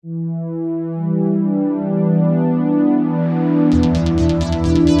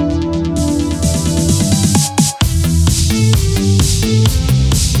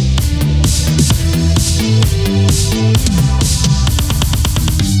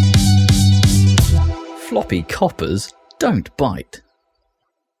Floppy coppers don't bite.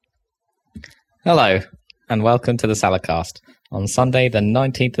 Hello, and welcome to the Saladcast on Sunday, the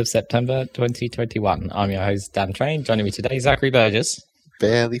 19th of September, 2021. I'm your host, Dan Train. Joining me today, Zachary Burgess.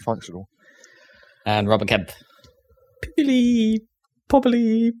 Barely functional. And Robert Kemp. Pibbly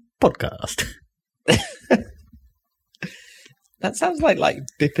pobbly podcast. That sounds like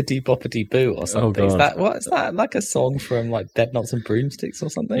Bippity Boppity Boo or something. Oh, God. Is that like a song from like Dead Nuts and Broomsticks or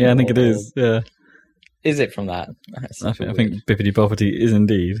something? Yeah, I think it is. Yeah. Is it from that? I think Bippity Boppity is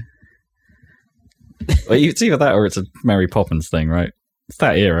indeed. Well, it's either that or it's a Mary Poppins thing, right? It's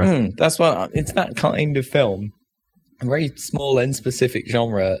that era. It's that kind of film. A very small and specific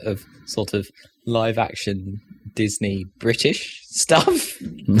genre of sort of live action Disney British stuff.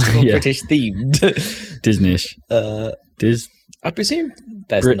 Yeah. British themed. Disneyish. I presume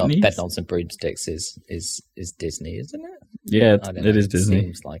Dead Britney's? Nuts and Broomsticks is Disney, isn't it? Yeah, I don't know, it is Disney.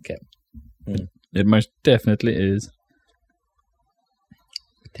 Seems like it. It most definitely is.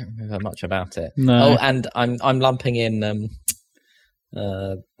 I don't remember much about it. No. Oh, and I'm lumping in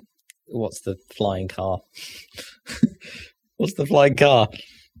what's the flying car? What's the flying car?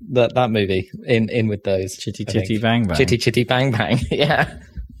 That movie in with those Chitty Chitty Bang Bang. Chitty Chitty Bang Bang. Yeah.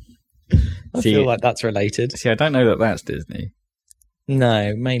 I feel like that's related. See, I don't know that that's Disney.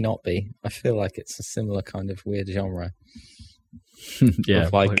 No, may not be. I feel like it's a similar kind of weird genre. Yeah,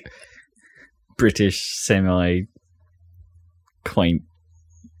 of like British semi quaint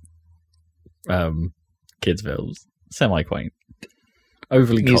kids films. Semi quaint.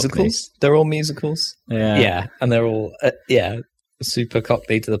 Overly musicals. Cockney. They're all musicals. Yeah, and they're all super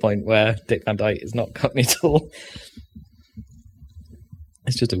cockney to the point where Dick Van Dyke is not cockney at all.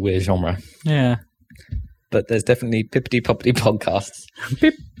 It's just a weird genre. Yeah, but there's definitely Pippity Poppity podcasts.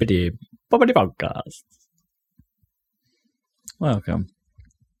 Pippity Poppity podcasts. Welcome.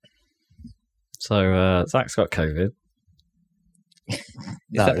 So Zach's got COVID. Is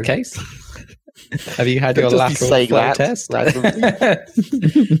that the case? Have you had your Just lateral flow that test?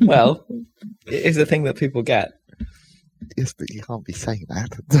 Well, it is a thing that people get. Yes, but you can't be saying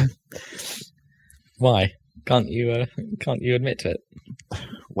that. Why? Can't you admit to it?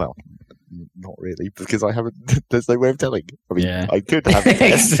 Well, not really, because I haven't. There's no way of telling. I mean, Yeah. I could have a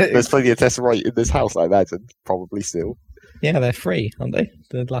test. There's plenty of tests right in this house, I imagine. Probably still. Yeah, they're free, aren't they?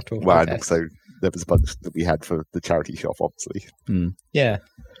 The lateral flow Well, and test. also there was a bunch that we had for the charity shop, obviously. Yeah.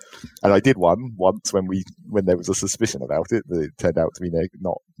 And I did one once when there was a suspicion about it, but it turned out to be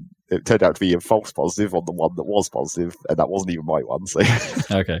It turned out to be a false positive on the one that was positive, and that wasn't even my one. So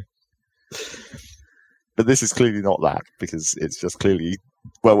Okay. But this is clearly not that, because it's just clearly,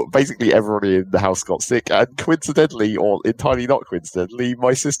 well, basically everybody in the house got sick, and coincidentally, or entirely not coincidentally,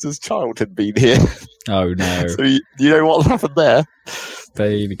 my sister's child had been here. Oh no. So you know what happened there?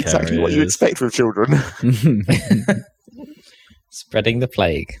 Baby carriers. Exactly what you expect from children. Spreading the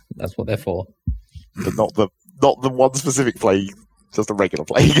plague. That's what they're for. But not the one specific plague, just a regular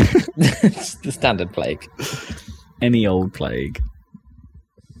plague. It's the standard plague. Any old plague.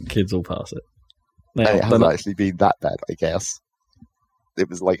 Kids will pass it. And it hasn't actually been that bad, I guess. It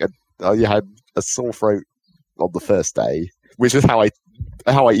was like you had a sore throat on the first day, which is how I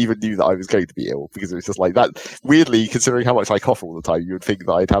even knew that I was going to be ill, because it was just like that. Weirdly, considering how much I cough all the time, you would think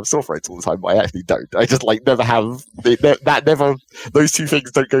that I'd have sore throats all the time, but I actually don't. I just never have those two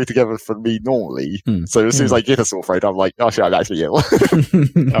things don't go together for me normally. So as soon as I get a sore throat, I'm like, oh shit, I'm actually ill.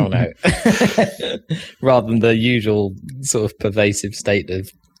 Oh no. Rather than the usual sort of pervasive state of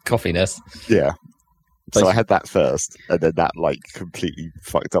coughiness. Yeah. So I had that first, and then that completely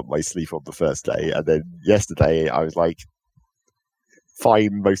fucked up my sleep on the first day. And then yesterday I was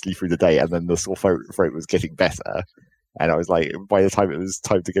fine mostly through the day, and then the sore throat was getting better. And I was like, by the time it was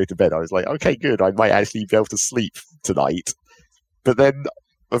time to go to bed, I was like, okay, good, I might actually be able to sleep tonight. But then,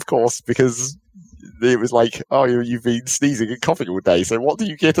 of course, because it was like, oh, you've been sneezing and coughing all day, so what do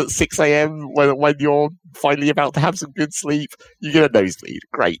you get at 6 a.m. when you're finally about to have some good sleep? You get a nosebleed.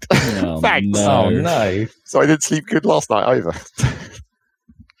 Great. Oh, Thanks. no. Oh no. So I didn't sleep good last night either.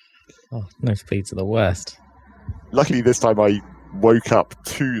 Oh, nosebleeds are the worst. Luckily this time I woke up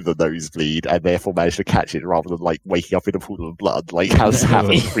to the nosebleed and therefore managed to catch it rather than waking up in a pool of blood like has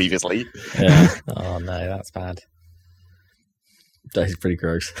happened previously. Yeah. Oh no, that's bad. That is pretty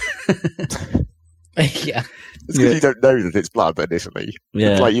gross. Yeah. It's because you don't know that it's blood initially.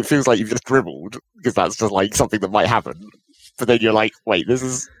 Yeah. It feels like you've just dribbled, because that's just something that might happen. But then you're like, wait, this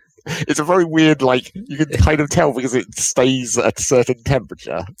is It's a very weird, like, you can kind of tell because it stays at a certain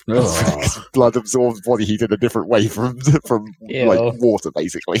temperature. Oh. Blood absorbs body heat in a different way from like water,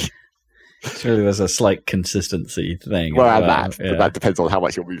 basically. Surely there's a slight consistency thing. Well, and but that depends on how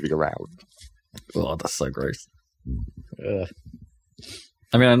much you're moving around. Oh, that's so gross. Ugh.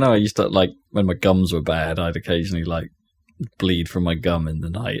 I mean, I know I used to, like, when my gums were bad, I'd occasionally, like, bleed from my gum in the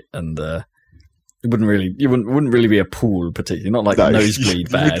night, and it wouldn't really be a pool, particularly. Not like a nosebleed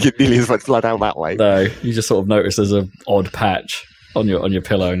bad. You wouldn't get nearly as much blood out that way. No, you just sort of notice there's an odd patch on your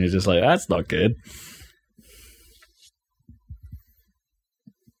pillow, and you're just like, that's not good.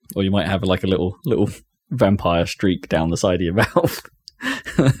 Or you might have like a little vampire streak down the side of your mouth.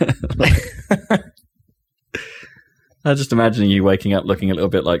 I'm just imagining you waking up looking a little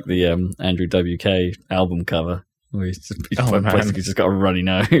bit like the Andrew WK album cover, where he's basically just got a runny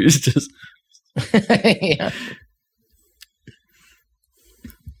nose. Just Yeah.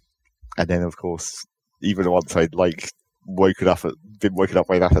 And then, of course, even once I'd like been woken up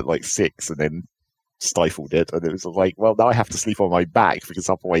by that at like 6, and then stifled it, and it was like, well, now I have to sleep on my back because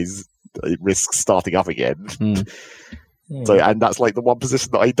otherwise it risks starting up again. So, and that's like the one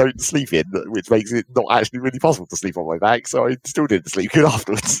position that I don't sleep in, which makes it not actually really possible to sleep on my back. So I still didn't sleep good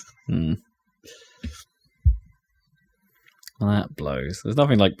afterwards. Well, that blows. There's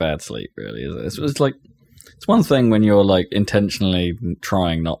nothing like bad sleep, really, is it? It's like, it's one thing when you're like intentionally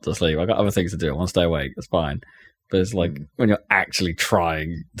trying not to sleep. I got other things to do. I want to stay awake. That's fine. But it's like when you're actually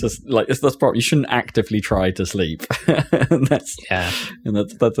trying to, like, that's probably, you shouldn't actively try to sleep. and that's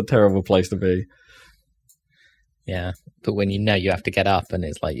a terrible place to be. Yeah, but when you know you have to get up and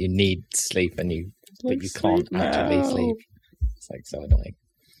it's like you need sleep but you can't actively sleep, it's like so annoying.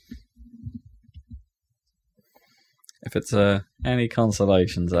 If it's any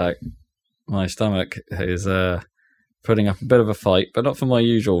consolation, Zach, my stomach is putting up a bit of a fight, but not for my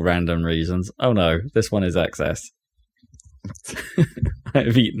usual random reasons. Oh no, this one is excess.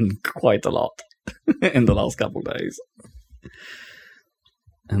 I've eaten quite a lot in the last couple of days.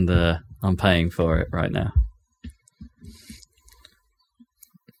 And I'm paying for it right now.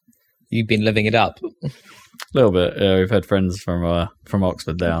 You've been living it up. A little bit. Yeah, we've had friends from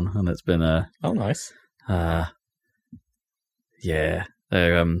Oxford down, and it's been oh, nice. Yeah.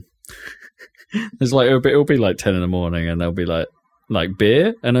 There's like it'll be like 10 in the morning, and there'll be like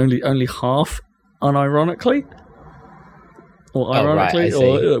beer, and only half, unironically, or ironically,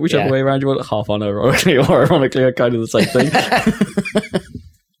 or whichever way around you want it, half unironically or ironically are kind of the same thing.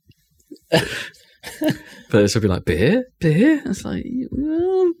 But it'll be like beer. It's like,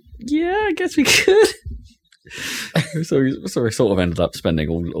 well, yeah, I guess we could. so we sort of ended up spending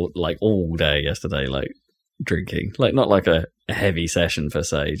all day yesterday, like drinking, like not like a heavy session per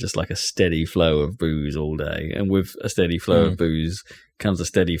se, just like a steady flow of booze all day. And with a steady flow of booze comes a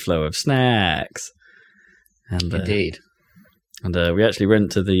steady flow of snacks. And indeed. And we actually went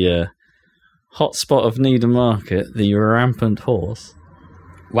to the hot spot of Needham Market, the Rampant Horse.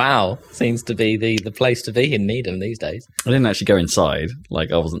 Wow, seems to be the place to be in Needham these days. I didn't actually go inside,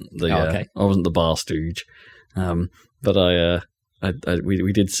 like I wasn't the bar stooge, but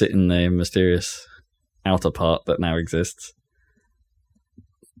we did sit in the mysterious outer part that now exists,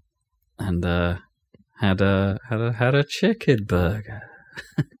 and had a chicken burger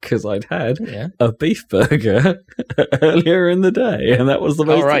because I'd had a beef burger earlier in the day, and that was the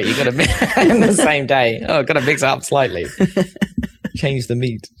most. All right, you got to in the same day. Oh, got to mix it up slightly. Change the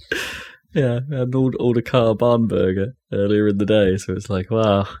meat. Yeah, I had an all car barn burger earlier in the day, so it's like,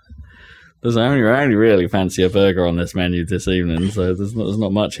 wow, there's only really fancy a burger on this menu this evening, so there's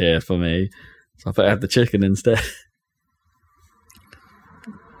not much here for me. So I thought I'd have the chicken instead.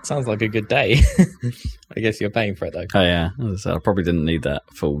 Sounds like a good day. I guess you're paying for it though. Oh yeah, as I said, I probably didn't need that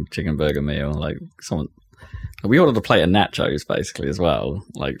full chicken burger meal. Like we ordered a plate of nachos basically as well,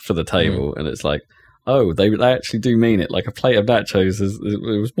 like for the table, and it's like, oh, they actually do mean it. Like a plate of nachos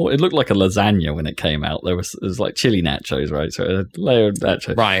it looked like a lasagna when it came out. It was like chili nachos, right? So a layer of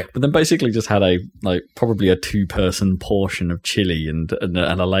nachos, right? But then basically just had probably a 2-person portion of chili and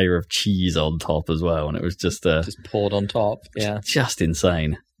a layer of cheese on top as well, and it was just poured on top. Yeah, just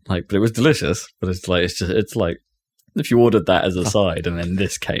insane. Like, but it was delicious. But it's like if you ordered that as a side and then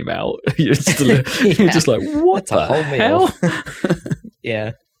this came out, you're just like, what the whole hell?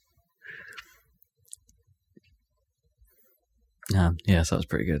 Yeah. Yeah, so that was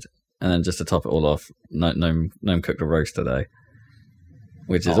pretty good. And then just to top it all off, Gnome cooked a roast today,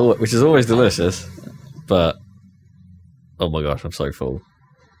 which is always delicious. But oh my gosh, I'm so full.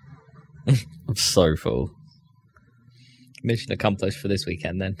 I'm so full. Mission accomplished for this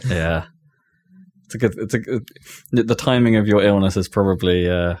weekend, then. Yeah, it's a good. The timing of your illness is probably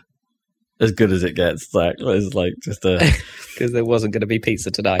as good as it gets. Zach. It's like just a because there wasn't going to be pizza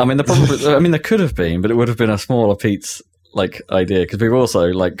tonight. I mean, there could have been, but it would have been a smaller pizza idea because we were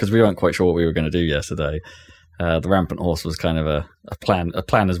also because we weren't quite sure what we were going to do yesterday. The rampant horse was kind of a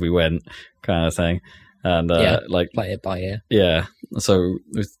plan as we went kind of thing, and play it by ear. Yeah, so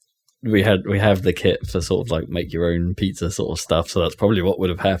we have the kit for sort of like make your own pizza sort of stuff. So that's probably what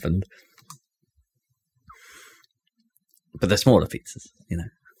would have happened. But they're smaller pizzas,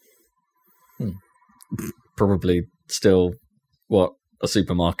 Probably still what a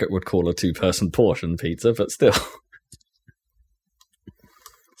supermarket would call a 2-person portion pizza, but still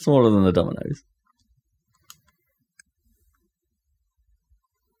smaller than the Domino's.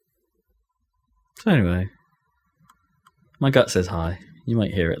 So anyway, my gut says hi. You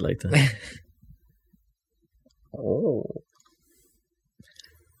might hear it later. Oh.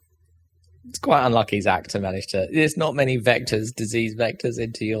 It's quite unlucky, Zach, to manage to. There's not many disease vectors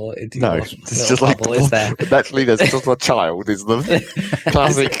into your. No, your it's just bubble, is there? Naturally, there's just a child, is the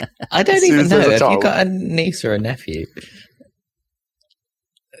classic. I don't even know. Have you got a niece or a nephew?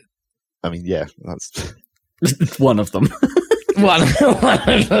 I mean, yeah, that's one of them. One of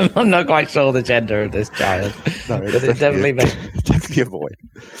them. I'm not quite sure the gender of this child. No, but it definitely definitely a boy.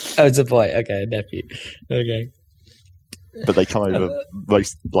 Oh, it's a boy. Okay, a nephew. Okay. But they come over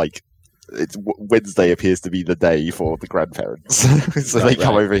most Wednesday appears to be the day for the grandparents, so they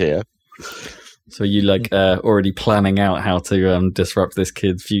come over here. So you already planning out how to disrupt this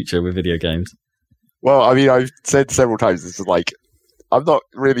kid's future with video games? Well, I mean, I've said several times, it's like I'm not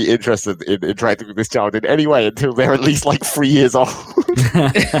really interested in interacting with this child in any way until they're at least 3 years old.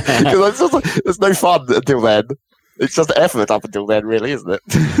 Because there's no fun until then. It's just effort up until then, really, isn't it?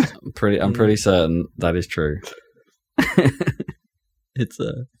 I'm pretty certain that is true. It's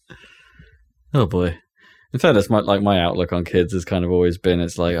oh boy. In fairness, my outlook on kids has kind of always been,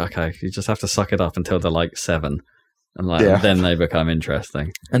 it's like, okay, you just have to suck it up until they're 7. And then they become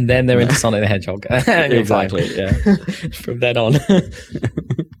interesting. And then they're into Sonic the Hedgehog. Exactly, yeah. From then on.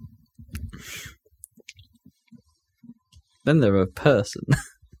 Then they're a person.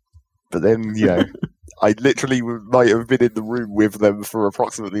 But then, I literally might have been in the room with them for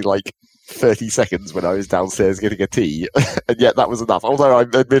approximately 30 seconds when I was downstairs getting a tea, and yet that was enough. Although,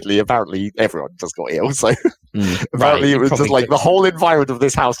 apparently everyone just got ill, so apparently it was just the whole environment of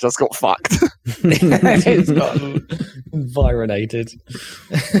this house just got fucked. It's got environated.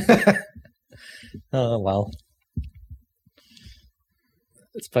 Oh, well.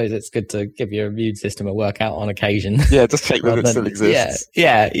 I suppose it's good to give your immune system a workout on occasion. Yeah, just check that it still exists.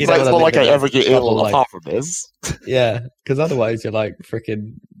 Yeah. It's not like I ever get ill apart from this. Yeah, because otherwise you're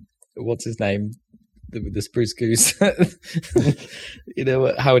freaking, what's his name? The Spruce Goose.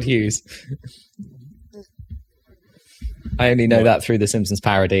 Howard Hughes. I only know that through the Simpsons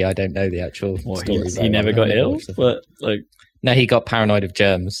parody. I don't know the actual story. He never got ill? But, no, he got paranoid of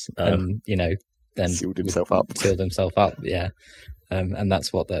germs and, then sealed himself up. Yeah. And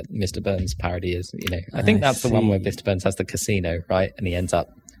that's what that Mr. Burns parody is. I think that's the one where Mr. Burns has the casino, right? And he ends up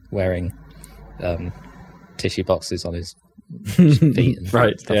wearing tissue boxes on his feet and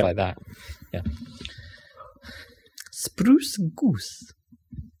stuff like that. Yeah. Spruce Goose.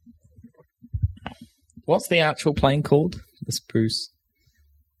 What's the actual plane called? The Spruce.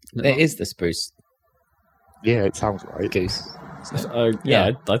 It is the Spruce. Yeah, it sounds right. Goose. I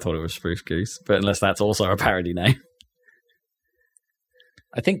thought it was Spruce Goose, but unless that's also a parody name.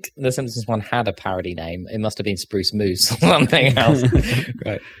 I think the Simpsons one had a parody name. It must have been Spruce Moose or something else.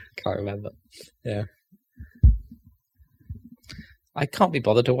 Right. Can't remember. Yeah. I can't be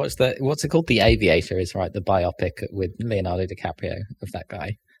bothered to watch what's it called? The Aviator is right, the biopic with Leonardo DiCaprio of that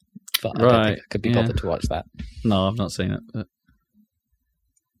guy. But I don't think I could be bothered to watch that. No, I've not seen it. But...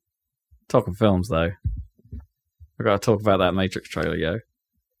 Talking films, though. I've got to talk about that Matrix trailer, yo.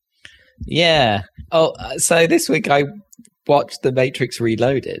 Yeah. Oh, so this week I watched The Matrix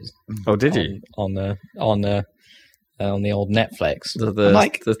Reloaded. Oh, did you? On the old Netflix.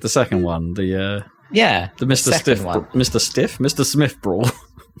 The second one. The Mr. Stiff one. Mr. Smith brawl.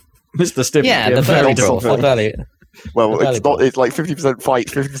 Mr. Stiff. Yeah, the Burley brawl. Well, it's not. It's 50% fight,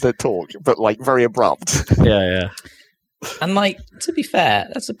 50% talk, but very abrupt. Yeah. And to be fair,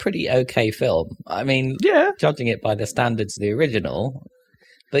 that's a pretty okay film. I mean, judging it by the standards of the original.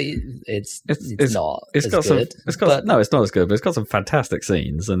 But it's not as good. It's not as good, but it's got some fantastic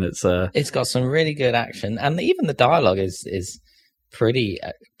scenes, and it's got some really good action, and even the dialogue is pretty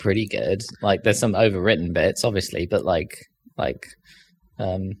good. There's some overwritten bits, obviously, but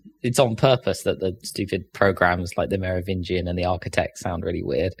it's on purpose that the stupid programs like the Merovingian and the Architect sound really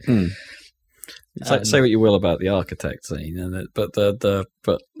weird. Say what you will about the Architect scene, but the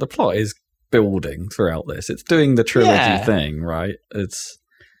plot is building throughout this. It's doing the trilogy thing, right? It's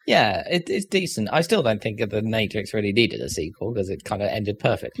decent. I still don't think The Matrix really needed a sequel because it kind of ended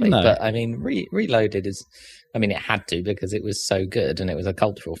perfectly. No. But I mean, Reloaded is. I mean, it had to because it was so good and it was a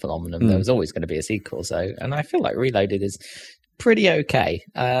cultural phenomenon. There was always going to be a sequel. And I feel like Reloaded is pretty okay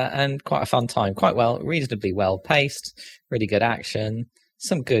and quite a fun time. Quite reasonably well paced. Really good action.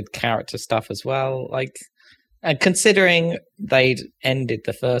 Some good character stuff as well. And considering they'd ended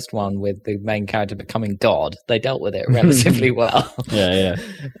the first one with the main character becoming God, they dealt with it relatively well. Yeah.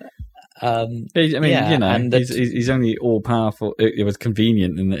 He's only all powerful. It was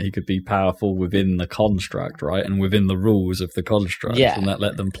convenient in that he could be powerful within the construct, right, and within the rules of the construct, and that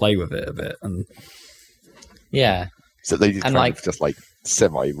let them play with it a bit. And so they just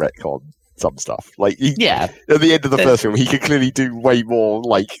semi retcon some stuff. At the end of the first film, he could clearly do way more.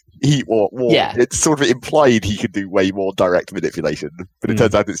 It's sort of implied he could do way more direct manipulation, but it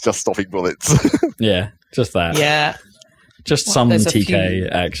turns out it's just stopping bullets. Just that. Yeah. Just some TK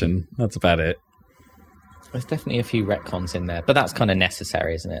action. That's about it. There's definitely a few retcons in there, but that's kind of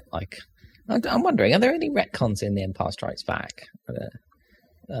necessary, isn't it? I'm wondering, are there any retcons in The Empire Strikes Back? I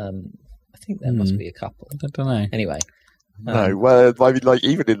think there must be a couple. I don't know. Anyway. No, well, I mean,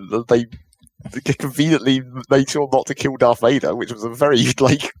 even in they conveniently made sure not to kill Darth Vader, which was a very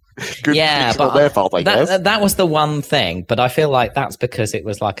good on their part, I guess. That was the one thing, but I feel like that's because it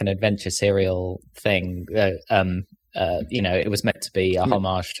was like an adventure serial thing. It was meant to be a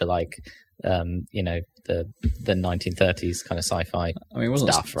homage to the 1930s kind of sci-fi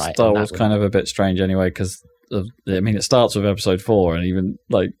stuff, right? Star Wars kind of a bit strange anyway because it starts with Episode 4, and even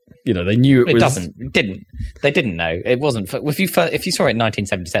they knew it was. They didn't know it wasn't. If you saw it in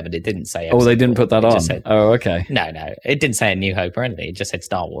 1977, it didn't say. They didn't put that on. Said, okay. No, it didn't say A New Hope or anything. It just said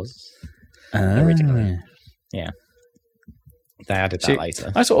Star Wars originally. Yeah, they added that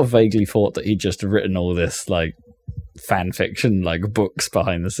later. I sort of vaguely thought that he'd just written all this fan fiction books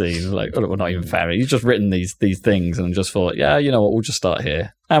behind the scenes, well, not even fan. He's just written these things and just thought, you know what, we'll just start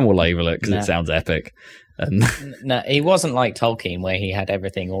here and we'll label it because it sounds epic. And no, he wasn't like Tolkien where he had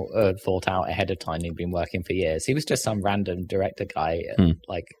everything thought out ahead of time. He'd been working for years. He was just some random director guy.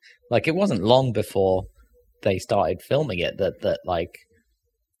 It wasn't long before they started filming it that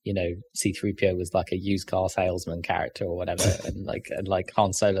C-3PO was like a used car salesman character or whatever, and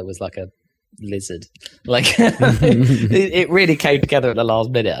Han Solo was like a lizard. It really came together at the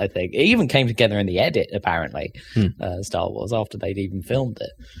last minute. I think it even came together in the edit, apparently. Star Wars after they'd even filmed it.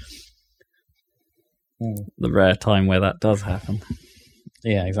 The rare time where that does happen.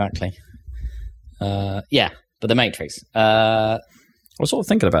 Yeah, exactly. But The Matrix. I was sort of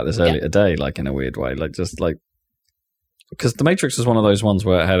thinking about this earlier today, in a weird way, because The Matrix is one of those ones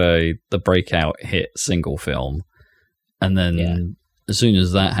where it had the breakout hit single film, and then as soon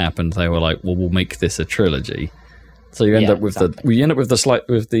as that happened, they were like, "Well, we'll make this a trilogy." So you end up with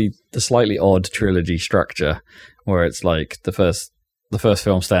the slightly odd trilogy structure, where it's the first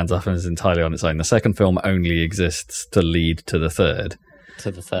film stands up and is entirely on its own. The second film only exists to lead to the third.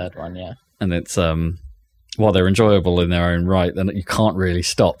 To the third one, yeah. And it's while they're enjoyable in their own right, then you can't really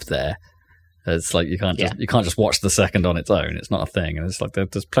stop there. It's you can't just watch the second on its own. It's not a thing, and it's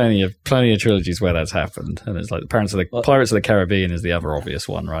there's plenty of trilogies where that's happened, and it's Pirates of the Caribbean is the other obvious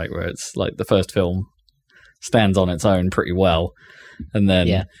one, right? Where it's the first film stands on its own pretty well, and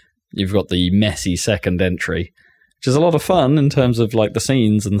then you've got the messy second entry, which is a lot of fun in terms of the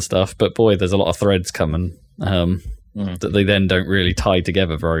scenes and stuff. But boy, there's a lot of threads coming that they then don't really tie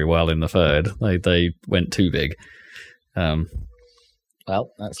together very well in the third. They went too big.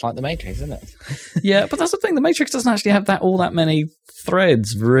 Well, that's like The Matrix, isn't it? Yeah, but that's the thing. The Matrix doesn't actually have all that many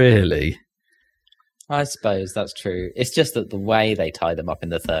threads, really. I suppose that's true. It's just that the way they tie them up in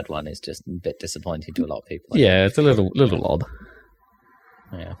the third one is just a bit disappointing to a lot of people. It's a little odd.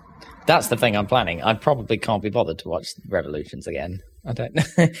 Yeah. That's the thing I'm planning. I probably can't be bothered to watch Revolutions again. I don't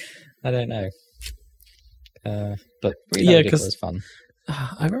know. But Reloaded was fun.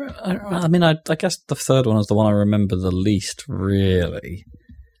 I guess the third one is the one I remember the least, really.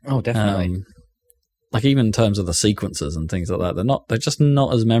 Oh, definitely. Even in terms of the sequences and things like that, they're just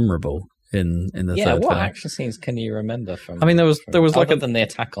not as memorable in the third film. What action scenes can you remember from? There was other than the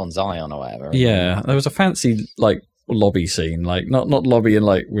attack on Zion or whatever. Yeah, there was a fancy lobby scene, not lobby and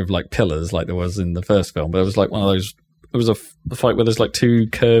with pillars there was in the first film, but it was one of those. There was a fight where there's two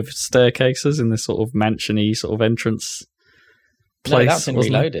curved staircases in this sort of mansion-y sort of entrance place. No, that's in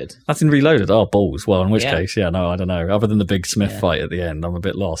Reloaded. That's in Reloaded. Oh, balls. Well, in which case, I don't know. Other than the big Smith fight at the end, I'm a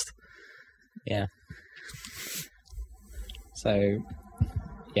bit lost. Yeah. So,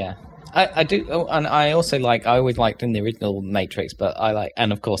 yeah. I do, and I also I always liked in the original Matrix, but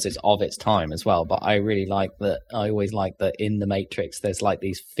and of course it's of its time as well. But I really like that. I always like that in the Matrix, there's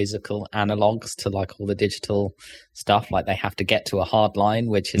these physical analogs to all the digital stuff. Like they have to get to a hard line,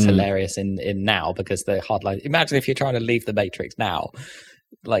 which is hilarious in now because the hard line. Imagine if you're trying to leave the Matrix now.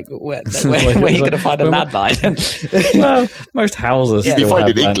 Where are you going to find a landline? Well, most houses still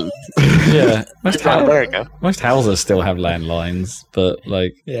have England. Yeah, America. Most houses still have landlines, but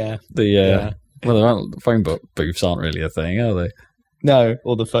the phone booths aren't really a thing, are they? No,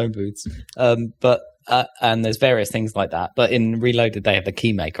 or the phone booths. But and there's various things like that. But in Reloaded, they have the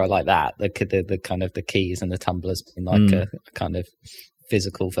key maker. I like that. The kind of the keys and the tumblers being a kind of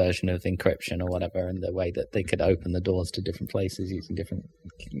physical version of encryption or whatever, and the way that they could open the doors to different places using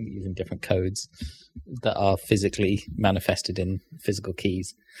different codes that are physically manifested in physical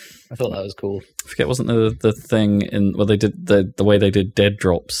keys. I thought that was cool. I forget, wasn't the thing in they did the way they did dead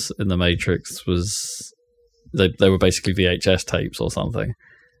drops in the Matrix was they were basically VHS tapes or something.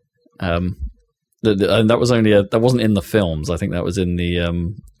 And that was that wasn't in the films. I think that was in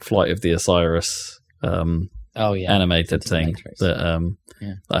the Flight of the Osiris. Animated thing that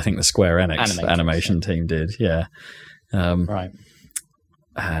I think the Square Enix animation team did. Yeah, right.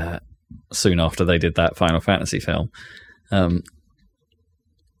 Soon after they did that Final Fantasy film. I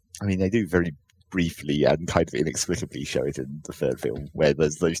mean, they do very briefly and kind of inexplicably show it in the third film, where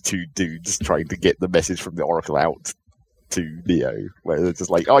there's those two dudes trying to get the message from the Oracle out to Neo, where they're just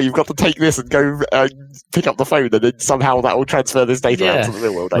oh, you've got to take this and go pick up the phone, and then somehow that will transfer this data out to the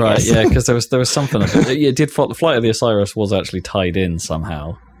real world. I guess. Yeah, because there was something. It did. The Flight of the Osiris was actually tied in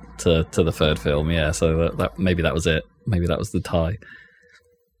somehow to the third film. Yeah, so that maybe that was it. Maybe that was the tie.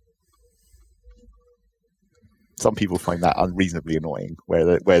 Some people find that unreasonably annoying, where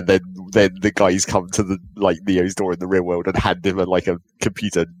then the guys come to the Neo's door in the real world and hand him a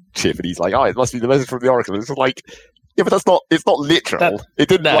computer chip, and he's like, "Oh, it must be the message from the Oracle." And it's yeah, but it's not literal. It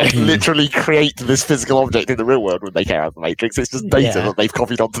didn't literally create this physical object in the real world when they came out of the Matrix. It's just data that they've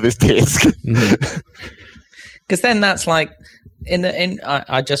copied onto this disk. Because then that's I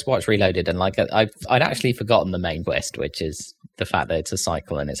just watched Reloaded, and I'd actually forgotten the main twist, which is the fact that it's a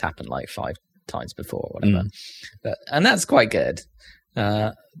cycle and it's happened 5 times before or whatever. And that's quite good.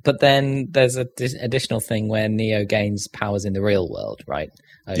 But then there's an additional thing where Neo gains powers in the real world, right?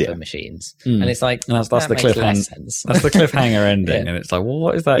 Over machines. And it's that's the cliffhanger. That's the cliffhanger ending. And it's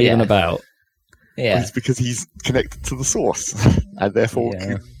what is that even about? Yeah. Well, it's because he's connected to the source and therefore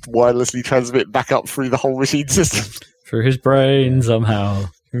can wirelessly transmit back up through the whole machine system. Through his brain somehow.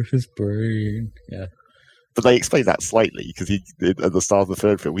 Through his brain. Yeah. But they explain that slightly, because at the start of the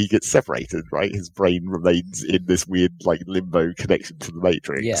third film, he gets separated, right? His brain remains in this weird, limbo connection to the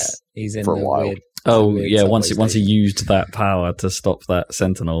Matrix. Yeah, he's in for a while. Once he used that power to stop that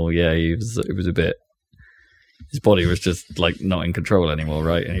Sentinel, it was a bit. His body was just not in control anymore,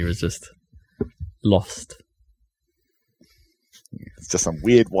 right? And he was just lost. It's just some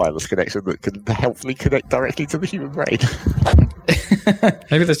weird wireless connection that can helpfully connect directly to the human brain.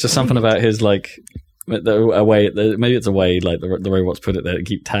 Maybe there's just something about his maybe it's a way the robots put it there to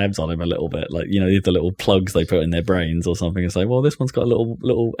keep tabs on him a little bit, the little plugs they put in their brains or something, and say, well, this one's got a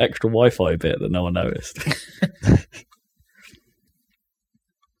little extra Wi-Fi bit that no one noticed.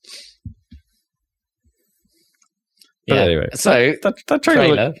 But anyway, so that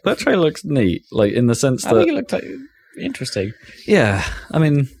trailer looks neat, in the sense that I think it looked interesting. Yeah, I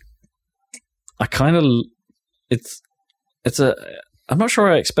mean, I kind of I'm not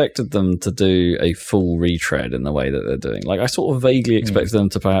sure I expected them to do a full retread in the way that they're doing. I sort of vaguely expected them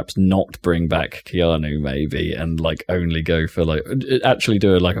to perhaps not bring back Keanu, maybe, and only go for actually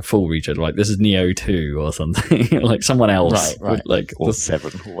do a full retread. This is Neo 2 or something, someone else, right? Or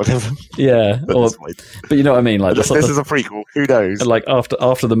 7 or whatever. Yeah, but you know what I mean. This is a prequel. Who knows?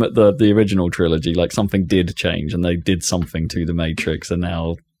 After the original trilogy, something did change, and they did something to the Matrix, and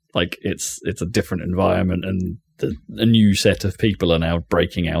now it's a different environment and. A new set of people are now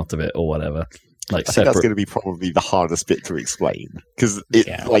breaking out of it or whatever. I think that's going to be probably the hardest bit to explain, because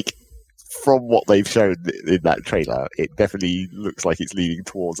from what they've shown in that trailer, it definitely looks like it's leaning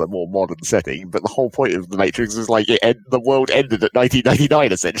towards a more modern setting. But the whole point of the Matrix was the world ended at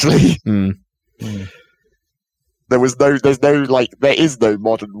 1999 essentially. There is no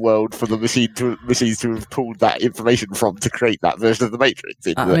modern world for the machines to have pulled that information from to create that version of the Matrix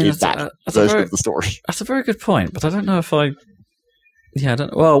in that version of the story. That's a very good point, but I don't know if I Yeah, I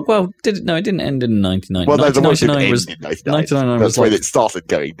don't know. Well, did it? No, it didn't end in 1999. Well, no, the one didn't end was in 1999. 1999 That's was when it started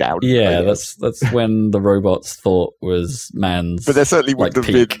going down. Yeah, that's when the robots thought was man's. But there certainly wouldn't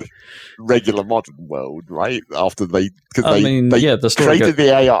have peak. been regular modern world, right? After they the story created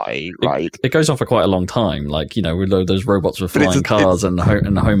the AI, right? It goes on for quite a long time. Like, you know, those robots with flying cars and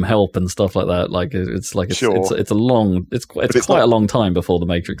home help and stuff like that. Like, it's quite a long time before the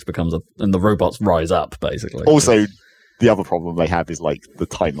Matrix becomes and the robots rise up, basically. Also, the other problem they have is like the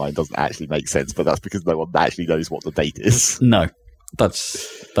timeline doesn't actually make sense, but that's because no one actually knows what the date is. No,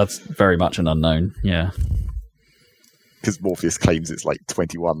 that's very much an unknown. Yeah, because Morpheus claims it's like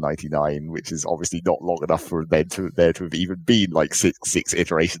 2199, which is obviously not long enough for there to have even been like six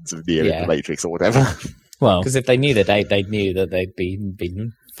iterations of Neo in the Matrix or whatever. Well, because if they knew the date, they knew that they'd been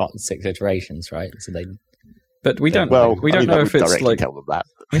 6 iterations, right? So they. But we don't know if it's like tell them that.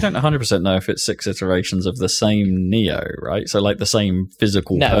 We don't 100% know if it's 6 iterations of the same Neo, right? So like the same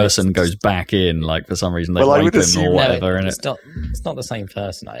physical person goes back in, like for some reason they rape him or whatever. It's not the same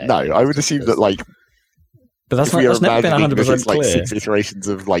person. I would assume that like. But that's never been 100% clear. Like 6 iterations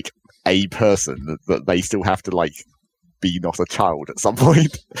of like a person that they still have to like be not a child at some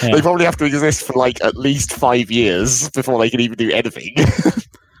point. Yeah. They probably have to exist for like at least 5 years before they can even do anything.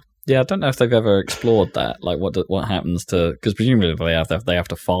 Yeah, I don't know if they've ever explored that. Like, what happens to? Because presumably they have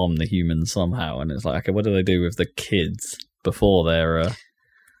to farm the humans somehow, and it's like, okay, what do they do with the kids before they're?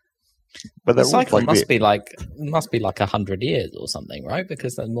 But the cycle must be like 100 years or something, right?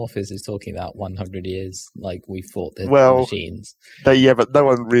 Because then Morpheus is talking about 100 years, like we fought the machines. But no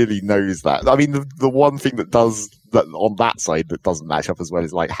one really knows that. I mean, the one thing that does that on that side that doesn't match up as well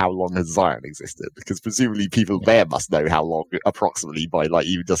is like how long has Zion existed? Because presumably people there must know how long, approximately, by like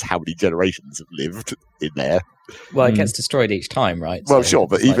even just how many generations have lived in there. Well, it gets destroyed each time, right? Well, sure,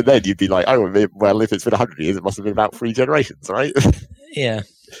 but even then you'd be like, oh, well, if it's been 100 years, it must have been about 3 generations, right? Yeah.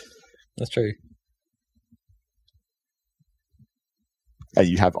 That's true. And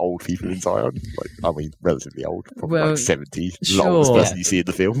you have old people in Zion, relatively old, probably like 70, the oldest person you see in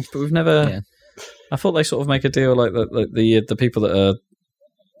the film. But we've never. Yeah. I thought they sort of make a deal like that. The people that are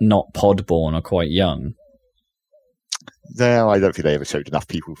not pod-born are quite young. No, I don't think they ever showed enough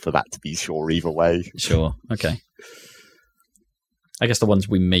people for that to be sure either way. Sure, okay. I guess the ones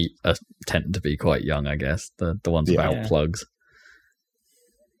we meet tend to be quite young. I guess the ones without plugs.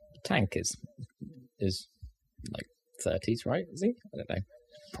 Tank is like 30s, right? Is he? I don't know.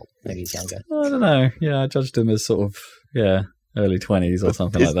 Maybe he's younger. I don't know. Yeah, I judged him as sort of early 20s or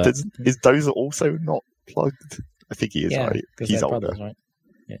something like that. Is Dozer also not plugged? I think he is, right? He's older, brothers, right?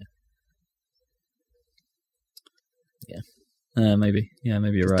 Yeah. Maybe. Yeah,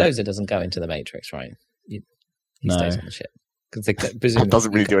 maybe you're right. Dozer doesn't go into the Matrix, right? He stays on the ship. That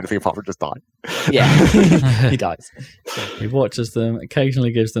doesn't really do anything apart from just die. Yeah, he dies. He watches them,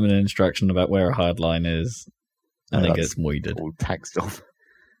 occasionally gives them an instruction about where a hard line is, and then gets moided. All tank stuff.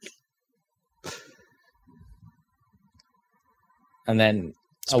 And then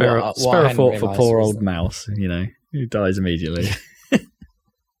spare a thought for poor old Mouse, who dies immediately.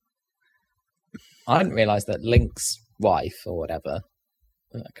 I didn't realise that Link's wife or whatever,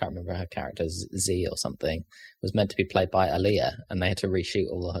 I can't remember her character, Z or something, was meant to be played by Aaliyah, and they had to reshoot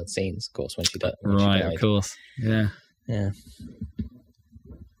all of her scenes, of course, when she died. Right, of course. Yeah. Yeah.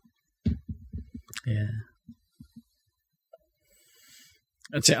 Yeah.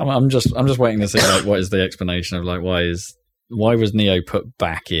 I'm just waiting to see like what is the explanation of like why was Neo put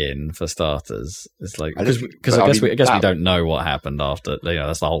back in for starters? It's like because I guess we don't know what happened after.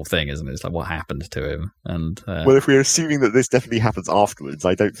 That's the whole thing, isn't it? It's like what happened to him. And well, if we're assuming that this definitely happens afterwards,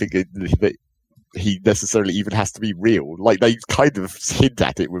 I don't think that he necessarily even has to be real. Like they kind of hint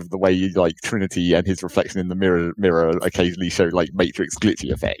at it with the way like Trinity and his reflection in the mirror occasionally show like Matrix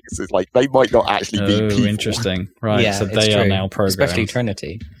glitchy effects. It's like they might not actually be people. Interesting, right? Yeah, so they are now programmed, especially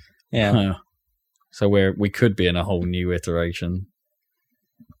Trinity. Yeah. So we could be in a whole new iteration.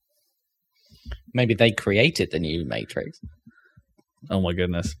 Maybe they created the new Matrix. Oh my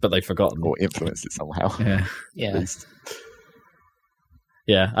goodness! But they've forgotten or influenced it somehow. Yeah.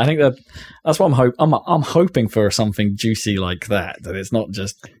 Yeah, I think that's what I'm hoping for something juicy like that. That it's not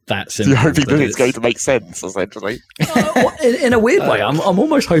just that simple. You're hoping that it's going to make sense, essentially. In a weird way, I'm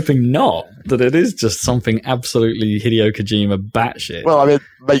almost hoping not that it is just something absolutely Hideo Kojima batshit. Well, I mean, it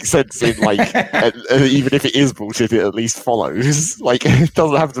makes sense in like even if it is bullshit, it at least follows. Like it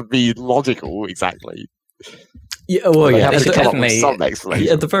doesn't have to be logical exactly. Yeah, well, yeah, definitely. Some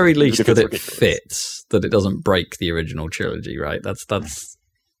explanation. At the very least, that it fits, that it doesn't break the original trilogy, right? That's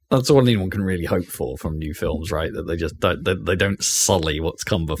That's all anyone can really hope for from new films, right? That they just they don't sully what's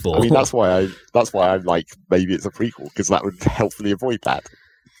come before. I mean, that's why I'm like, maybe it's a prequel, because that would helpfully avoid that.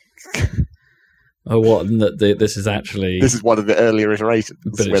 Oh, what? This is one of the earlier iterations,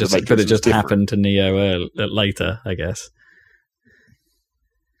 but it just happened to Neo later, I guess.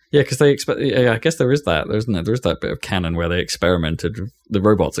 Yeah, because they expect. Yeah, I guess there is that, isn't there? There is that bit of canon where they experimented. The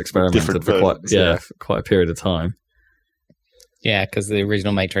robots experimented for quite a period of time. Yeah, because the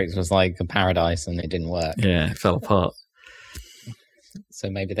original Matrix was like a paradise and it didn't work. Yeah, it fell apart.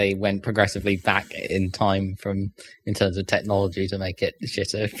 So maybe they went progressively back in time in terms of technology to make it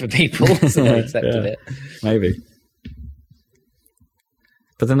shitter for people, so they accepted it. Maybe.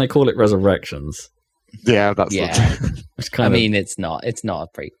 But then they call it Resurrections. Yeah, that's it's not a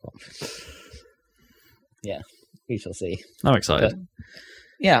prequel. Yeah, we shall see. I'm excited. But,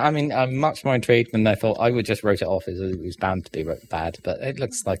 yeah, I mean, I'm much more intrigued than I thought. I would just wrote it off as it was bound to be bad, but it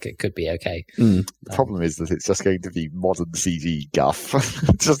looks like it could be okay. The problem is that it's just going to be modern CG guff.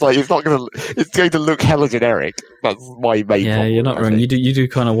 It's just like it's going to look hella generic. That's my main problem. You're not wrong. You do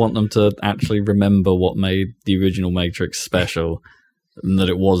kind of want them to actually remember what made the original Matrix special, and that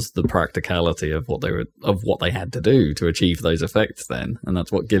it was the practicality of what they had to do to achieve those effects then, and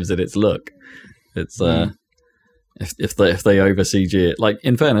that's what gives it its look. It's if they over CG it, like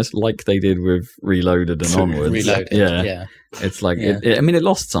in fairness, like they did with Reloaded and onwards. Yeah. It's like it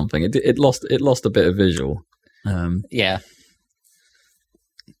lost something. It lost a bit of visual. Yeah.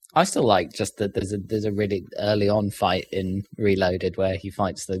 I still like just that there's a really early on fight in Reloaded where he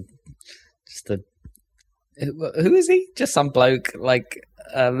fights who is he? Just some bloke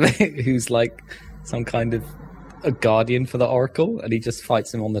who's like some kind of a guardian for the Oracle, and he just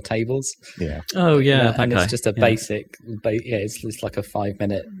fights him on the tables. Yeah. Oh yeah, and it's just a basic. It's like a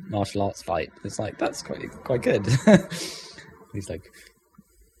 5-minute martial arts fight. It's like that's quite good. He's like,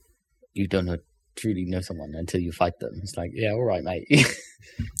 you don't truly know someone until you fight them. It's like, yeah, all right, mate.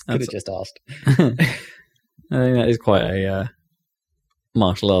 Could have just asked. I think that is quite a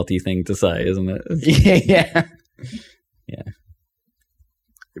martial arty thing to say, isn't it? Yeah.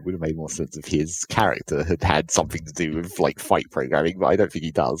 It would have made more sense if his character had something to do with like fight programming, but I don't think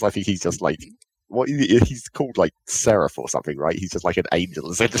he does. I think he's just like he's called like Seraph or something, right? He's just like an angel,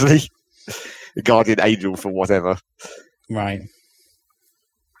 essentially, a guardian angel for whatever. Right.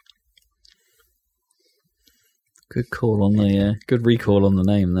 Good call on good recall on the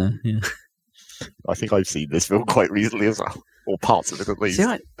name there. Yeah. I think I've seen this film quite recently as well, or parts of it at least. See,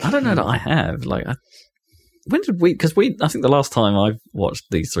 I don't know that I have. Like, when did we? Because I think the last time I've watched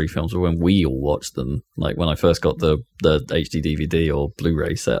these three films were when we all watched them. Like when I first got the HD DVD or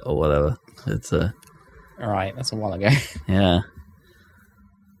Blu-ray set or whatever. It's all right. That's a while ago. Yeah.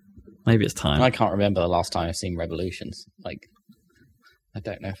 Maybe it's time. I can't remember the last time I've seen Revolutions. Like, I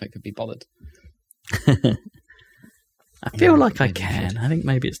don't know if I could be bothered. I feel like I can. I think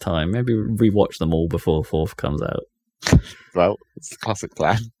maybe it's time. Maybe rewatch them all before fourth comes out. Well, it's the classic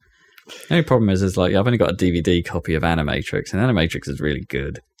plan. The only problem is like I've only got a DVD copy of Animatrix, and Animatrix is really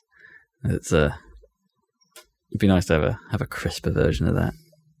good. It's it'd be nice to have a crisper version of that.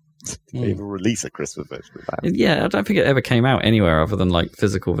 They even release a crisper version of that. Yeah, I don't think it ever came out anywhere other than like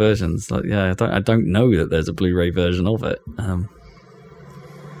physical versions. Like, yeah, I don't know that there's a Blu-ray version of it,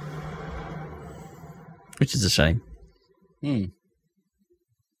 which is a shame. It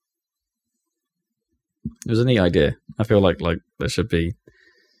was a neat idea. I feel like there should be.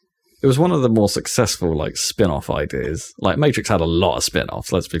 It was one of the more successful like spin-off ideas. Like Matrix had a lot of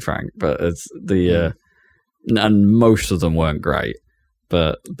spin-offs, let's be frank, but it's and most of them weren't great.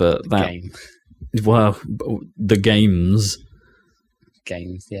 But that the games,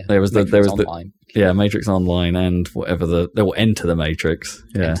 yeah. There was Online. Matrix Online and whatever they will Enter the Matrix,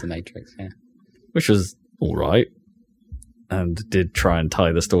 Enter the Matrix, yeah, which was all right, and did try and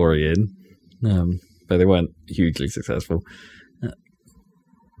tie the story in, but they weren't hugely successful.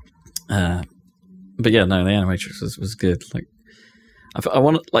 But yeah, no, the Animatrix was good. Like, I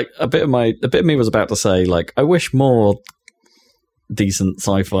want like a bit of me was about to say like I wish more decent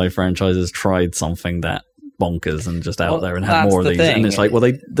sci-fi franchises tried something that bonkers and just out there and had more of these. And it's like, well,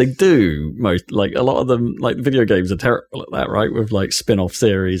 they do most, like a lot of them, like video games are terrible at that, right? With like spin-off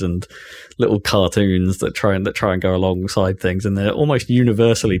series and little cartoons that try and go alongside things, and they're almost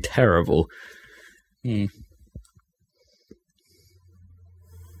universally terrible.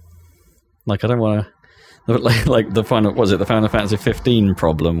 Like I don't want to, like the Final Fantasy 15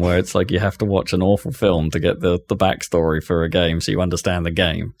 problem, where it's like you have to watch an awful film to get the backstory for a game, so you understand the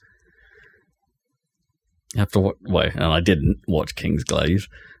game. You have to wait, and I didn't watch Kingsglaive,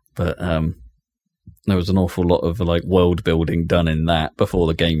 but there was an awful lot of like world building done in that before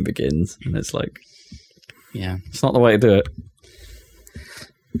the game begins, and it's like, yeah, it's not the way to do it.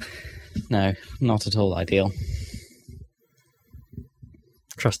 No, not at all ideal.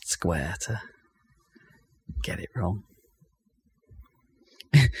 Trust Square to get it wrong.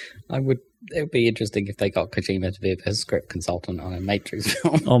 It would be interesting if they got Kojima to be a script consultant on a Matrix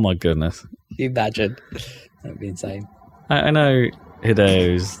film. Oh my goodness. Can you imagine? That would be insane. I know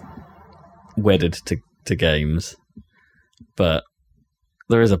Hideo's wedded to games, but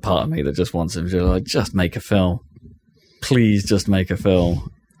there is a part of me that just wants him to like, just make a film. Please just make a film.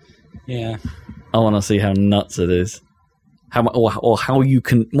 Yeah. I want to see how nuts it is. Or how you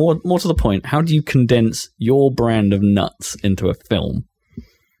can, more to the point, how do you condense your brand of nuts into a film?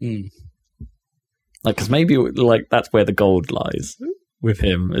 Like, because maybe like that's where the gold lies with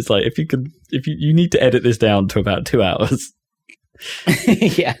him. It's like if you need to edit this down to about 2 hours.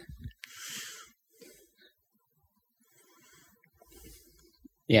 Yeah.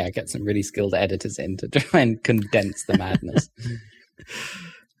 Yeah, get some really skilled editors in to try and condense the madness.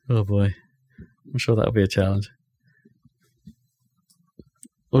 Oh boy. I'm sure that'll be a challenge.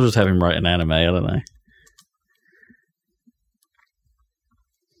 We'll just have him write an anime, I don't know.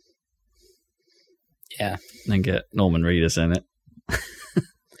 Yeah. And get Norman Reedus in it.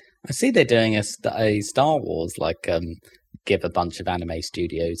 I see they're doing a Star Wars, like, give a bunch of anime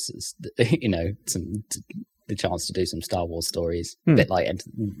studios, the chance to do some Star Wars stories. A bit like an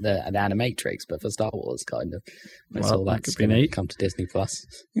Animatrix, but for Star Wars, kind of. I saw that's going to come to Disney Plus.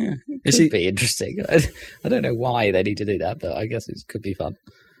 Yeah, it could be interesting. I don't know why they need to do that, but I guess it could be fun.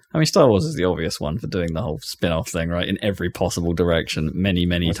 I mean, Star Wars is the obvious one for doing the whole spin-off thing, right? In every possible direction,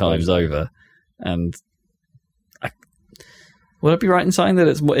 many times over. And would I be right in saying that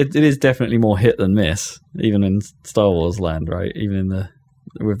it is definitely more hit than miss, even in Star Wars land, right? Even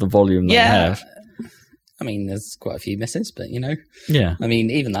with the volume they have. I mean, there's quite a few misses, but yeah. I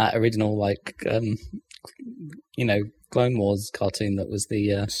mean, even that original Clone Wars cartoon that was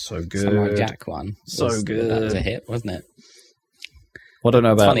the so good Samurai Jack one. So good. That was a hit, wasn't it? Well, I don't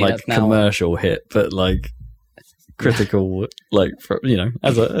know about like commercial hit, but like critical, like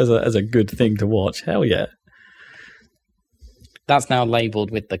as a good thing to watch. Hell yeah. That's now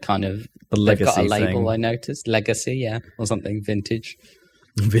labelled with the kind of the legacy they've got a label thing. I noticed, legacy, yeah, or something vintage.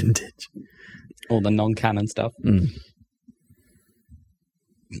 All the non-canon stuff. So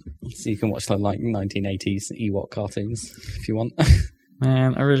you can watch the 1980s Ewok cartoons if you want.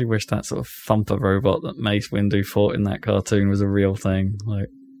 Man, I really wish that sort of thumper robot that Mace Windu fought in that cartoon was a real thing. Like,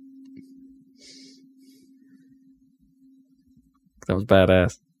 that was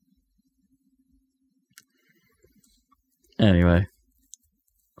badass. Anyway.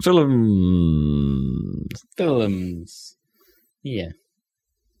 Films. Yeah.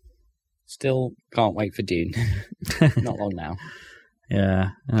 Still can't wait for Dune. Not long now. Yeah.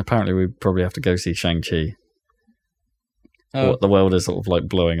 And apparently we probably have to go see Shang-Chi. Oh. The world is sort of like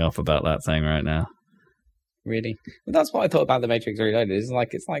blowing up about that thing right now. Really? Well, that's what I thought about The Matrix Reloaded. It's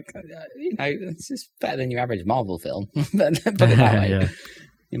like it's just better than your average Marvel film. Put it that way.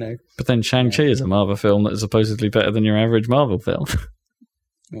 Yeah. But then Shang-Chi is a Marvel film that is supposedly better than your average Marvel film.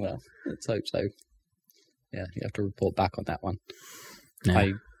 Well, let's hope so. Yeah, you have to report back on that one. Yeah.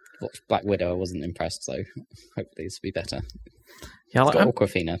 I watched Black Widow. I wasn't impressed, so hopefully this will be better. Yeah, it's got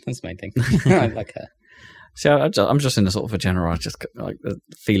Awkwafina. That's the main thing. I like her. See, I'm just in a sort of a general, just like the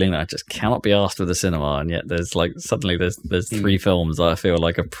feeling that I just cannot be asked with the cinema, and yet there's like suddenly there's 3 films that I feel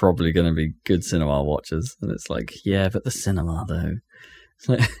like are probably going to be good cinema watchers, and it's like, yeah, but the cinema though.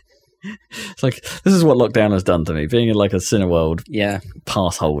 It's like this is what lockdown has done to me, being like a Cineworld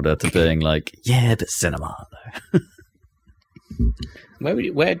pass holder to being like, yeah, but cinema though.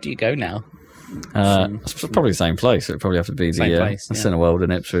 Where do you go now? It's probably the same place. It'd probably have to be the Cineworld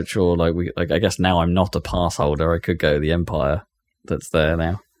in Ipswich, or I guess now I'm not a pass holder. I could go to the Empire that's there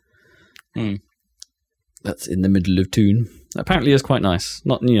now. That's in the middle of town. Apparently, is quite nice.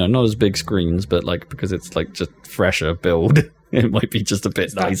 Not as big screens, but like because it's like just fresher build, it might be just a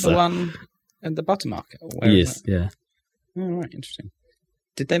bit nicer. That's the one at the Buttermarket. Yes, yeah. Oh, right, interesting.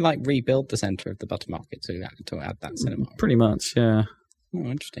 Did they rebuild the centre of the Buttermarket to add that cinema? Pretty much, yeah. Oh,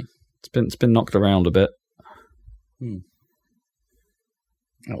 interesting. It's been knocked around a bit. I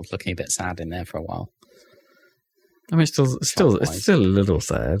was looking a bit sad in there for a while. I mean, it's still a little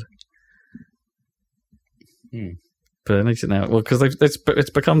sad. But it makes it now because it's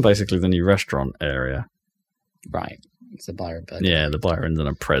become basically the new restaurant area. Right, it's a Byron Burger. Yeah, the Byron's and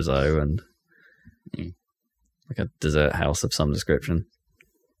a Prezzo and like a dessert house of some description.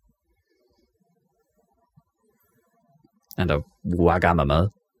 And a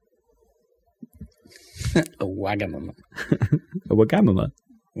Wagamama. A wagamama. A wagamama.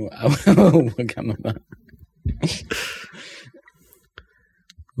 Wagamama.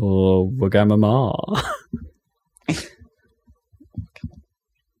 Or wagamama.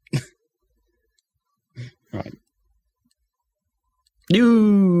 Right. News.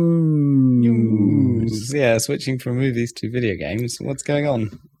 Yeah, switching from movies to video games. What's going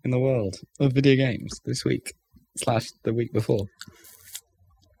on in the world of video games this week / the week before?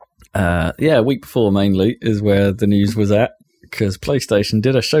 Week before mainly is where the news was at, because PlayStation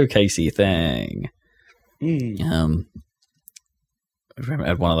did a showcasey thing. We haven't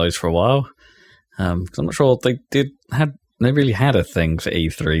had one of those for a while. 'Cause I'm not sure they really had a thing for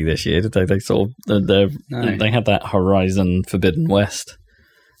E3 this year, did they? They sort of they had that Horizon Forbidden West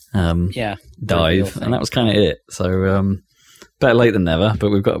dive, and that was kind of it. So better late than never, but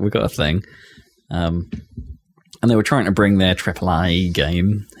we've got a thing. And they were trying to bring their AAA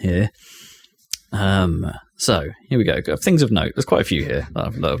game here. So here we go. Things of note. There's quite a few here that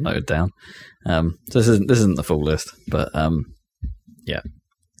I've noted down. So this isn't the full list, but our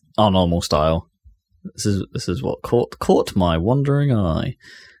normal style. This is what caught my wandering eye.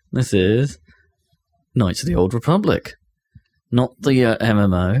 This is Knights of the Old Republic, not the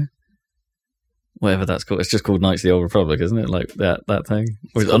MMO, whatever that's called. It's just called Knights of the Old Republic, isn't it? Like that thing.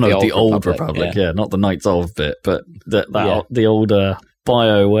 The Old Republic. Yeah, not the Knights of bit, but the older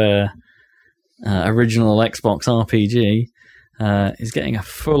BioWare original Xbox RPG is getting a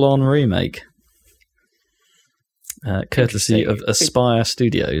full-on remake, courtesy of Aspyr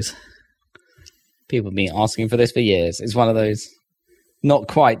Studios. People have been asking for this for years. It's one of those, not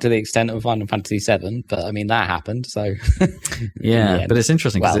quite to the extent of Final Fantasy VII, but I mean that happened. So yeah, but it's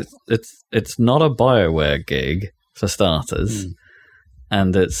interesting because it's not a BioWare gig for starters,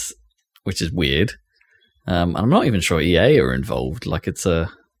 and which is weird. And I'm not even sure EA are involved. Like I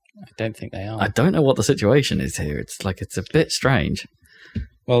don't think they are. I don't know what the situation is here. It's a bit strange.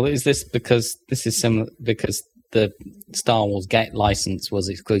 Well, is this because this is similar because the Star Wars license was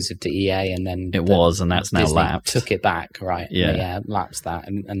exclusive to EA, and then it was, and that's now Disney lapsed. Took it back, right? Yeah, lapsed that,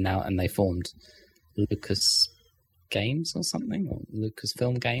 and they formed Lucas Games or something, or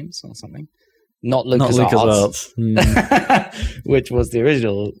Lucasfilm Games or something. Not LucasArts, which was the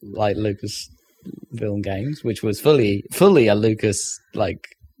original Lucasfilm Games, which was fully a Lucas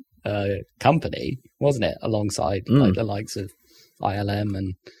company, wasn't it? Alongside the likes of ILM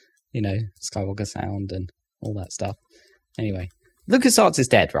and Skywalker Sound and all that stuff. Anyway, LucasArts is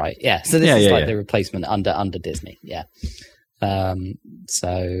dead, right? Yeah. So this is the replacement under Disney. Yeah.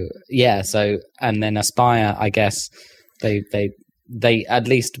 So and then Aspyr, I guess they at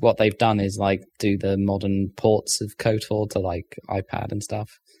least what they've done is do the modern ports of KOTOR to iPad and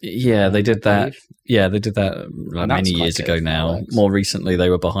stuff. Yeah, they did that. Yeah, they did that many years ago now. More recently, they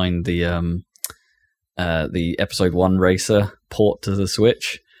were behind the Episode 1 Racer port to the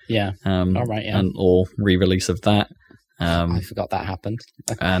Switch. Yeah. And or re-release of that. I forgot that happened.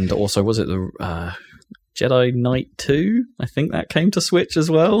 And also, was it the Jedi Knight 2? I think that came to Switch as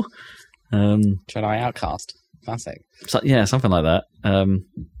well. Jedi Outcast. Classic. So, yeah, something like that.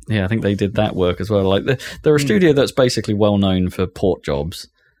 I think they did that work as well. They're a studio that's basically well known for port jobs.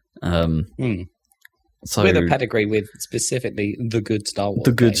 So with a pedigree with specifically the good Star Wars.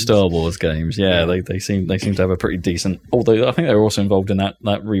 The good Star Wars games, yeah. They seem to have a pretty decent. Although I think they were also involved in that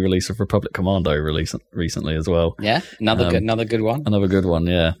re-release of Republic Commando recently as well. Yeah, another good one. Another good one,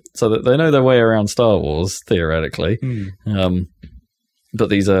 yeah. So that they know their way around Star Wars theoretically. But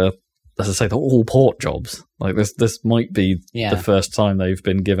these are, as I say, they're all port jobs. This might be the first time they've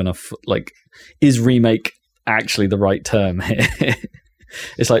been given is remake actually the right term here?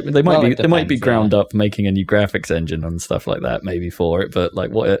 It's they might be ground up making a new graphics engine and stuff like that maybe for it, but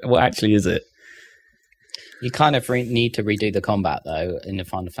what actually is it? You kind of need to redo the combat though in the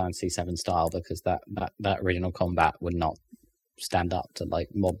Final Fantasy VII style, because that original combat would not stand up to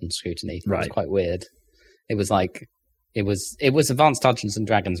modern scrutiny. Right. It was quite weird. It was it was Advanced Dungeons and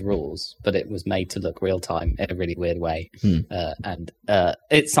Dragons rules, but it was made to look real time in a really weird way. And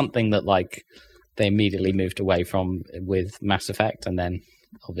it's something that they immediately moved away from with Mass Effect, and then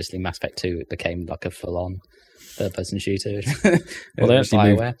obviously Mass Effect 2 it became a full-on third-person shooter. Well, they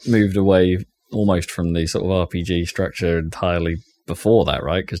actually moved away almost from the sort of RPG structure entirely before that,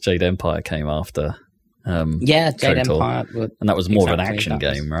 right? Because Jade Empire came after. Jade Empire, and that was more of an action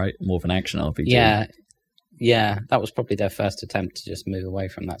game, right? More of an action RPG. Yeah, that was probably their first attempt to just move away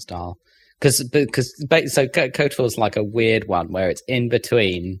from that style. So KOTOR is a weird one where it's in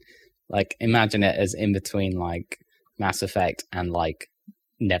between. Imagine it as in between Mass Effect and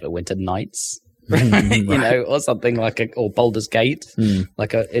Neverwinter Nights, you know, or something like or Baldur's Gate,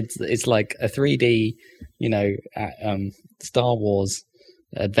 like it's like a 3D, you know, Star Wars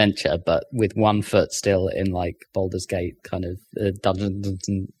adventure, but with one foot still in like Baldur's Gate kind of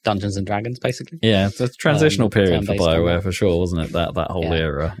Dungeons and Dragons, basically. Yeah, it's a transitional period for BioWare for sure, wasn't it? That whole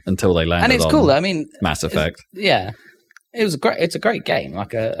era until they landed. And it's cool. I mean, Mass Effect. Yeah, it's a great game.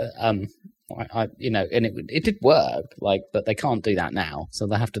 Like you know, and it did work. Like, but they can't do that now, so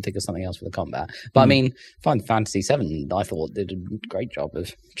they have to think of something else for the combat. But I mean, Final Fantasy VII, I thought did a great job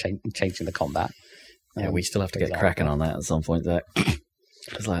of changing the combat. Yeah, we still have to get cracking on that at some point, Zach.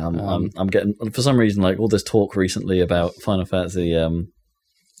 It's like I'm getting, for some reason, like all this talk recently about Final Fantasy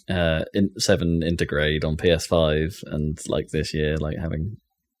 7 Integrate on PS5, and like this year, like having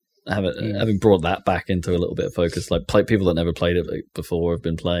brought that back into a little bit of focus. Like people that never played it before have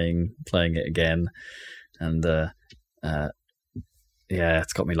been playing it again, and yeah,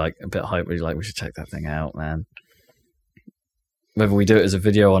 it's got me like a bit hyped. Like we should check that thing out, man. Whether we do it as a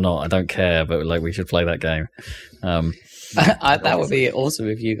video or not, I don't care. But like we should play that game. That would be awesome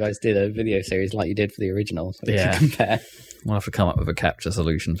if you guys did a video series like you did for the original. So yeah, compare. We'll have to come up with a capture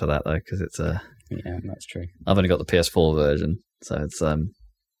solution for that though, because it's yeah, that's true. I've only got the PS4 version, so it's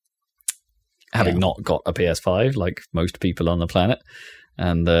having not got a PS5 like most people on the planet,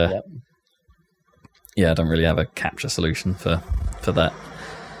 and yeah, I don't really have a capture solution for that.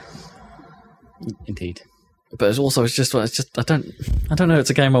 Indeed. But it's just I don't know. It's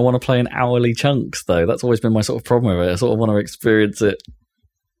a game I want to play in hourly chunks, though. That's always been my sort of problem with it. I sort of want to experience it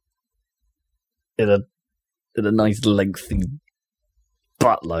in a nice lengthy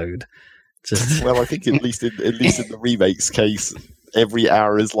buttload. Well, I think at least in the remake's case, every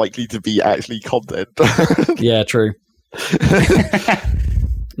hour is likely to be actually content. Yeah, true.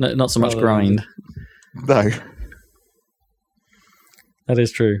 No, not so much grind. No, that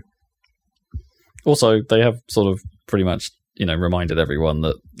is true. Also, they have sort of pretty much, you know, reminded everyone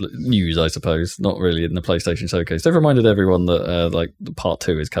that news, I suppose, not really in the PlayStation Showcase. They've reminded everyone that like the Part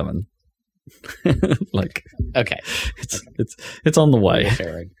 2 is coming. Like, okay, it's on the way.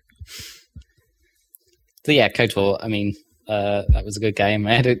 So yeah, KOTOR. I mean, that was a good game.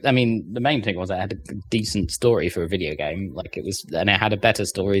 The main thing was it had a decent story for a video game. Like it was, and it had a better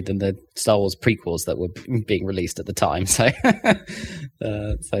story than the Star Wars prequels that were being released at the time. So,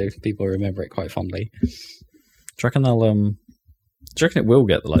 so people remember it quite fondly. Do you reckon it will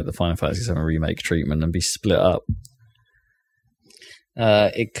get the Final Fantasy VII remake treatment and be split up?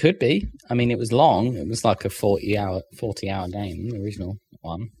 It could be. I mean, it was long. It was like a 40-hour game, the original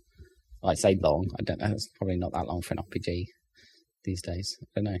one. I say long. I don't know. It's probably not that long for an RPG these days. I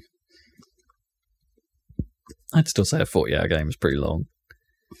don't know. I'd still say a 40-hour game is pretty long.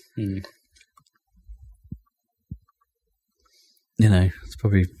 You know, it's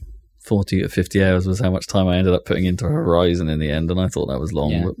probably 40 to 50 hours was how much time I ended up putting into Horizon in the end, and I thought that was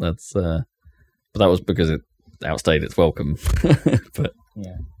long. Yeah. But that was because it outstayed its welcome. But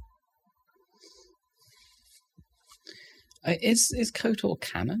yeah. Is KOTOR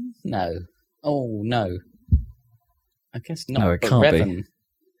canon? No. Oh no. I guess not. No, it can't Revan,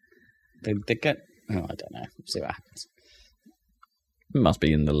 be. They get. Oh, I don't know. We'll see what happens. It must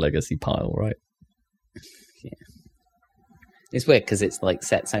be in the legacy pile, right? Yeah. It's weird because it's like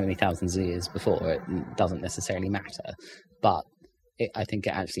set so many thousands of years before. It doesn't necessarily matter, but I think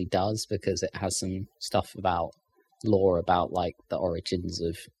it actually does because it has some stuff about lore about like the origins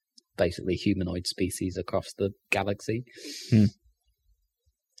of basically humanoid species across the galaxy.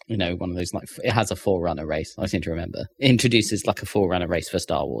 You know, one of those, like, it has a Forerunner race, I seem to remember. It introduces like a Forerunner race for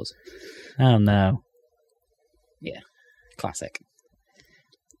Star Wars. Oh no. Yeah. Classic.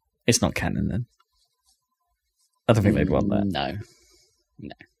 It's not canon then. I don't think they'd want that.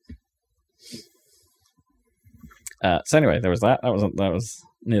 No. So anyway, there was that. That was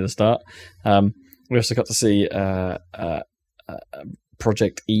near the start. We also got to see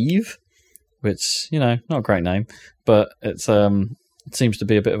Project Eve, which, you know, not a great name, but it seems to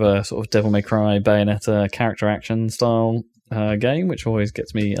be a bit of a sort of Devil May Cry, Bayonetta character action style game, which always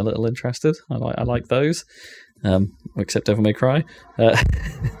gets me a little interested. I like those, except Devil May Cry.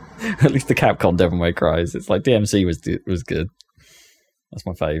 At least the Capcom Devil May Cries. It's like DMC was good. That's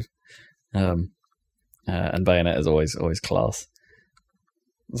my fave. And Bayonetta is always class.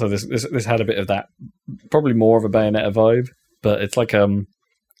 So this had a bit of that, probably more of a Bayonetta vibe, but it's like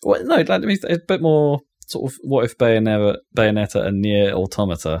it's a bit more sort of what if Bayonetta and Nier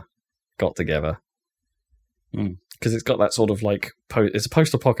Automata got together. Because it's got that sort of like it's a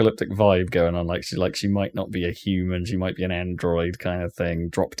post-apocalyptic vibe going on. Like she might not be a human, she might be an android kind of thing,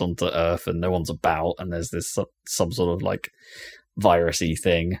 dropped onto Earth and no one's about, and there's this some sort of like virusy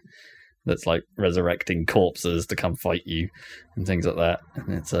thing, that's like resurrecting corpses to come fight you and things like that.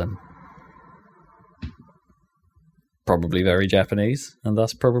 And it's probably very Japanese and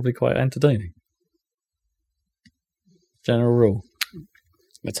thus probably quite entertaining. General rule.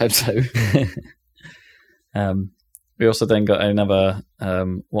 Let's hope so. We also then got another,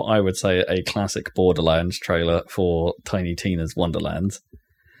 what I would say, a classic Borderlands trailer for Tiny Tina's Wonderlands,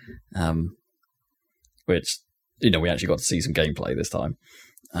 which, we actually got to see some gameplay this time,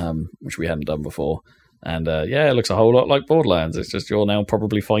 which we hadn't done before. And it looks a whole lot like Borderlands. It's just you're now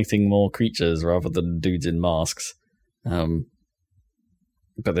probably fighting more creatures rather than dudes in masks. But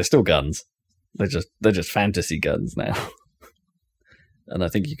they're still guns. They're just fantasy guns now. And I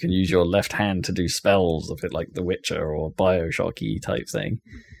think you can use your left hand to do spells, a bit like The Witcher or Bioshock-y type thing.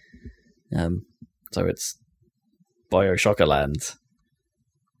 So it's Bioshockerland.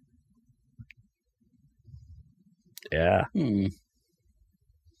 Yeah.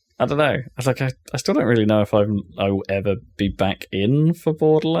 I don't know. I still don't really know if I will ever be back in for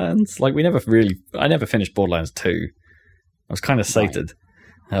Borderlands. Like I never finished Borderlands 2. I was kind of sated.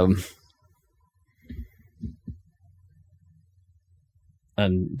 Right.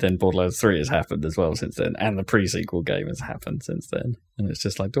 And then Borderlands 3 has happened as well since then, and the pre-sequel game has happened since then. And it's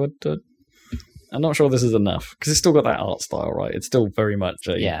just like, I'm not sure this is enough, because it's still got that art style, right? It's still very much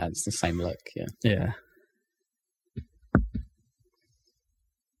it's the same look, Yeah.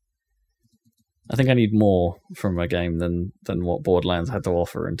 I think I need more from a game than what Borderlands had to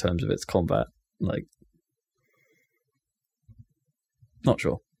offer in terms of its combat. Like, not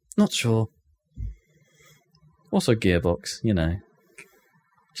sure. Also Gearbox,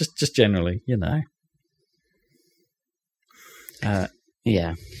 Just generally,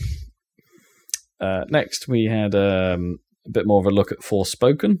 Next, we had a bit more of a look at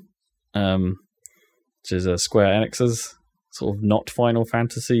Forspoken, which is a Square Enix's sort of not Final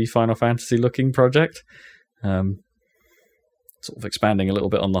Fantasy looking project. Sort of expanding a little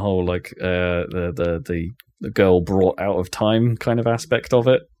bit on the whole, like the girl brought out of time kind of aspect of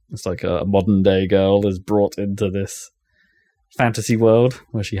it. It's like a modern day girl is brought into this fantasy world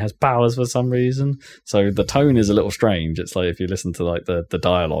where she has powers for some reason. So the tone is a little strange. It's like if you listen to like the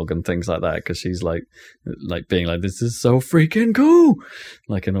dialogue and things like that, because she's like being like, this is so freaking cool,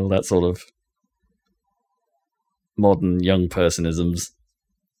 like, and all that sort of modern young personisms,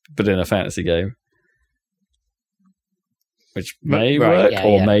 but in a fantasy game, which may work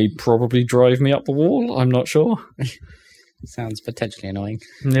or may probably drive me up the wall. I'm not sure. Sounds potentially annoying.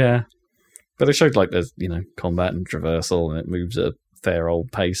 Yeah. But it showed like there's, combat and traversal, and it moves at a fair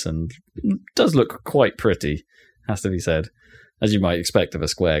old pace and does look quite pretty, has to be said, as you might expect of a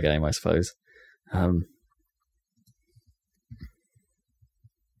Square game, I suppose.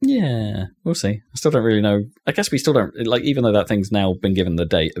 Yeah, we'll see. I still don't really know. I guess we still don't, like, even though that thing's now been given the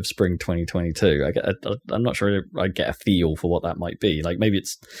date of spring 2022, I'm not sure I get a feel for what that might be. Like, maybe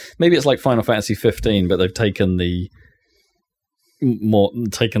it's like Final Fantasy 15, but they've taken the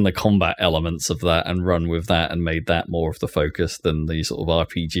combat elements of that and run with that and made that more of the focus than the sort of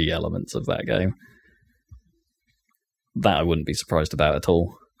RPG elements of that game. That I wouldn't be surprised about at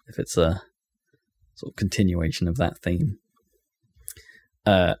all if it's a sort of continuation of that theme.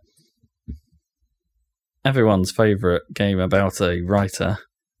 Everyone's favourite game about a writer,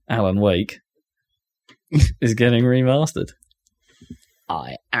 Alan Wake, is getting remastered.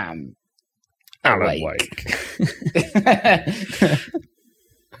 I am Alan Wake.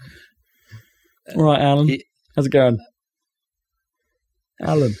 Right, Alan. How's it going?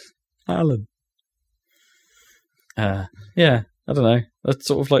 Alan. Yeah, I don't know. It's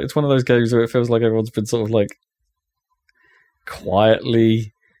sort of like, it's one of those games where it feels like everyone's been sort of like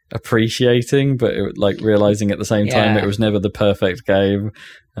quietly appreciating, but like realizing at the same time it was never the perfect game,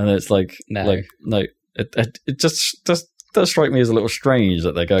 and it's like it just does strike me as a little strange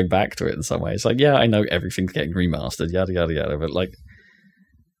that they're going back to it in some way. It's like, yeah, I know everything's getting remastered, yada yada yada, but like,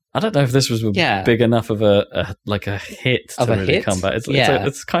 I don't know if this was big enough of a hit to really come back.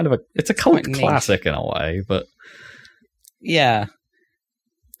 It's kind of a cult classic in a way, but I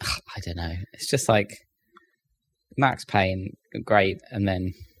don't know. It's just like Max Payne, great, and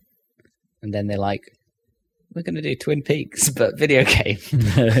then they're like, we're going to do Twin Peaks, but video game.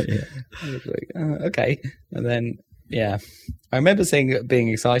 Okay, and then I remember being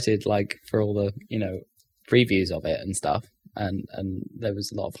excited like for all the previews of it and stuff, and there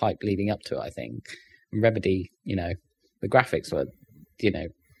was a lot of hype leading up to it. I think and Remedy, the graphics were,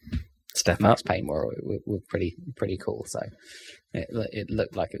 Max Payne were pretty cool. So it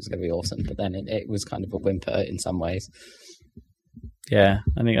looked like it was going to be awesome, but then it was kind of a whimper in some ways. Yeah,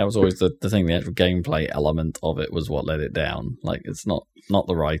 I think that was always the thing. The actual gameplay element of it was what let it down. Like, it's not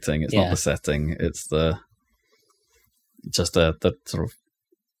the writing, it's not the setting, it's the sort of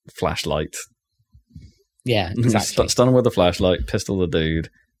flashlight. Yeah, exactly. Stun him with a flashlight, pistol the dude.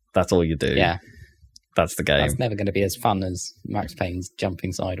 That's all you do. Yeah, that's the game. That's never going to be as fun as Max Payne's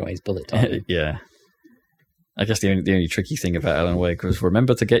jumping sideways bullet time. Yeah. I guess the only tricky thing about Alan Wake was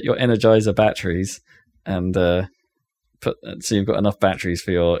remember to get your Energizer batteries and so you've got enough batteries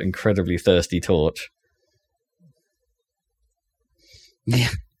for your incredibly thirsty torch. Yeah,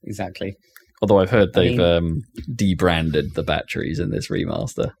 exactly. Although I've heard they've debranded the batteries in this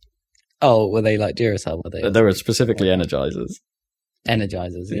remaster. Oh, were they like Duracell? Were they? They were specifically Energizers.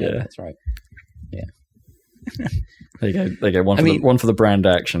 Energizers, yeah, that's right. Yeah. They go one for the brand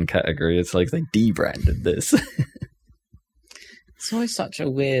action category. It's like they debranded this. It's always such a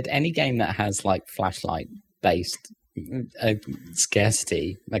weird. Any game that has like flashlight based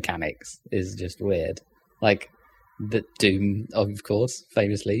scarcity mechanics is just weird. Like the Doom, of course,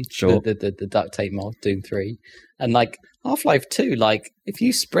 famously. Sure. The duct tape mod, Doom 3. And like Half-Life 2, like if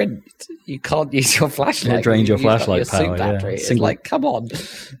you sprint, you can't use your flashlight. It drains your flashlight power. Suit battery. Yeah. It's like, come on,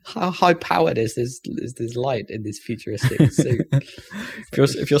 how high powered is this light in this futuristic suit?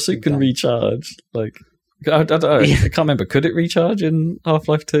 If your suit can recharge, like I don't know, I can't remember. Could it recharge in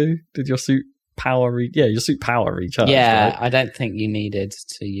Half-Life 2? Did your suit power? Your suit power recharge. Yeah, right? I don't think you needed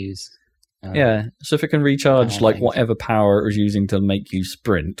to use. So if it can recharge like whatever power it was using to make you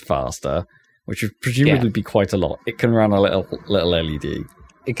sprint faster, which would presumably be quite a lot, it can run a little LED.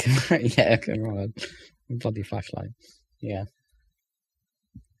 It can run a bloody flashlight. Yeah,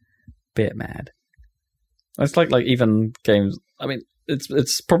 bit mad. It's like even games. I mean,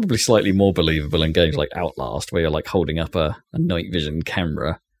 it's probably slightly more believable in games like Outlast, where you're like holding up a night vision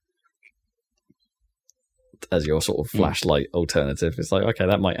camera as your sort of flashlight alternative. It's like, okay,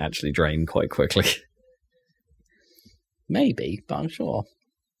 that might actually drain quite quickly. Maybe, but I'm sure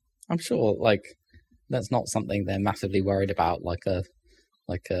like that's not something they're massively worried about, like a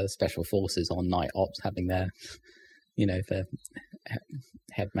special forces on night ops having their their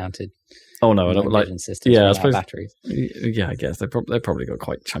head mounted vision systems I suppose batteries. Yeah, I guess they probably got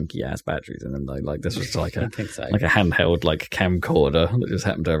quite chunky ass batteries in them though. Like this was like I think so. Like a handheld like camcorder that just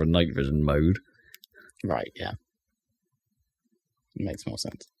happened to have a night vision mode. Right, yeah. It makes more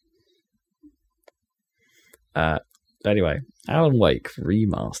sense. Anyway, Alan Wake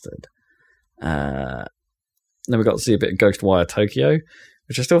remastered. Then we got to see a bit of Ghostwire Tokyo,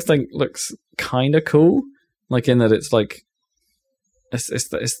 which I still think looks kind of cool. Like in that it's like it's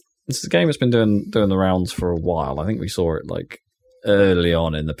a game that's been doing the rounds for a while. I think we saw it like early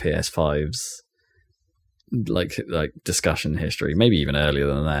on in the PS5's like discussion history, maybe even earlier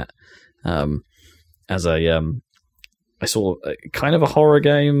than that. As I saw kind of a horror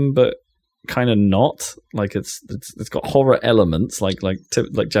game, but kind of not. Like it's got horror elements, like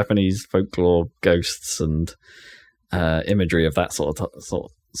Japanese folklore, ghosts, and imagery of that sort. The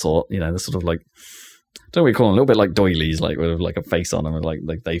sort of like, don't we call them a little bit like doilies, like with like a face on them, and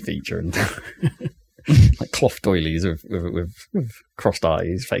like they feature and like cloth doilies with crossed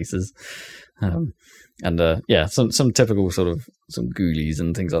eyes, faces. Some typical sort of some ghoulies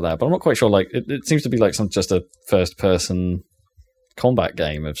and things like that. But I'm not quite sure. Like it seems to be like just a first person combat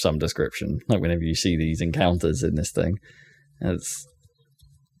game of some description. Like whenever you see these encounters in this thing, it's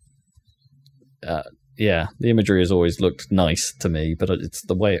the imagery has always looked nice to me, but it's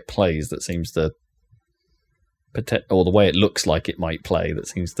the way it plays that seems to or the way it looks like it might play that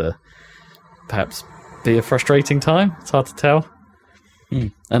seems to perhaps be a frustrating time. It's hard to tell.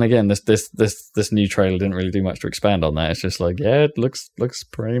 And again, this new trailer didn't really do much to expand on that. It's just like, yeah, it looks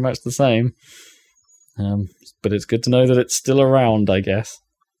pretty much the same. But it's good to know that it's still around, I guess.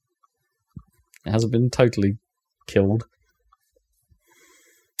 It hasn't been totally killed.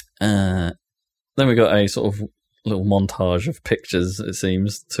 Then we got a sort of little montage of pictures, it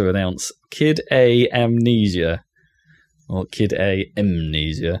seems, to announce Kid A Amnesia, or Kid A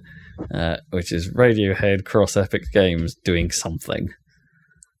Amnesia, which is Radiohead cross Epic Games doing something.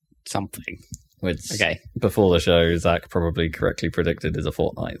 Which, before the show, Zach probably correctly predicted is a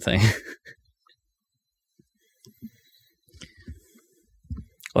Fortnite thing.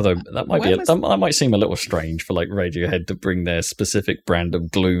 Although that might seem a little strange for like Radiohead to bring their specific brand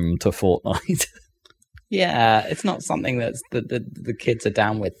of gloom to Fortnite. Yeah, it's not something that's the kids are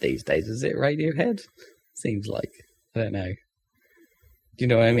down with these days, is it? Radiohead seems like, I don't know. Do you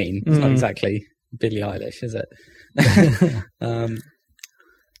know what I mean? It's not exactly Billie Eilish, is it?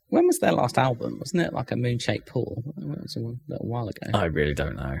 When was their last album? Wasn't it like a Moon-Shaped Pool? It was a little while ago. I really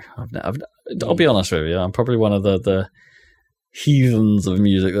don't know. I'll be honest with you. I'm probably one of the heathens of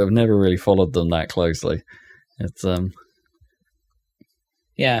music that have never really followed them that closely. It's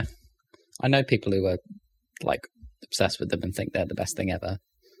yeah, I know people who are like obsessed with them and think they're the best thing ever,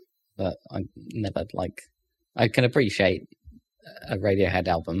 but I never I can appreciate a Radiohead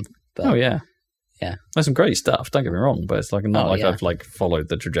album. But oh yeah, there's some great stuff. Don't get me wrong, but it's I've followed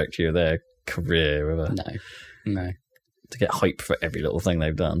the trajectory of their career with no to get hype for every little thing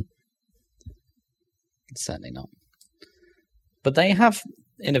they've done. Certainly not. But they have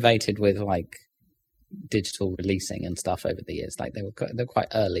innovated with digital releasing and stuff over the years. They're quite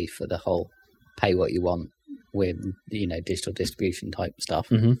early for the whole pay what you want with digital distribution type stuff.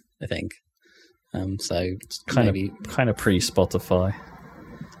 Mm-hmm. I think. So it's kind of pre-Spotify.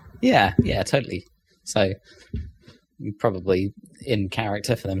 Yeah, totally. So probably in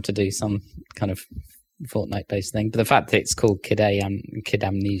character for them to do some kind of Fortnite-based thing. But the fact that it's called Kid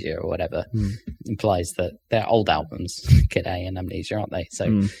Amnesia or whatever implies that they're old albums, Kid A and Amnesia, aren't they?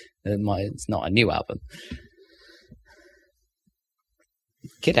 So it's not a new album.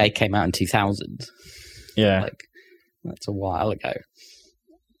 Kid A came out in 2000. Yeah. That's a while ago.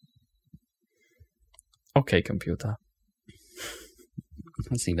 Okay, computer.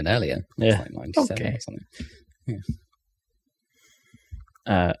 That's even earlier. Yeah. It's 97 okay. or something. Yeah.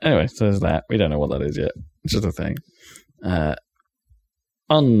 Anyway, so there's that. We don't know what that is yet. It's just a thing.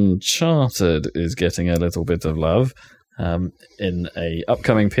 Uncharted is getting a little bit of love in a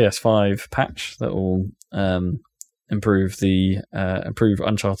upcoming PS5 patch that will improve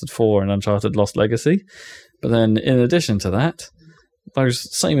Uncharted 4 and Uncharted Lost Legacy. But then, in addition to that,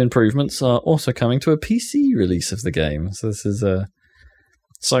 those same improvements are also coming to a PC release of the game. So this is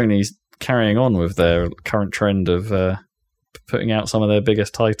Sony's carrying on with their current trend of putting out some of their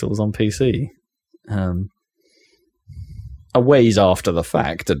biggest titles on PC. A ways after the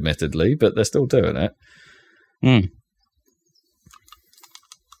fact, admittedly, but they're still doing it.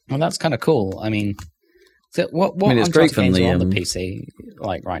 Well, that's kind of cool. I mean, so what it's great for games the, are on the PC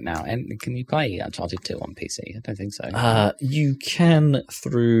right now? And can you play Uncharted 2 on PC? I don't think so. You can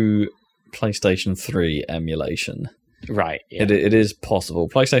through PlayStation 3 emulation. Right. Yeah. It is possible.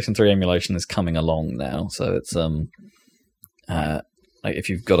 PlayStation 3 emulation is coming along now, so it's if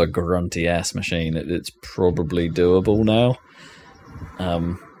you've got a grunty ass machine, it's probably doable now.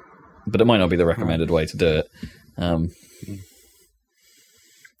 But it might not be the recommended way to do it. And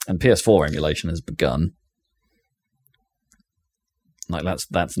PS4 emulation has begun.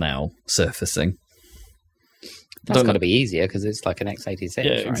 That's now surfacing. That's got to be easier because it's like an x86.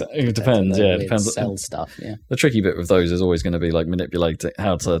 Yeah, right? exactly. It depends. Yeah, it depends. Cell stuff. Yeah. The tricky bit with those is always going to be manipulating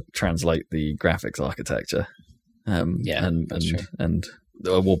how to translate the graphics architecture. But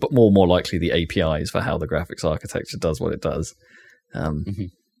more likely the APIs for how the graphics architecture does what it does,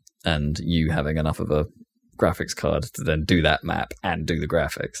 and you having enough of a graphics card to then do that map and do the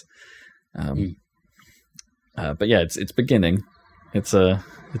graphics. But yeah, it's beginning. It's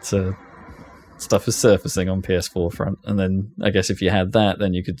stuff is surfacing on PS4 front, and then I guess if you had that,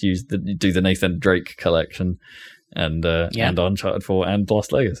 then you could do the Nathan Drake collection. And Uncharted 4 and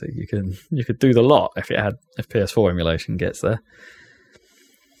Lost Legacy. You could do the lot if PS4 emulation gets there.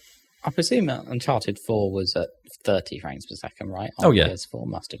 I presume Uncharted 4 was at 30 frames per second, right? PS4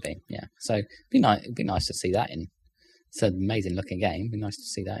 must have been, yeah. So it'd be nice to see that in. It's an amazing looking game. It'd be nice to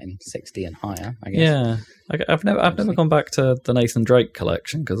see that in 60 and higher, I guess. Yeah, I've never gone back to the Nathan Drake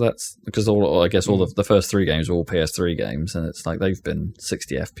collection because all of the first 3 games were all PS3 games, and it's they've been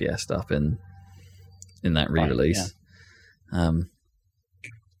 60 FPS up in that re-release. Right, yeah.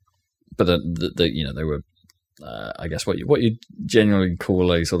 But they were I guess what you generally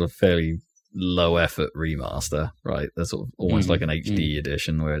call a sort of fairly low effort remaster, right? They're sort of almost like an HD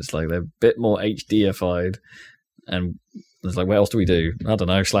edition where it's they're a bit more HDified, and it's what else do we do? I don't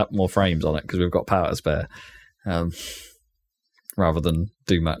know, slap more frames on it because we've got power to spare, rather than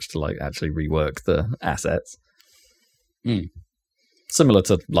do much to actually rework the assets. Similar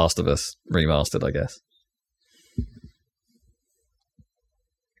to Last of Us remastered, I guess.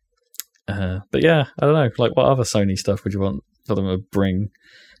 But yeah, I don't know. What other Sony stuff would you want for them to bring?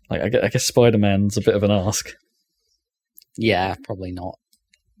 I guess Spider-Man's a bit of an ask. Yeah, probably not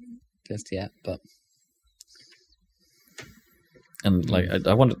just yet, but. And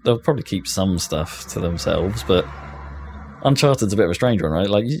I wonder, they'll probably keep some stuff to themselves, but Uncharted's a bit of a strange one, right?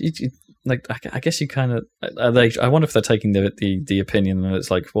 I guess you kind of. I wonder if they're taking the opinion that it's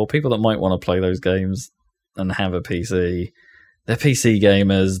people that might want to play those games and have a PC. They're PC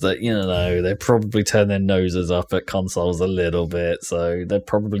gamers that, they probably turn their noses up at consoles a little bit, so they're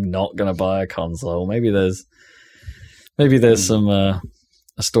probably not going to buy a console. Maybe there's some a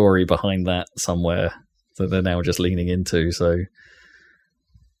story behind that somewhere. that they're now just leaning into. So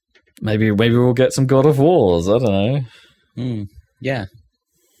maybe we'll get some God of Wars. I don't know. Yeah,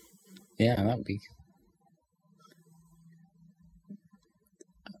 that would be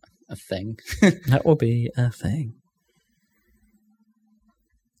a thing. That will be a thing.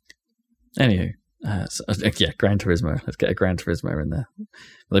 Anywho, Gran Turismo. Let's get a Gran Turismo in there.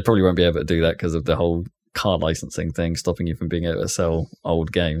 They probably won't be able to do that because of the whole car licensing thing, stopping you from being able to sell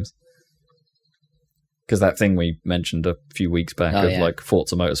old games. Because that thing we mentioned a few weeks back like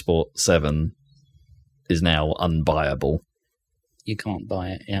Forza Motorsport 7 is now unbuyable. You can't buy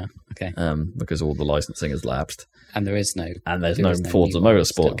it, yeah. Okay. Because all the licensing has lapsed. And there's no Forza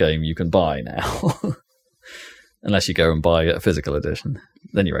Motorsport game you can buy now. Unless you go and buy a physical edition.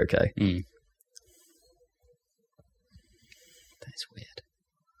 Then you're okay. That's weird.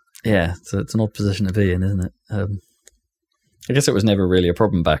 Yeah, so it's an odd position to be in, isn't it? I guess it was never really a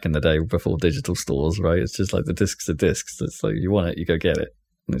problem back in the day before digital stores, right? It's just like the discs are discs. It's like you want it, you go get it.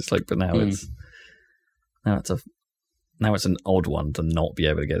 And it's like, but now it's an odd one to not be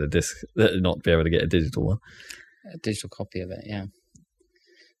able to get a disc, not be able to get a digital one. A digital copy of it, yeah.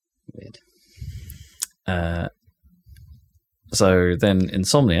 Weird. So then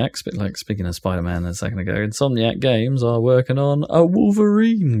Insomniac, speaking of Spider-Man a second ago, Insomniac Games are working on a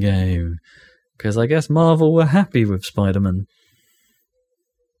Wolverine game. Because I guess Marvel were happy with Spider-Man.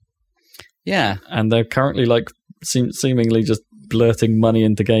 Yeah. And they're currently seemingly just blurting money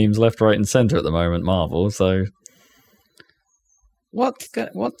into games left, right and centre at the moment, Marvel, so... What's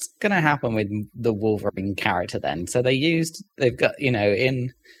going to happen with the Wolverine character then? So they've got,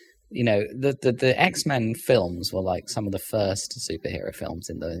 the X-Men films were like some of the first superhero films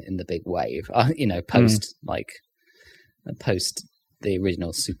in the big wave. Post the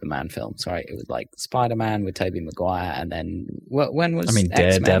original Superman films, right? It was like Spider-Man with Tobey Maguire, and then when was X-Men?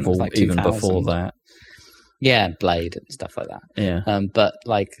 Daredevil like even before that. Yeah, Blade and stuff like that. Yeah. But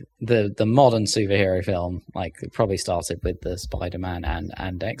like the modern superhero film, like it probably started with the Spider-Man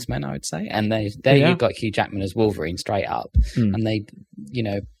and X-Men, I would say. And you've got Hugh Jackman as Wolverine straight up, and they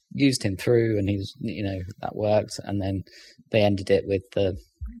used him through, and he's that worked, and then they ended it with the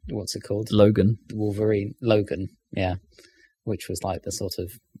what's it called? Logan. Logan, yeah, which was like the sort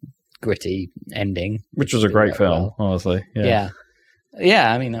of gritty ending, which was a great film, honestly. Yeah.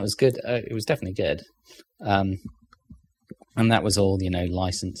 I mean, that was good. It was definitely good. And that was all,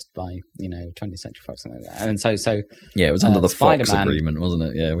 licensed by, 20th Century Fox, something like that. And so yeah, it was under the Fox Spider-Man agreement, wasn't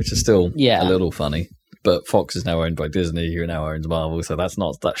it? Yeah, which is still a little funny. But Fox is now owned by Disney, who now owns Marvel, so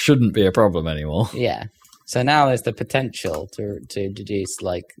that shouldn't be a problem anymore. Yeah. So now there's the potential to introduce,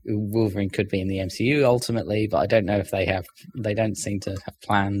 like, Wolverine could be in the MCU ultimately, but I don't know if they don't seem to have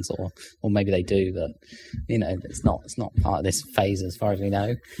plans, or maybe they do, but, it's not part of this phase as far as we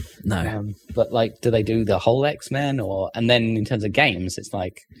know. No. But, like, do they do the whole X-Men, and then in terms of games, it's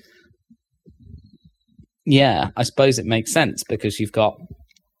like, yeah, I suppose it makes sense, because you've got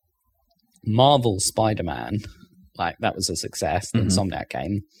Marvel Spider-Man, like, that was a success, the Insomniac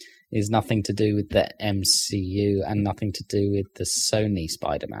game, is nothing to do with the MCU and nothing to do with the Sony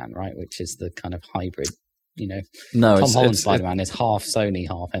Spider-Man, right? Which is the kind of hybrid, No, Tom Holland Spider-Man is half Sony,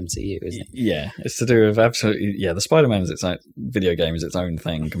 half MCU, isn't it? Yeah, it's to do with absolutely... Yeah, the Spider-Man is its own... Video game is its own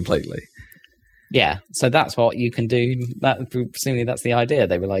thing completely. Yeah, so that's what you can do. Presumably that's the idea.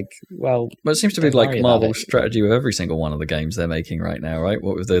 They were like, well... But it seems to be like Marvel's strategy with every single one of the games they're making right now, right?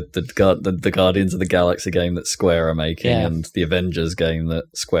 What was the Guardians of the Galaxy game that Square are making, and the Avengers game that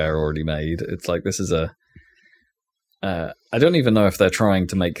Square already made? It's like, this is a... I don't even know if they're trying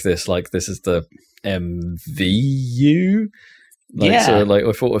to make this like, this is the MVU? So like,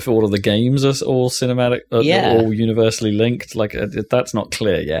 if all of the games are all cinematic, all universally linked, like, that's not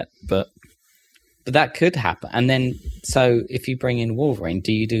clear yet, But that could happen. And then, so if you bring in Wolverine,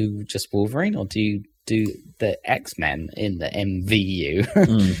 do you do just Wolverine, or do you do the X-Men in the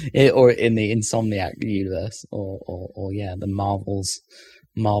MVU or in the Insomniac universe, or the Marvel's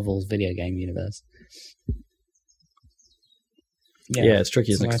video game universe? Yeah, it's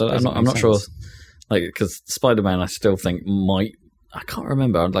tricky, isn't it? 'Cause I'm not sure. Like, because Spider-Man, I still think I can't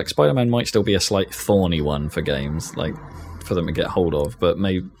remember. Like, Spider-Man might still be a slight thorny one for games, like, for them to get hold of, but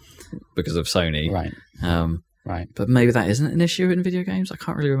maybe because of Sony, right? Right. But maybe that isn't an issue in video games. I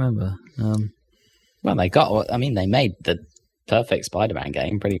can't really remember. Well, they made the perfect Spider-Man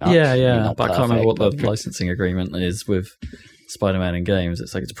game, pretty much. Yeah. But I can't remember what the licensing agreement is with Spider-Man in games.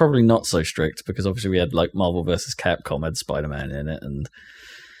 It's like, it's probably not so strict, because obviously we had like Marvel vs. Capcom had Spider-Man in it, and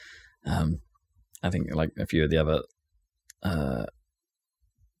I think like a few of the other. I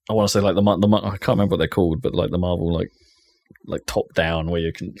want to say like the I can't remember what they're called, but like the Marvel like like top down, where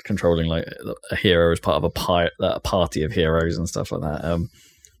you're controlling like a hero as part of a party of heroes and stuff like that.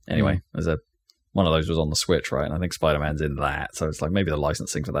 Anyway, there's one of those was on the Switch, right? And I think Spider-Man's in that, so it's like maybe the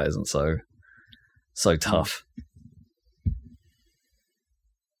licensing for that isn't so tough.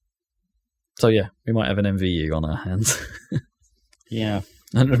 So yeah, we might have an MVU on our hands. Yeah.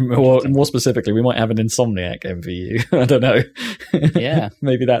 And more specifically, we might have an Insomniac MVU. I don't know. Yeah.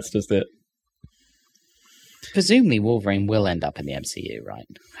 Maybe that's just it. Presumably Wolverine will end up in the MCU, right?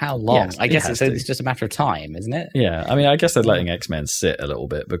 How long? Yes, I guess it's just a matter of time, isn't it? Yeah. I mean, I guess they're letting X-Men sit a little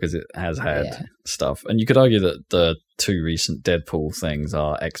bit because it has had stuff. And you could argue that the 2 recent Deadpool things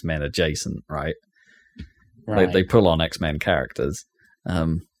are X-Men adjacent, right? Right. They pull on X-Men characters a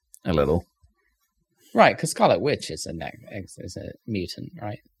little. Right, because Scarlet Witch is a mutant,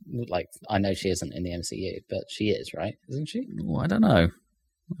 right? Like, I know she isn't in the MCU, but she is, right? Isn't she? Well, I don't know.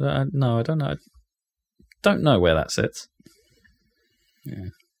 No, I don't know. Don't know where that sits. Yeah.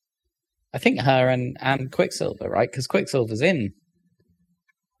 I think her and Quicksilver, right? Because Quicksilver's in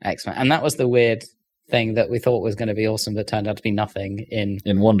X-Men. And that was the weird thing that we thought was going to be awesome, but turned out to be nothing in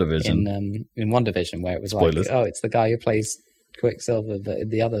WandaVision. In WandaVision, where it was Spoilers. Like, oh, it's the guy who plays Quicksilver, but in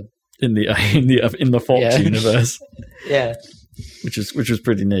the other... In the Fox universe. Yeah. Which was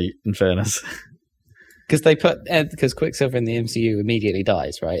pretty neat, in fairness. Because Quicksilver in the MCU immediately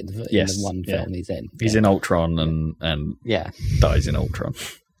dies, right? In the one film he's in. He's in Ultron and dies in Ultron.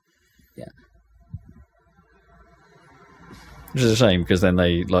 Yeah. Which is a shame, because then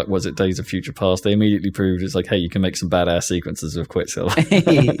they, like, was it Days of Future Past? They immediately proved it's like, hey, you can make some badass sequences with Quicksilver.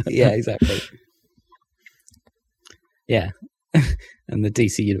 Yeah, exactly. Yeah. And the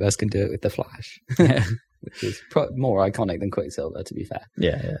DC universe can do it with the Flash. Which is more iconic than Quicksilver, to be fair.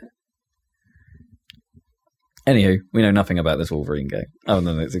 Yeah. Anywho, we know nothing about this Wolverine game other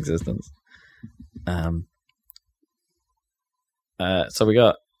than its existence. So we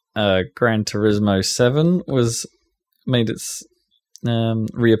got Gran Turismo 7 made its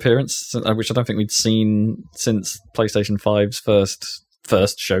reappearance, which I don't think we'd seen since PlayStation 5's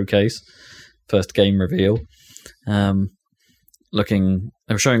first showcase, first game reveal. They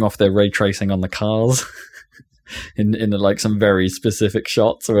were showing off their ray tracing on the cars. in like some very specific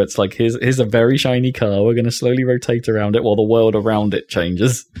shots where it's like, here's a very shiny car, we're going to slowly rotate around it while the world around it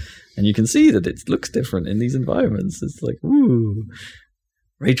changes, and you can see that it looks different in these environments. It's like, ooh,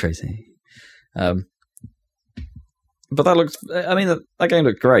 ray tracing. But that game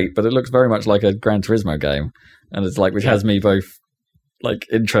looked great, but it looks very much like a Gran Turismo game, and it's like, which has me both like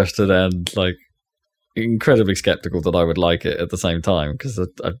interested and like incredibly skeptical that I would like it at the same time, because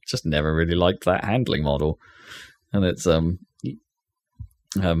I've just never really liked that handling model. And it's it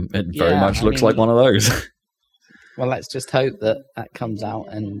very much looks like one of those. Well, let's just hope that comes out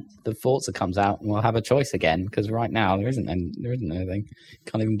and the Forza comes out and we'll have a choice again, because right now there isn't anything.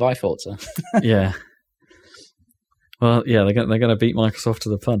 Can't even buy Forza. Yeah. Well, yeah, they're going to beat Microsoft to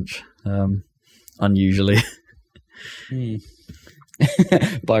the punch, unusually.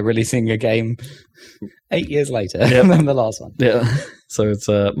 By releasing a game 8 years later than the last one. Yeah. So it's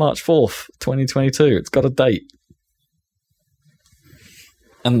March 4th, 2022. It's got a date.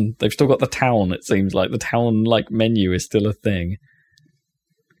 And they've still got the town, it seems like. The town menu is still a thing.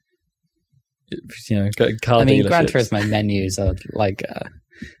 Car dealerships. Gran Turismo menus are like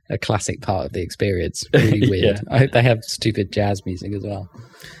a classic part of the experience. Really weird. Yeah. I hope they have stupid jazz music as well.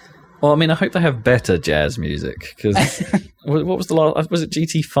 Well, I mean, I hope they have better jazz music, because what was the last? Was it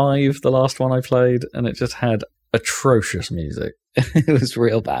GT5, the last one I played, and it just had atrocious music. It was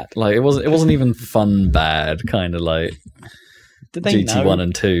real bad. Like, it wasn't even fun bad, kind of like GT1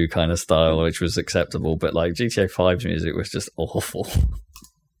 and 2 kind of style, which was acceptable, but like GTA 5's music was just awful.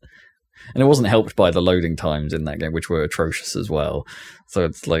 And it wasn't helped by the loading times in that game, which were atrocious as well. So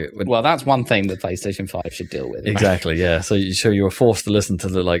it's like, well, that's one thing that PlayStation 5 should deal with. Exactly, yeah. So you were forced to listen to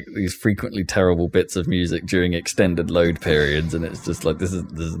these frequently terrible bits of music during extended load periods, and it's just like, this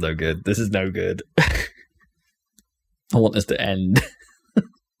is no good. This is no good. I want this to end.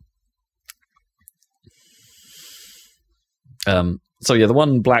 So yeah, the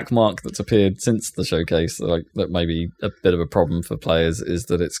one black mark that's appeared since the showcase, that may be a bit of a problem for players, is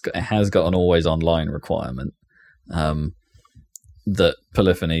that it has got an always online requirement. That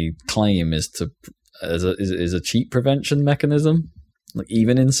Polyphony claim is a cheat prevention mechanism, like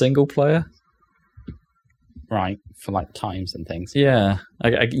even in single player. Right, for like times and things. Yeah,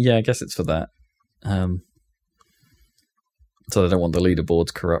 I guess it's for that. So they don't want the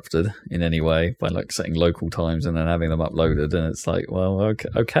leaderboards corrupted in any way by like setting local times and then having them uploaded. And it's like, well,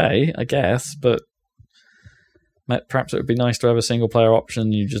 okay, I guess, but perhaps it would be nice to have a single player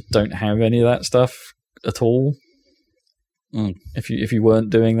option. You just don't have any of that stuff at all. If you weren't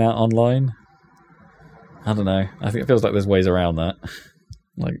doing that online, I don't know. I think it feels like there's ways around that.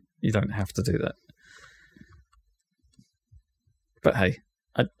 Like you don't have to do that. But hey,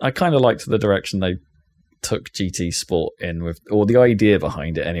 I kind of liked the direction they took GT Sport in with, or the idea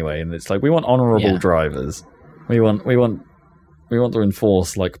behind it anyway. And it's like we want honourable drivers. We want to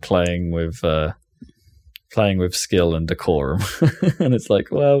enforce like playing with skill and decorum. And it's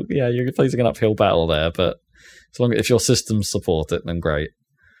like, well, yeah, you're facing an uphill battle there, but as long as if your systems support it, then great.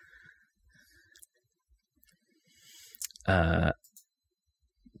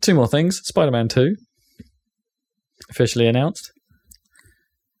 Two more things. Spider-Man 2 officially announced.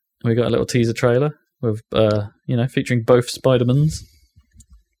 We got a little teaser trailer with featuring both Spider-Mans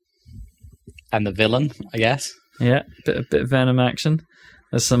and the villain, I guess. Yeah, bit of Venom action.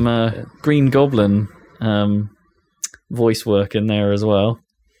 There's some Green Goblin voice work in there as well.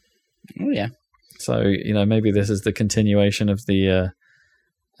 Oh yeah. So maybe this is the continuation of the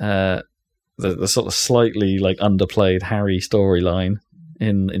sort of slightly like underplayed Harry storyline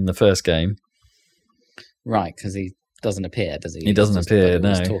in the first game. Right, because he doesn't appear, does he? He doesn't appear.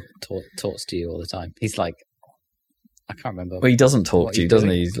 No. Talks to you all the time. He's like, I can't remember. Well, he doesn't talk to you, doesn't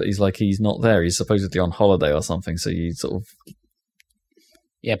he? He's like he's not there. He's supposedly on holiday or something. So you sort of.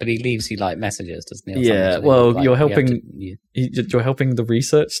 Yeah, but he leaves you like messages, doesn't he? Yeah, well, you're helping. You're helping the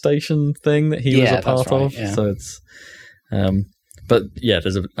research station thing that he was a part of. Yeah. So it's, but yeah,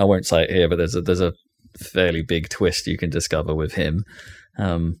 I won't say it here, but there's a fairly big twist you can discover with him,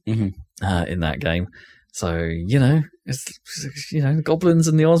 in that game. So it's the goblins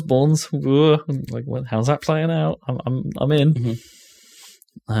and the Osborns. Like, how's that playing out? I'm in.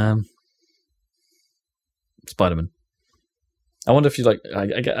 Spider-Man. I wonder if you like.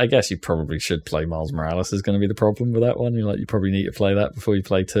 I guess you probably should play Miles Morales. Is going to be the problem with that one. You probably need to play that before you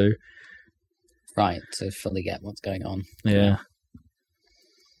play 2. Right, to fully get what's going on. Yeah.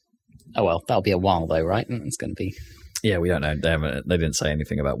 Oh well, that'll be a while though, right? It's going to be. Yeah, we don't know. They didn't say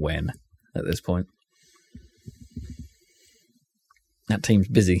anything about when at this point. That team's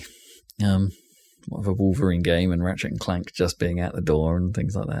busy. What of a Wolverine game and Ratchet and Clank just being out the door and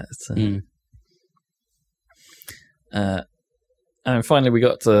things like that. And finally, we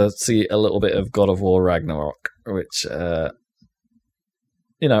got to see a little bit of God of War Ragnarok, which, I'm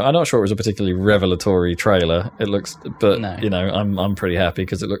not sure it was a particularly revelatory trailer. It looks, but no. I'm pretty happy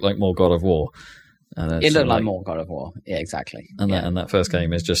because it looked like more God of War. It looked like more God of War, yeah, exactly. And that first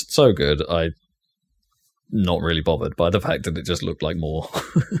game is just so good. I'm not really bothered by the fact that it just looked like more.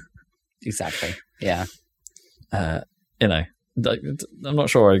 Exactly. Yeah. I'm not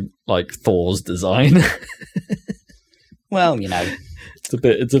sure I like Thor's design. Well,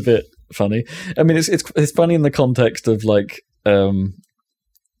 it's a bit funny. I mean, it's funny in the context of like, what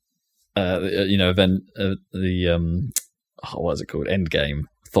is it called? Endgame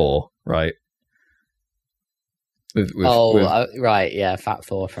Thor, right? Right, yeah, Fat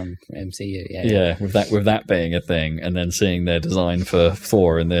Thor from MCU, yeah. With that being a thing, and then seeing their design for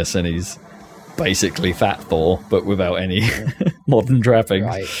Thor in this, and he's basically Fat Thor, but without any modern trappings.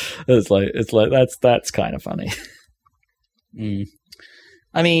 Right. It's like that's kind of funny.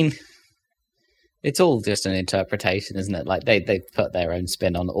 I mean, it's all just an interpretation, isn't it? Like they put their own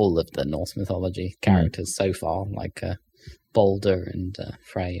spin on all of the Norse mythology characters so far, like Balder and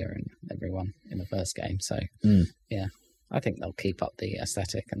Freya and everyone in the first game. So yeah, I think they'll keep up the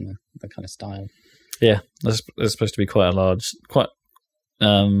aesthetic and the kind of style. Yeah, there's supposed to be quite a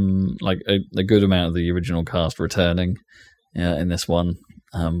good amount of the original cast returning in this one,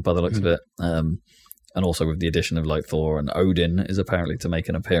 by the looks of it. And also with the addition of like Thor, and Odin is apparently to make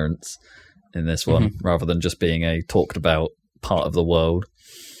an appearance in this one, rather than just being a talked about part of the world.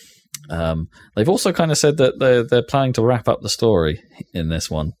 They've also kind of said that they're planning to wrap up the story in this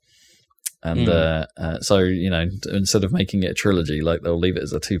one. And so, instead of making it a trilogy, like they'll leave it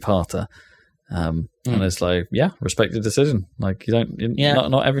as a 2-parter. And it's like, yeah, respect your decision. Like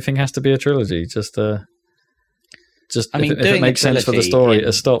not everything has to be a trilogy. Just if it makes sense for the story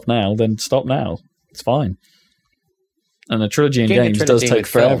to stop now, then stop now. It's fine. And a trilogy in games does take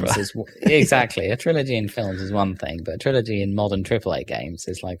forever. Exactly. A trilogy in films is one thing, but a trilogy in modern AAA games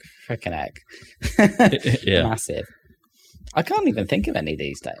is like frickin' heck. Massive. I can't even think of any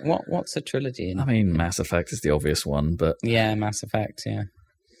these days. What's a trilogy in? I mean, Mass Effect is the obvious one, but... Yeah, Mass Effect, yeah.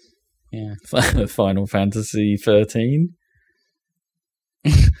 Yeah. Final Fantasy 13?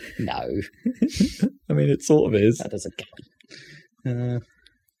 No. I mean, it sort of is. That doesn't count.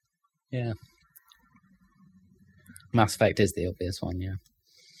 Yeah. Mass Effect is the obvious one, yeah.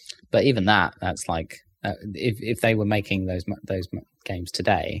 But even that's like, if they were making those games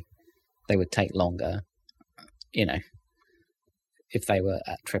today, they would take longer, if they were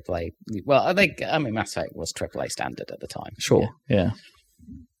at AAA. Well, I mean, Mass Effect was AAA standard at the time. Sure, yeah.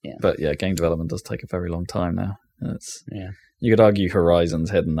 But yeah, game development does take a very long time now. You could argue Horizon's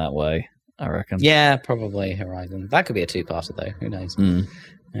heading that way, I reckon. Yeah, probably Horizon. That could be a two-parter though. Who knows?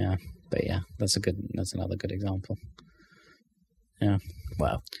 Yeah, but yeah, that's another good example. Yeah.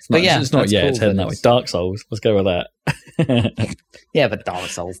 Wow. It's not yet. Cool, it's heading that way. Dark Souls. Let's go with that. Yeah, but Dark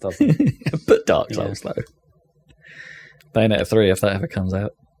Souls doesn't. But Dark Souls though. Bayonetta 3, if that ever comes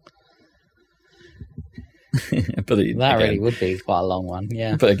out. But really would be quite a long one.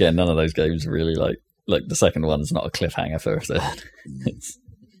 Yeah. But again, none of those games really like the second one's not a cliffhanger for a third. It's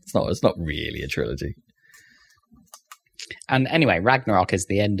not really a trilogy. And anyway, Ragnarok is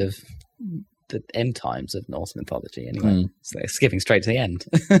the end times of Norse mythology anyway. So they're skipping straight to the end.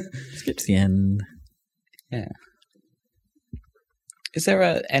 Skip to the end. Yeah. Is there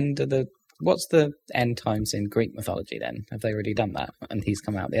an end of what's the end times in Greek mythology then? Have they already done that? And he's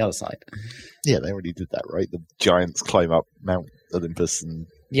come out the other side? Yeah, they already did that, right? The giants climb up Mount Olympus and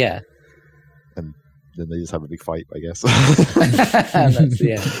then they just have a big fight, I guess.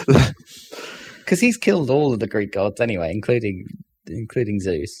 Because he's killed all of the Greek gods anyway, including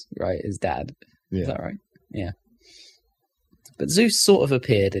Zeus, right? His dad. Yeah. Is that right? Yeah. But Zeus sort of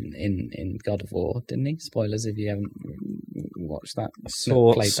appeared in God of War, didn't he? Spoilers if you haven't watched that.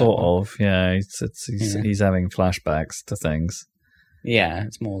 Sort of, yeah. He's having flashbacks to things. Yeah,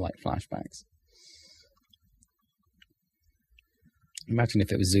 it's more like flashbacks. Imagine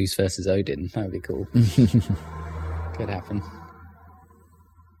if it was Zeus versus Odin. That would be cool. Could happen.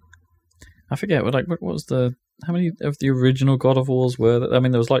 I forget, what was how many of the original God of Wars were there? I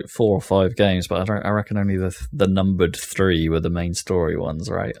mean, there was like 4 or 5 games, but I reckon only the numbered 3 were the main story ones,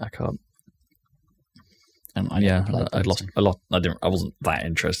 right? I can't. And I'd lost a lot. I wasn't that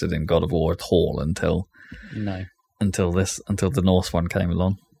interested in God of War at all until the Norse one came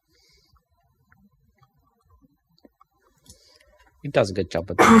along. It does a good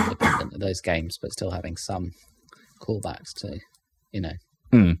job of being independent of those games, but still having some callbacks to,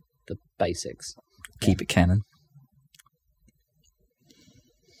 the basics. Keep it canon.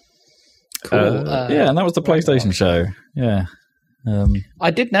 Cool. And that was the PlayStation show. Yeah. I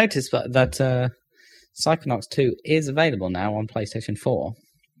did notice that Psychonauts 2 is available now on PlayStation 4.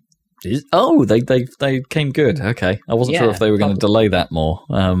 They came good. Okay. I wasn't sure if they were going to delay that more.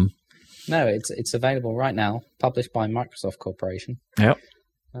 No, it's available right now, published by Microsoft Corporation. Yep.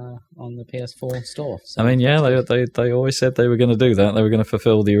 On the PS4 store. So I mean, they always said they were going to do that. They were going to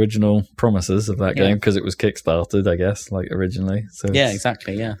fulfill the original promises of that game because it was kickstarted, I guess, like originally. So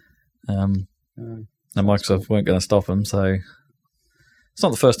exactly. Yeah. And Microsoft weren't going to stop them, so it's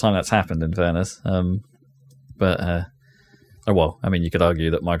not the first time that's happened. In fairness, but I mean, you could argue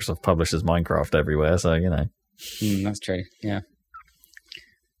that Microsoft publishes Minecraft everywhere, so that's true. Yeah.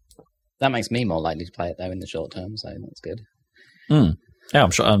 That makes me more likely to play it though in the short term, so that's good. Yeah,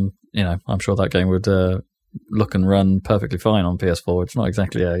 I'm sure. I'm sure that game would look and run perfectly fine on PS4. It's not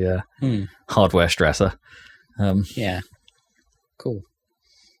exactly a hardware stressor. Yeah, cool.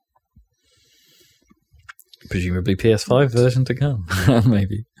 Presumably PS5 version to come.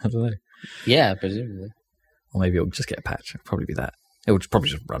 Maybe, I don't know. Yeah, presumably. Or maybe it'll just get a patch. It'll probably be that. It would probably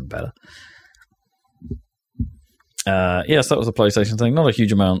just run better. Yes, that was the PlayStation thing. Not a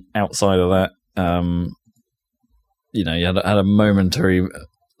huge amount outside of that. You had a momentary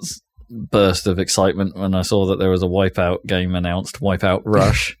burst of excitement when I saw that there was a Wipeout game announced, Wipeout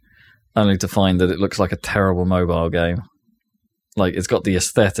Rush, only to find that it looks like a terrible mobile game. Like, it's got the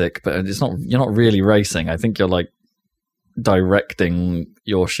aesthetic, but it's not. You're not really racing. I think you're like directing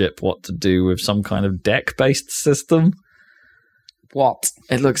your ship what to do with some kind of deck-based system. What?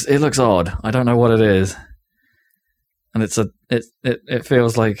 It looks odd. I don't know what it is. And it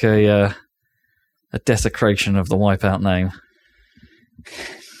feels like a desecration of the Wipeout name.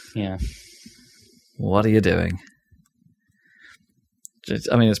 Yeah. What are you doing?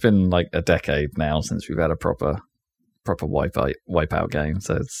 I mean, it's been like a decade now since we've had a proper Wipeout game,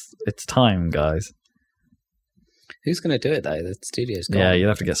 so it's time, guys. Who's going to do it though? The studio's gone. Yeah, you'd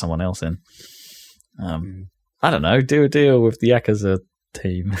have to get someone else in. I don't know. Do a deal with the Yakuza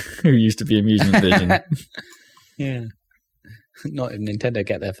team who used to be Amusement Vision. Yeah. Not if Nintendo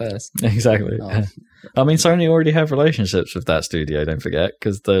get there first. Exactly. Oh. I mean, Sony already have relationships with that studio, don't forget,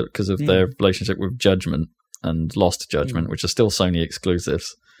 because of their relationship with Judgment and Lost Judgment, which are still Sony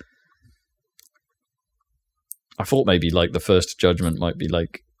exclusives. I thought maybe like the first Judgment might be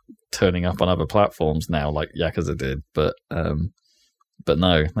like turning up on other platforms now, like Yakuza did, but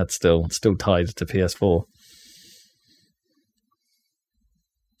no, that's still tied to PS4.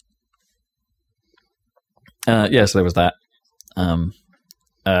 So there was that.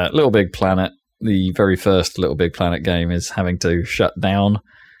 Little Big Planet, the very first Little Big Planet game, is having to shut down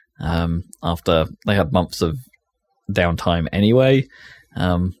after they had months of downtime anyway,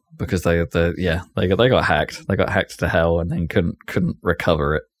 because they got hacked. They got hacked to hell and then couldn't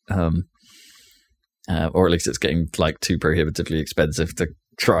recover it. Or at least it's getting like too prohibitively expensive to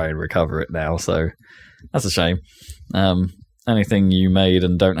try and recover it now. So that's a shame. Anything you made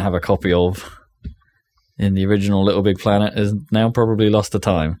and don't have a copy of in the original Little Big Planet is now probably lost to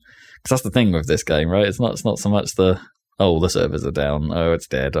time. Because that's the thing with this game, right? It's not so much the servers are down, it's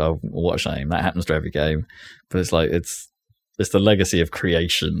dead, oh, what a shame. That happens to every game. But it's like it's the legacy of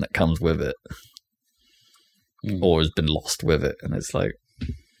creation that comes with it, or has been lost with it, and it's like,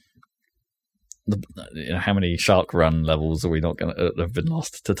 how many Shark Run levels are we not going to have been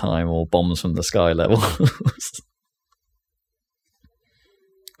lost to time, or Bombs from the Sky levels?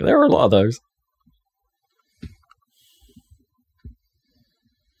 There are a lot of those.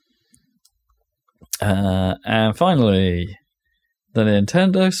 And finally, the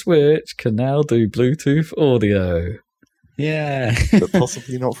Nintendo Switch can now do Bluetooth audio. Yeah. But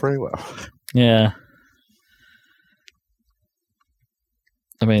possibly not very well. Yeah.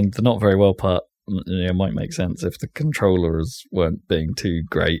 I mean, the not very well part might make sense if the controllers weren't being too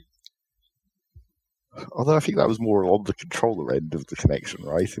great. Although I think that was more on the controller end of the connection,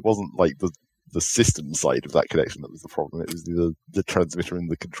 right? It wasn't like the system side of that connection that was the problem. It was the transmitter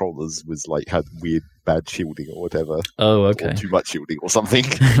and the controllers was like had weird bad shielding or whatever. Oh, okay. Or too much shielding or something.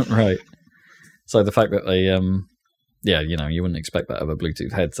 Right. So the fact that they, you wouldn't expect that of a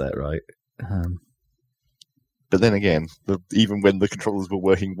Bluetooth headset, right? But then again, even when the controllers were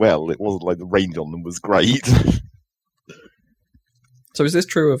working well, it wasn't like the range on them was great. So is this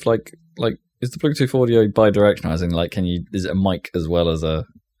true of like is the Bluetooth audio bidirectional? As in, like, is it a mic as well as a?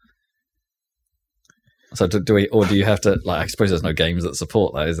 So do you have to, like, I suppose there's no games that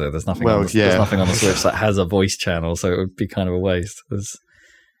support that, is there? There's nothing. There's nothing on the Switch that has a voice channel, so it would be kind of a waste.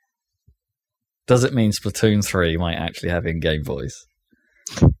 Does it mean Splatoon 3 might actually have in-game voice?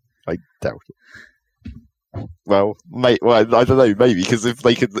 I doubt it. Well, I don't know, maybe, because if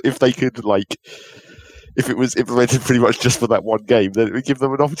they could, like, if it was implemented pretty much just for that one game, then it would give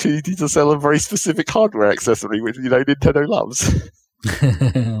them an opportunity to sell a very specific hardware accessory, which, Nintendo loves.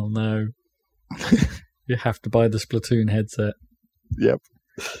 Oh, no. You have to buy the Splatoon headset. Yep.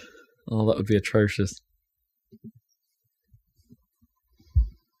 Oh, that would be atrocious.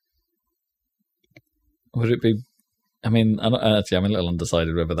 Would it be... I mean, I'm a little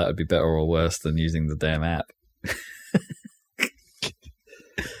undecided whether that would be better or worse than using the damn app.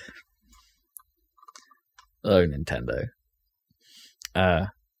 Oh, Nintendo. And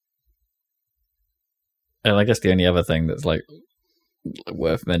I guess the only other thing that's like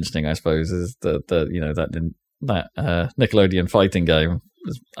worth mentioning, I suppose, is that Nickelodeon fighting game.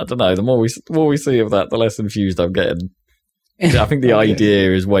 I don't know. The more we see of that, the less confused I'm getting. I think the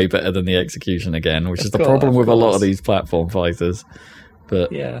idea is way better than the execution again, which is the problem with a lot of these platform fighters.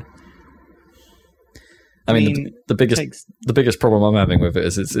 But yeah. I mean, the biggest problem I'm having with it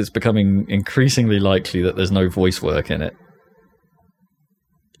is it's becoming increasingly likely that there's no voice work in it,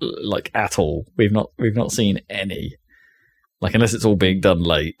 like at all. We've not seen any, like, unless it's all being done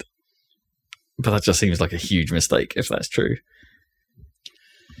late. But that just seems like a huge mistake if that's true.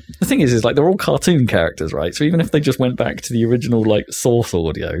 The thing is like they're all cartoon characters, right? So even if they just went back to the original like source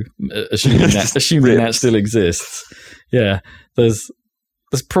audio, assuming that still exists, yeah, there's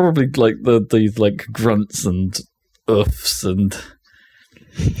probably like these like grunts and oofs and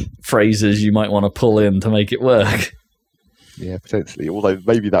phrases you might want to pull in to make it work. Yeah, potentially. Although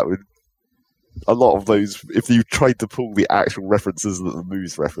maybe that would, a lot of those, if you tried to pull the actual references that the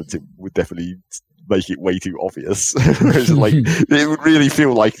moves reference, it would definitely make it way too obvious. Whereas like it would really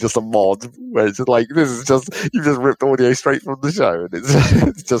feel like just a mod where it's just like, this is just, you've just ripped audio straight from the show, and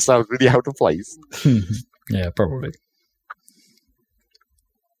it just sounds really out of place. Yeah, probably.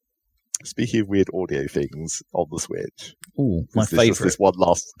 Speaking of weird audio things on the Switch, my favourite. This one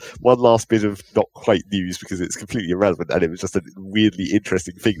last bit of not quite news because it's completely irrelevant, and it was just a weirdly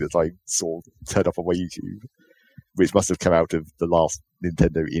interesting thing that I saw turn up on my YouTube, which must have come out of the last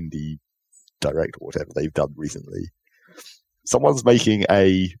Nintendo Indie Direct or whatever they've done recently. Someone's making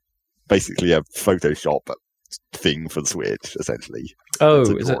basically a Photoshop thing for the Switch, essentially. Oh,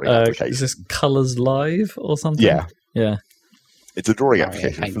 is this Colors Live or something? Yeah. It's a drawing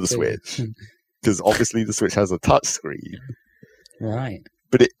application for the Switch. Because obviously the Switch has a touch screen. Right.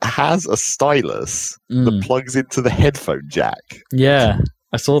 But it has a stylus that plugs into the headphone jack. Yeah,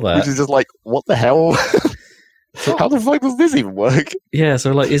 I saw that. Which is just like, what the hell? How the fuck does this even work? Yeah,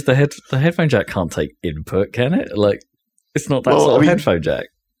 so like, is the headphone jack can't take input, can it? Like, It's not that sort of headphone jack.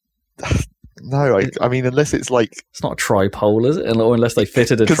 No, I mean, unless it's like... It's not a tripole, is it? Or unless they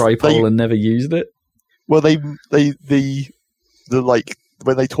fitted a tripole and never used it? Well, when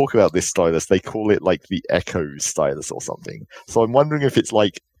they talk about this stylus, they call it like the Echo stylus or something. So I'm wondering if it's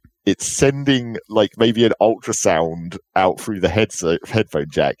like it's sending like maybe an ultrasound out through the headphone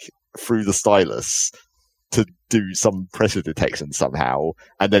jack through the stylus to do some pressure detection somehow,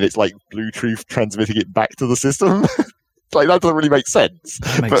 and then it's like Bluetooth transmitting it back to the system. Like, that doesn't really make sense.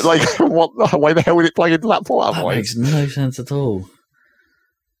 But like, why the hell would it plug into that port? That makes no sense at all.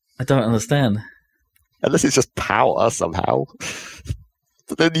 I don't understand. Unless it's just power somehow.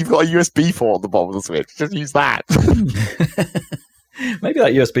 But then you've got a USB port on the bottom of the Switch. Just use that. Maybe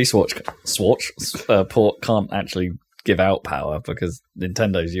that USB port can't actually give out power because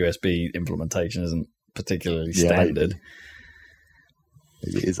Nintendo's USB implementation isn't particularly standard.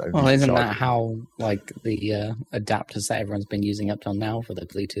 Maybe it is only isn't that how like the adapters that everyone's been using up till now for the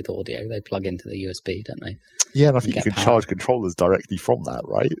Bluetooth audio? They plug into the USB, don't they? Yeah, and I think you can charge controllers directly from that,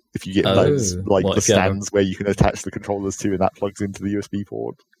 right? If you get those, like the stands where you can attach the controllers to, and that plugs into the USB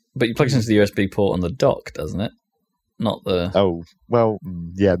port. But it plugs into the USB port on the dock, doesn't it? Not the... Oh, well,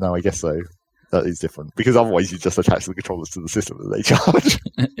 yeah, no, I guess so. That is different. Because otherwise you just attach the controllers to the system and they charge.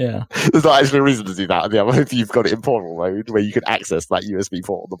 Yeah. There's not actually a reason to do that. Yeah, if you've got it in portable mode where you can access that USB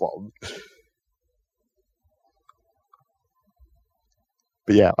port on the bottom.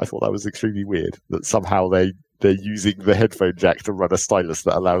 But yeah, I thought that was extremely weird. That somehow they're using the headphone jack to run a stylus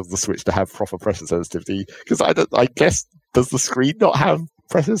that allows the Switch to have proper pressure sensitivity. Because I guess, does the screen not have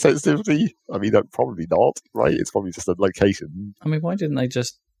pressure sensitivity? I mean, probably not, right? It's probably just a location. I mean, why didn't they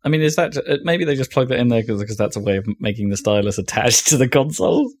just... I mean, is that... Maybe they just plugged that in there because that's a way of making the stylus attached to the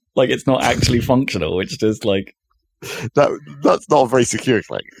console? Like, it's not actually functional. It's just like... That's not a very secure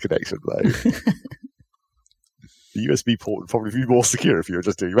connection, though. The USB port would probably be more secure if you were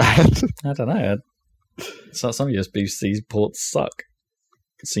just doing that. I don't know. Some USB-C ports suck.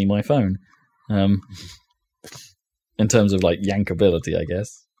 See my phone. In terms of, like, yankability, I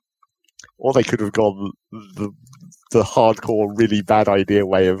guess. Or they could have gone the hardcore, really bad idea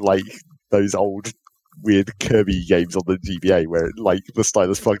way of, like, those old weird Kirby games on the GBA where, like, the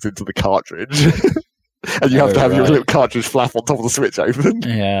stylus plugs into the cartridge. And you have to have your little cartridge flap on top of the Switch open.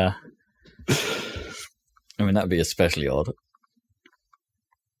 Yeah. I mean, that would be especially odd.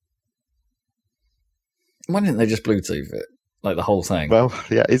 Why didn't they just Bluetooth it? Like the whole thing? Well,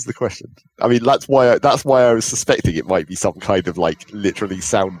 yeah, is the question. I mean, that's why I was suspecting it might be some kind of, like, literally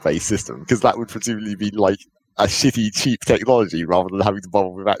sound-based system, because that would presumably be, like, a shitty, cheap technology rather than having to bother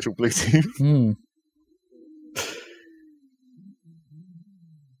with actual Bluetooth.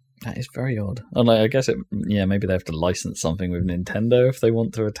 That is very odd. And I guess maybe they have to license something with Nintendo if they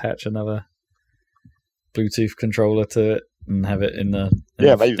want to attach another Bluetooth controller to it and have it in the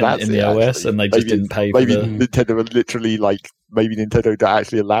OS, and they just didn't pay for Nintendo are literally like, maybe Nintendo don't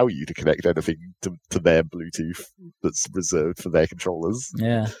actually allow you to connect anything to their Bluetooth that's reserved for their controllers.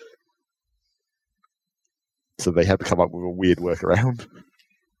 Yeah. So they had to come up with a weird workaround.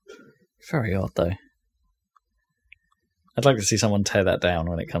 Very odd, though. I'd like to see someone tear that down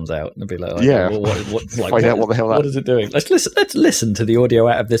when it comes out and be like, what the hell what is it doing? Let's listen to the audio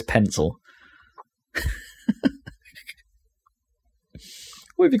out of this pencil.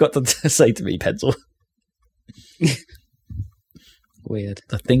 What have you got to say to me, pencil? Weird.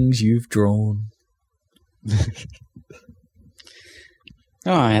 The things you've drawn.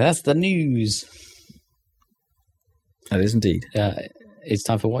 Alright, that's the news. That is indeed. It's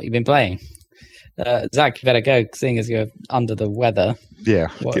time for what you've been playing. Zach, you better go, seeing as you're under the weather. Yeah,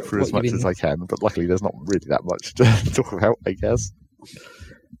 get through as much as I can, but luckily there's not really that much to talk about, I guess.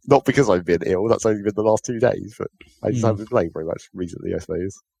 Not because I've been ill, that's only been the last 2 days, but I just haven't been playing very much recently, I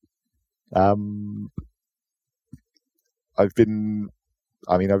suppose. I've been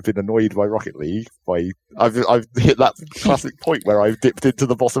annoyed by Rocket League. I've hit that classic point where I've dipped into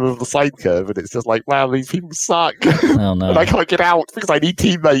the bottom of the sine curve, and it's just like, wow, these people suck. Oh, no. And I can't get out because I need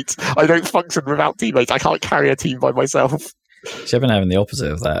teammates. I don't function without teammates. I can't carry a team by myself. See, I've been having the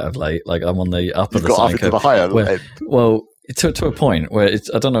opposite of that of late. Like, I'm on the upper of the sine curve. The higher end. Well, to a point where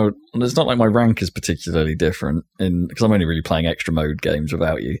I don't know. It's not like my rank is particularly different because I'm only really playing extra mode games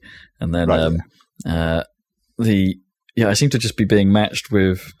without you, and then I seem to just be being matched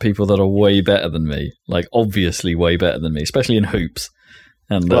with people that are way better than me, like obviously way better than me, especially in hoops.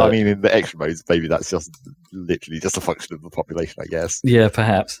 And I mean, in the extra modes, maybe that's just literally just a function of the population, I guess. Yeah,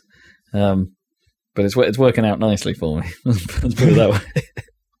 perhaps. But it's working out nicely for me. Let's put it that way.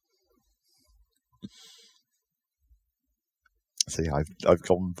 So yeah, I've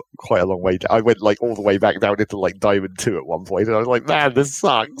gone quite a long way. I went like all the way back down into like Diamond 2 at one point, and I was like, man, this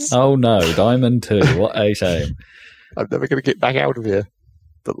sucks. Oh no, Diamond 2, what a shame. I'm never going to get back out of here.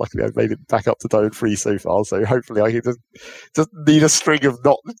 But luckily I've made it back up to Diamond 3 so far, so hopefully I can just need a string of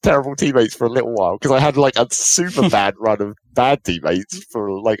not terrible teammates for a little while, because I had like a super bad run of bad teammates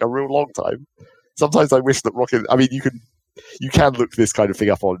for like a real long time. Sometimes I wish that Rocket... I mean, you can look this kind of thing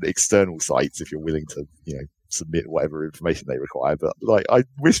up on external sites if you're willing to, submit whatever information they require, but like I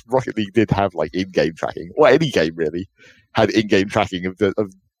wish Rocket League did have like in-game tracking, or any game really had in-game tracking of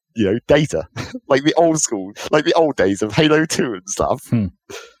data, like the old school, like the old days of Halo 2 and stuff.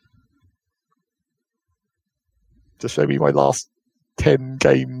 Just show me my last 10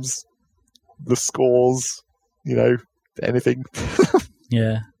 games, the scores, anything.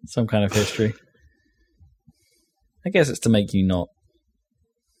 Yeah, some kind of history. I guess it's to make you not...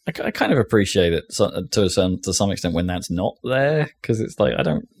 I kind of appreciate it to some extent when that's not there, because it's like I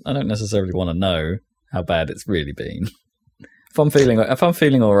don't necessarily want to know how bad it's really been. If I'm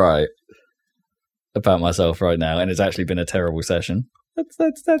feeling all right about myself right now, and it's actually been a terrible session,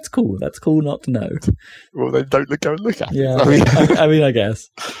 that's cool. That's cool not to know. Well, then don't go and look at it. Yeah, I mean, I guess.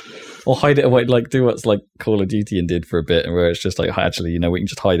 Or hide it away, like do what's like Call of Duty and did for a bit, and where it's just like actually, we can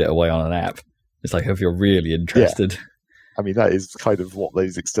just hide it away on an app. It's like if you're really interested. Yeah. I mean, that is kind of what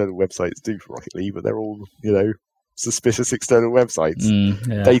those external websites do for Rocket League, but they're all, suspicious external websites.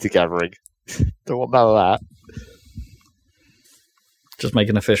 Data gathering. Don't want none of that. Just make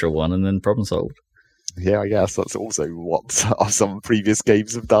an official one and then problem solved. Yeah, I guess that's also what some previous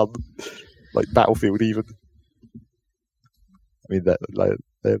games have done, like Battlefield even. I mean,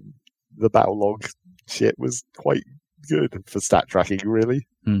 the battle log shit was quite good for stat tracking, really.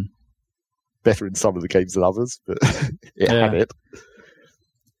 Better in some of the games than others, but it had it.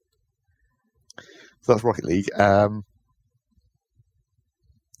 So that's Rocket League. The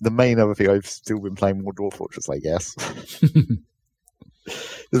main other thing, I've still been playing more Dwarf Fortress, I guess.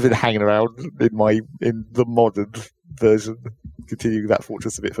 Just been hanging around in the modern version, continuing that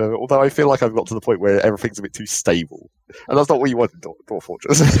fortress a bit further. Although I feel like I've got to the point where everything's a bit too stable, and that's not what you want in Dwarf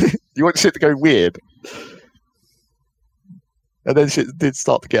Fortress. You want shit to go weird. And then shit did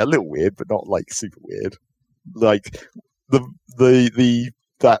start to get a little weird, but not like super weird. Like the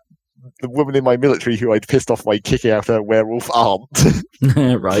woman in my military who I'd pissed off by kicking out her werewolf aunt,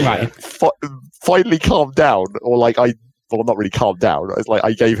 right? Finally calmed down, or not really calmed down. It's like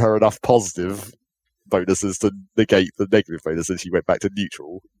I gave her enough positive bonuses to negate the negative bonus, and she went back to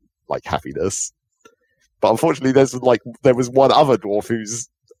neutral, like happiness. But unfortunately, there was one other dwarf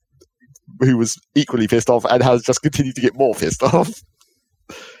who was equally pissed off and has just continued to get more pissed off.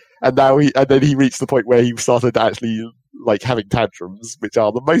 And then he reached the point where he started actually like having tantrums, which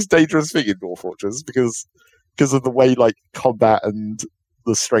are the most dangerous thing in Dwarf Fortress because of the way like combat and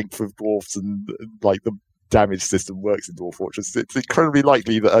the strength of dwarfs and like the damage system works in Dwarf Fortress. It's incredibly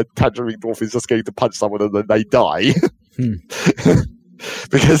likely that a tantruming dwarf is just going to punch someone and then they die.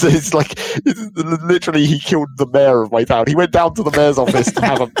 Because it's literally he killed the mayor of my town. He went down to the mayor's office to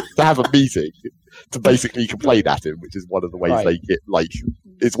have a meeting to basically complain at him, which is one of the ways they get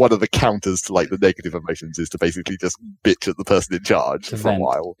it's one of the counters to like the negative emotions is to basically just bitch at the person in charge for a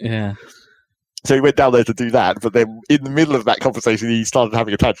while. Yeah. So he went down there to do that, but then in the middle of that conversation he started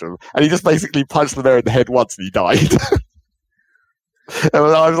having a tantrum and he just basically punched the mayor in the head once and he died. And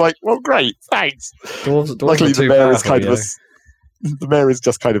I was like, well, great, thanks. Dwarves luckily the mayor is kind of the mayor is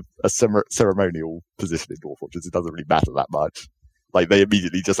just kind of a ceremonial position in Dwarf Fortress. It doesn't really matter that much. Like, they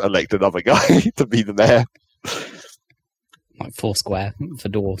immediately just elect another guy to be the mayor. Like Foursquare for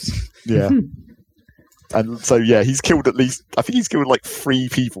dwarves. Yeah. And so, yeah, he's killed I think he's killed like 3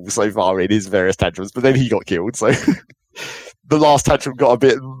 people so far in his various tantrums, but then he got killed, so the last tantrum got a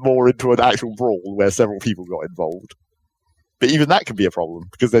bit more into an actual brawl where several people got involved. But even that can be a problem,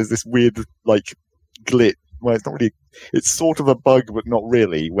 because there's this weird, like, glitch. Well, it's not really... It's sort of a bug, but not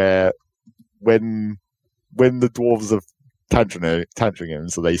really, where when the dwarves are tantruming him,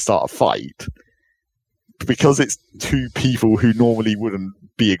 so they start a fight, because it's 2 people who normally wouldn't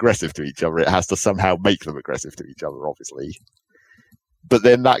be aggressive to each other, it has to somehow make them aggressive to each other, obviously. But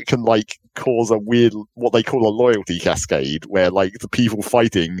then that can, like, cause a weird, what they call a loyalty cascade, where, like, the people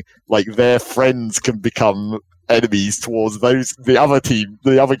fighting, like, their friends can become enemies towards the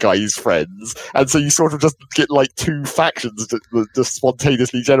other guy's friends, and so you sort of just get like 2 factions that just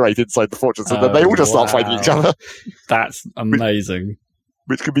spontaneously generate inside the fortress, and then they all just start fighting each other. That's amazing.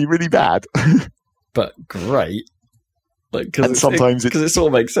 Which can be really bad, but great. Like, because it sort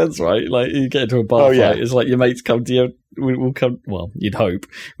of makes sense, right? Like, you get into a bar fight, it's like your mates come to you. We'll come. Well, you'd hope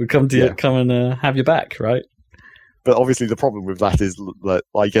we'd come to you, come and have your back, right? But obviously the problem with that is that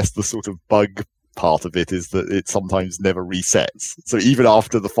I guess the sort of bug part of it is that it sometimes never resets. So even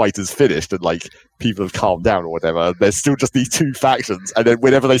after the fight is finished and like people have calmed down or whatever, there's still just these two factions. And then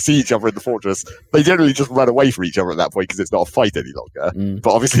whenever they see each other in the fortress, they generally just run away from each other at that point because it's not a fight any longer.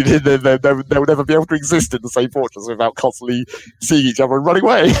 But obviously they'll never be able to exist in the same fortress without constantly seeing each other and running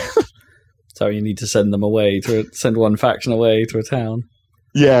away. So you need to send one faction away to a town.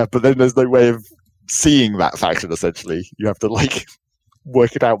 Yeah, but then there's no way of seeing that faction, essentially. You have to, like,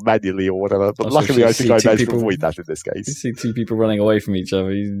 work it out manually or whatever. But luckily, I think I managed to avoid that in this case. You see two people running away from each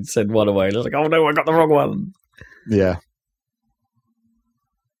other, you send one away. It's like, oh no, I got the wrong one. Yeah.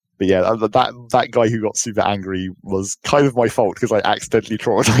 But yeah, that guy who got super angry was kind of my fault because I accidentally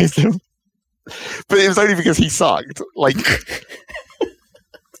traumatized him. But it was only because he sucked. Like...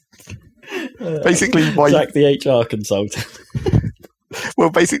 basically, Jack the HR consultant. Well,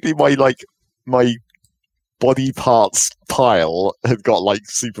 basically, my body parts pile had got like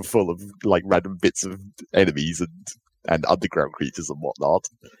super full of like random bits of enemies and underground creatures and whatnot,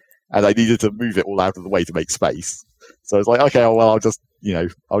 and I needed to move it all out of the way to make space. So I was like, okay, well, I'll just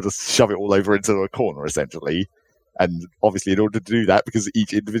shove it all over into a corner essentially. And obviously, in order to do that, because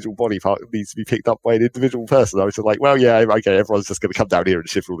each individual body part needs to be picked up by an individual person, I was just like, well, yeah, okay, everyone's just going to come down here and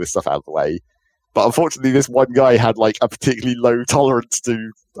shift all this stuff out of the way. But unfortunately, this one guy had like a particularly low tolerance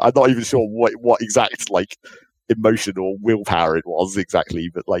to, I'm not even sure what exact like emotion or willpower it was exactly,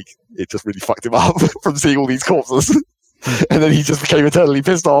 but like it just really fucked him up from seeing all these corpses. And then he just became eternally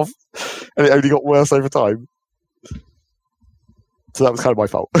pissed off, and it only got worse over time. So that was kind of my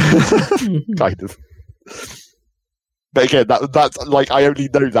fault. Kind of. But again, that's like, I only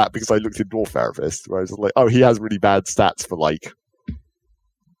know that because I looked in Dwarf Therapist, where I was like, oh, he has really bad stats for like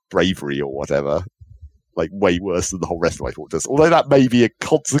bravery or whatever, like way worse than the whole rest of my fortress. Although that may be a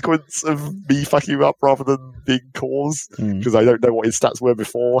consequence of me fucking him up rather than being cause, because I don't know what his stats were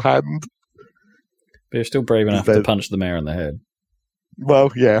beforehand. But you're still brave enough to punch the mayor in the head.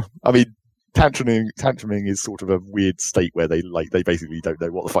 Well, yeah. I mean, tantruming is sort of a weird state where they basically don't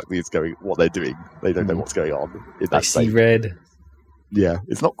know what the fuck what they're doing. They don't know what's going on in that state. I see red. Yeah,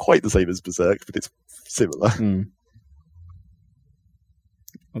 it's not quite the same as Berserk, but it's similar.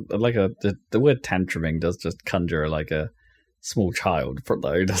 Like the word tantruming does just conjure like a small child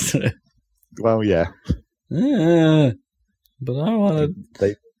though, doesn't it? Well, yeah. But I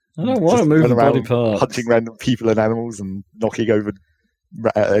don't want to move the body parts. Punching random people and animals and knocking over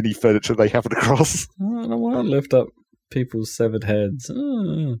any furniture they happen across. I don't want to lift up people's severed heads.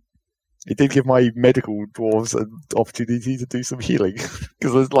 It did give my medical dwarves an opportunity to do some healing.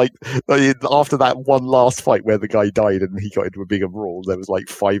 Because there's like, after that one last fight where the guy died and he got into a bigger brawl, there was like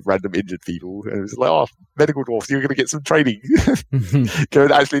 5 random injured people. And it was like, oh, medical dwarves, you're going to get some training. Go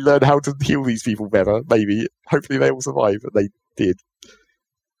and actually learn how to heal these people better, maybe. Hopefully they all survive. And they did.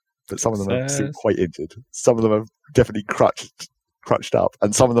 But some of them are still quite injured. Some of them are definitely crutched up.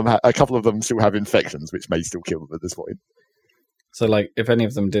 And some of them, a couple of them still have infections, which may still kill them at this point. So, like, if any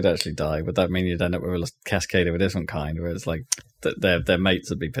of them did actually die, would that mean you'd end up with a cascade of a different kind, where it's like their mates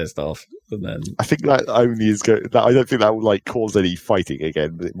would be pissed off, and then I think that only is that I don't think that will like cause any fighting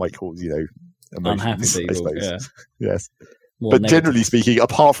again, but it might cause unhappy people. I suppose. Yeah. Yes, More but negative. Generally speaking,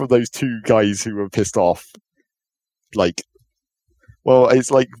 apart from those 2 guys who were pissed off, like, well,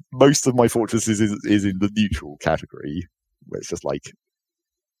 it's like most of my fortresses is in the neutral category, where it's just like.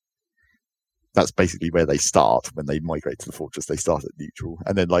 That's basically where they start when they migrate to the fortress. They start at neutral,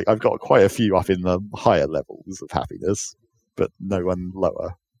 and then like I've got quite a few up in the higher levels of happiness, but no one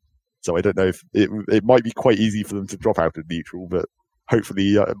lower. So I don't know if it might be quite easy for them to drop out of neutral, but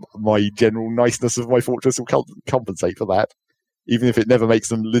hopefully my general niceness of my fortress will compensate for that. Even if it never makes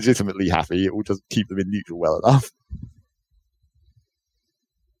them legitimately happy, it will just keep them in neutral well enough.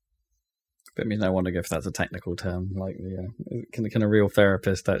 I mean, I wonder if that's a technical term. Like, can a real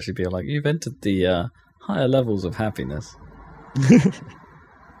therapist actually be like, you've entered the higher levels of happiness?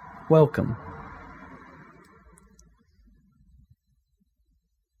 Welcome.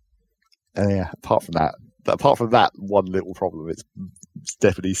 Yeah. Apart from that one little problem, it's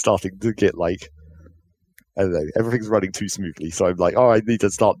definitely starting to get like, I don't know, everything's running too smoothly. So I'm like, oh, I need to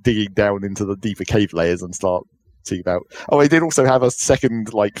start digging down into the deeper cave layers and start. About. Oh, I did also have a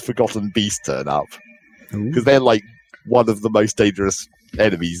second like forgotten beast turn up because they're like one of the most dangerous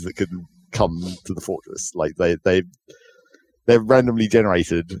enemies that can come to the fortress. Like they're randomly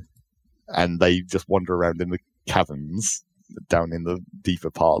generated and they just wander around in the caverns down in the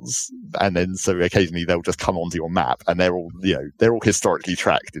deeper parts, and then so occasionally they'll just come onto your map, and they're all historically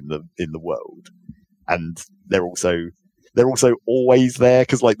tracked in the world, and they're also always there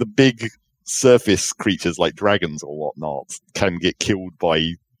because like the big surface creatures like dragons or whatnot can get killed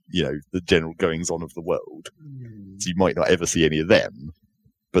by, the general goings on of the world. So you might not ever see any of them,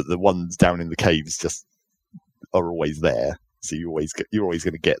 but the ones down in the caves just are always there. So you're always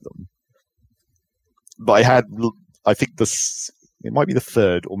going to get them. But I think it might be the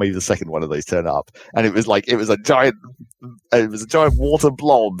third or maybe the second one of those turn up, and it was a giant water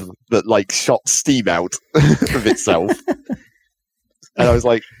blob that like shot steam out of itself. And I was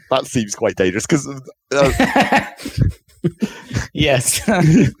like, that seems quite dangerous because yes.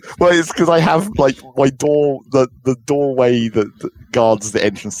 Well, it's because I have like my door, the doorway that guards the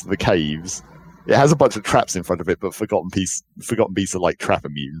entrance to the caves. It has a bunch of traps in front of it, but Forgotten Beasts are like trap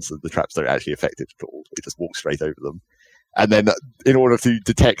immune, so the traps don't actually affect it at all. It just walks straight over them. And then in order to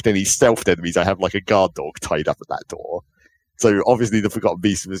detect any stealthed enemies, I have like a guard dog tied up at that door. So obviously the Forgotten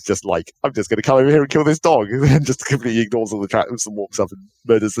Beast was just like, I'm just going to come over here and kill this dog, and then just completely ignores all the traps and walks up and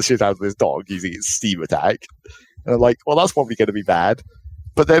murders the shit out of this dog using its steam attack. And I'm like, well, that's probably going to be bad.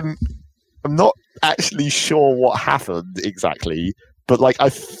 But then I'm not actually sure what happened exactly, but like I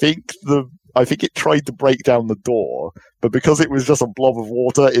think it tried to break down the door, but because it was just a blob of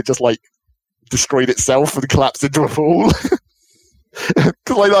water, it just like destroyed itself and collapsed into a pool.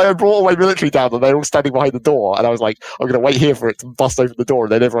 Because I brought all my military down and they're all standing behind the door, and I was like, I'm going to wait here for it to bust open the door,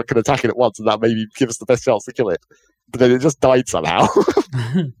 and then everyone can attack it at once, and that maybe give us the best chance to kill it. But then it just died somehow.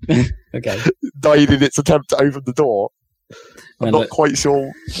 Okay. Died in its attempt to open the door. I'm not quite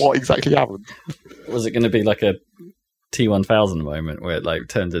sure what exactly happened. Was it going to be like a T-1000 moment where it like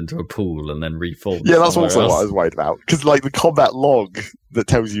turns into a pool and then reforms? Yeah, that's also what I was worried about. Because like the combat log that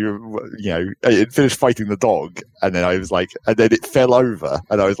tells you, it finished fighting the dog, and then I was like, and then it fell over,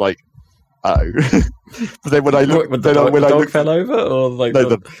 and I was like, oh. But then when I looked, the dog fell over, or like no,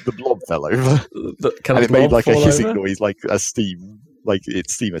 the blob fell over, and it made like a hissing noise, like a steam, like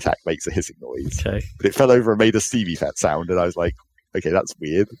its steam attack makes a hissing noise. Okay, but it fell over and made a steamy fat sound, and I was like, okay, that's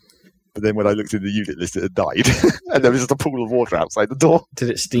weird. But then when I looked in the unit list, it had died. And there was just a pool of water outside the door. Did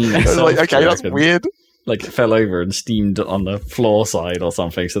it steam itself? I was like, okay, that's weird. Like it fell over and steamed on the floor side or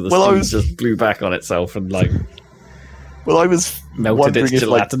something, so the steam just blew back on itself and like... Well, I was melted its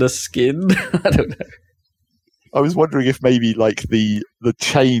gelatinous skin. I don't know. I was wondering if maybe like the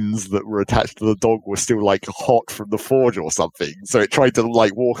chains that were attached to the dog were still like hot from the forge or something. So it tried to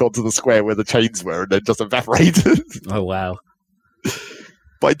like walk onto the square where the chains were and then just evaporated. Oh, wow.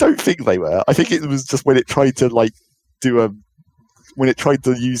 But I don't think they were. I think it was just when it tried to like when it tried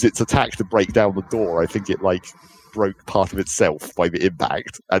to use its attack to break down the door, I think it like broke part of itself by the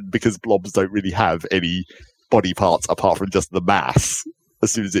impact. And because blobs don't really have any body parts apart from just the mass,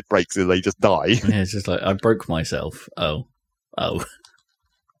 as soon as it breaks it, they just die. Yeah, it's just like, I broke myself. Oh. I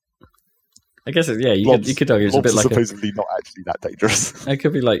guess, you could argue it's a bit like supposedly not actually that dangerous. It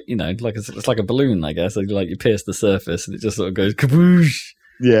could be like, like it's like a balloon, I guess. Like you pierce the surface and it just sort of goes kaboosh.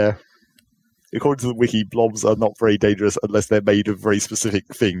 Yeah. According to the wiki, blobs are not very dangerous unless they're made of very specific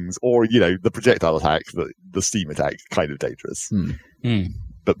things, or, the projectile attack, the steam attack, kind of dangerous.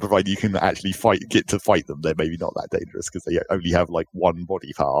 But provided you can actually get to fight them, they're maybe not that dangerous because they only have like one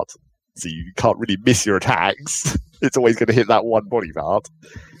body part. So you can't really miss your attacks. It's always going to hit that one body part.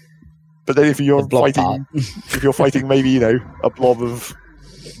 But then if you're fighting maybe, a blob of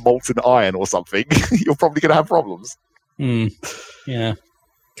molten iron or something, you're probably going to have problems. Yeah.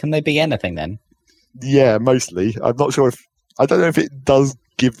 Can they be anything then? Yeah, mostly. I'm not sure I don't know if it does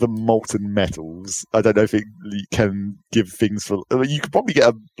give them molten metals. I don't know if it can give things for... You could probably get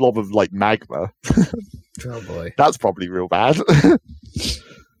a blob of, like, magma. Oh, boy. That's probably real bad.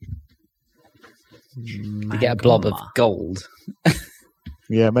 You get a blob of gold.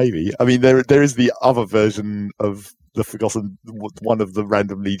 Yeah, maybe. I mean, there is the other version of the Forgotten... One of the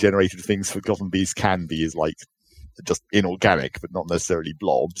randomly generated things Forgotten Beasts can be is, like, just inorganic, but not necessarily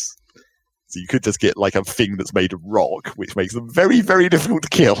blobs. So you could just get like a thing that's made of rock, which makes them very, very difficult to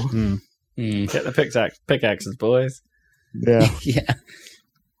kill. Get the pickaxes, boys. Yeah. Yeah.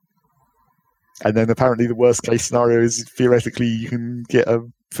 And then apparently the worst case scenario is theoretically you can get a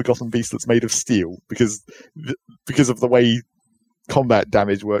Forgotten Beast that's made of steel, because of the way combat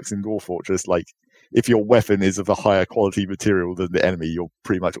damage works in Dwarf Fortress. Like, if your weapon is of a higher quality material than the enemy, you're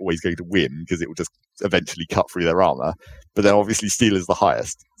pretty much always going to win because it will just eventually cut through their armor. But then obviously steel is the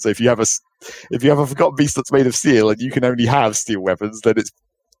highest. So if you have a Forgotten Beast that's made of steel and you can only have steel weapons, then it's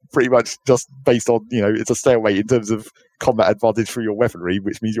pretty much just based on, it's a stalemate in terms of combat advantage for your weaponry,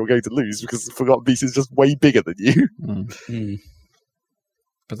 which means you're going to lose because the Forgotten Beast is just way bigger than you.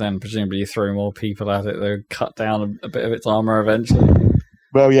 But then presumably you throw more people at it, they'll cut down a bit of its armor eventually.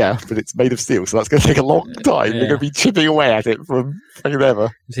 Well, yeah, but it's made of steel, so that's going to take a long time. You're going to be chipping away at it from fucking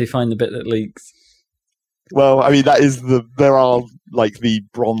ever. So you find the bit that leaks. Well, I mean, there are like the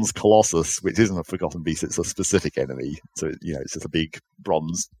bronze colossus, which isn't a forgotten beast; it's a specific enemy. So it's just a big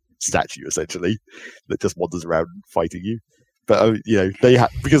bronze statue essentially that just wanders around fighting you. But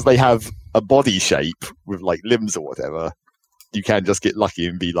because they have a body shape with like limbs or whatever, you can just get lucky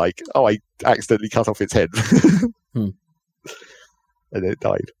and be like, "Oh, I accidentally cut off its head," and it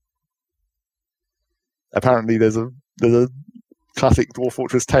died. Apparently, there's a classic Dwarf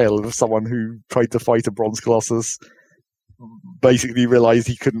Fortress tale of someone who tried to fight a bronze colossus, basically realized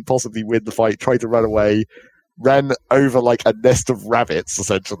he couldn't possibly win the fight, tried to run away, ran over like a nest of rabbits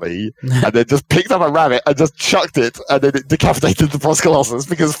essentially, and then just picked up a rabbit and just chucked it, and then it decapitated the bronze colossus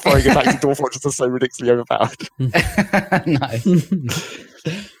because throwing it back to Dwarf Fortress is so ridiculously overpowered. Nice.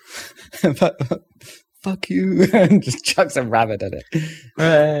 Fuck you, and just chucks a rabbit at it.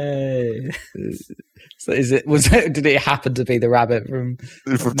 Hooray. So did it happen to be the rabbit from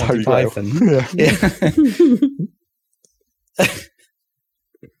Tony Python? Yeah.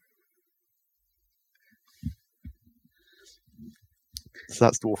 So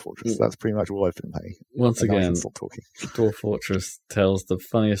that's Dwarf Fortress. That's pretty much all I've been playing. Once again, stop talking. Dwarf Fortress tells the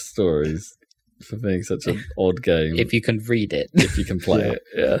funniest stories for being such an odd game. If you can read it. If you can play it,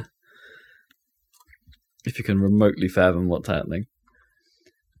 yeah. If you can remotely fathom what's happening.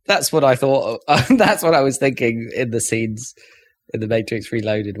 That's what I thought. That's what I was thinking in the scenes in the Matrix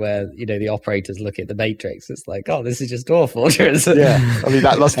Reloaded, where the operators look at the Matrix. It's like, oh, this is just Dwarf Fortress. Yeah, I mean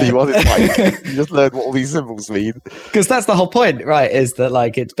that must be what it's like. You just learn what all these symbols mean. Because that's the whole point, right? Is that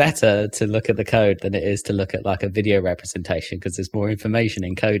like it's better to look at the code than it is to look at like a video representation, because there's more information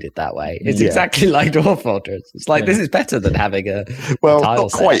encoded that way. It's exactly like Dwarf Fortress. It's like this is better than having a tile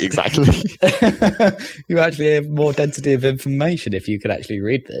not set. Quite exactly. You actually have more density of information if you could actually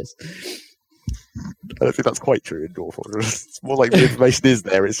read this. I don't think that's quite true in Dwarf Fortress. It's more like the information is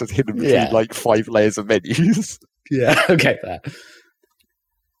there, it's just hidden between like 5 layers of menus. Yeah, okay, fair.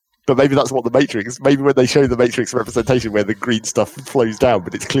 But maybe that's what the Matrix, maybe when they show the Matrix representation where the green stuff flows down,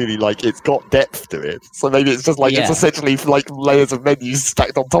 but it's clearly like it's got depth to it. So maybe it's just like it's essentially like layers of menus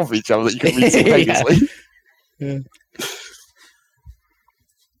stacked on top of each other that you can read simultaneously. Yeah.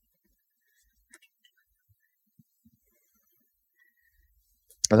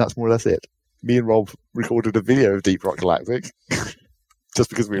 And that's more or less it. Me and Rob recorded a video of Deep Rock Galactic just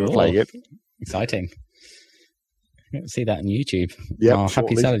because we were playing it. Exciting. See that on YouTube. Yeah, our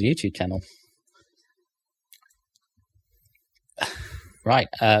Happy Salad YouTube channel. Right,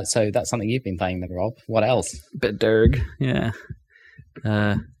 so that's something you've been playing then, Rob. What else? A bit Derg, yeah.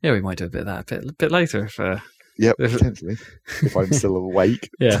 We might do a bit of that a bit later. Potentially. If I'm still awake.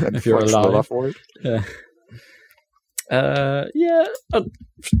 Yeah, if you're alive. For it. Yeah.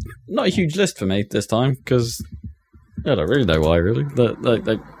 Not a huge list for me this time, because I don't really know why. Really,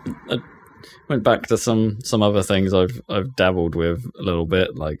 I went back to some other things I've dabbled with a little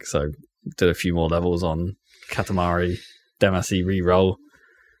bit. Like, so did a few more levels on Katamari Damacy reroll,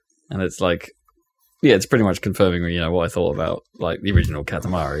 and it's like, it's pretty much confirming what I thought about like the original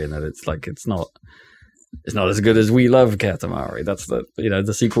Katamari, and that it's like it's not as good as we love Katamari. That's the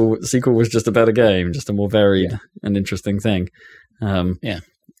sequel. The sequel was just a better game, just a more varied and interesting thing. But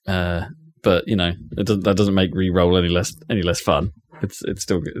that doesn't make re-roll any less fun. It's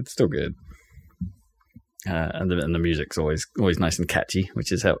still good. It's still good. And the music's always nice and catchy,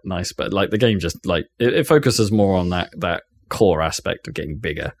 which is nice. But like the game just like it focuses more on that core aspect of getting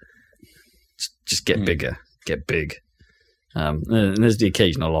bigger. Just get bigger, get big. And there's the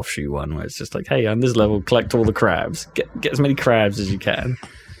occasional offshoot one where it's just like, hey, on this level, collect all the crabs. Get as many crabs as you can.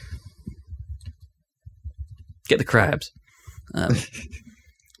 Get the crabs.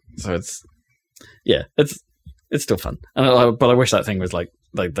 So it's still fun. But I wish that thing was like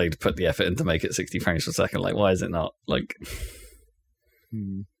they'd put the effort in to make it 60 frames per second. Like, why is it not? Like,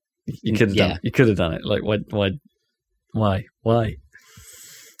 you could have done it. Like, why?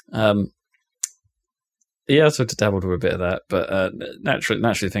 So to dabbled with a bit of that, but naturally,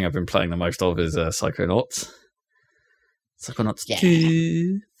 the thing I've been playing the most of is Psychonauts. Psychonauts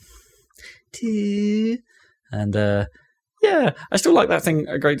 2. And I still like that thing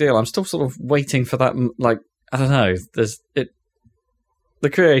a great deal. I'm still sort of waiting for that. Like, I don't know. The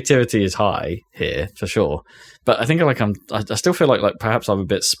creativity is high here for sure, but I think I still feel like perhaps I'm a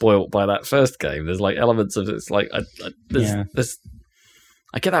bit spoilt by that first game. There's like elements of it's like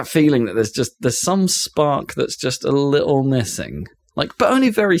I get that feeling that there's some spark that's just a little missing, like, but only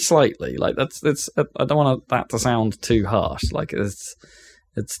very slightly. Like that's I don't want that to sound too harsh. Like it's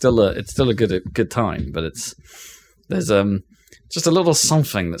still a good time, but there's just a little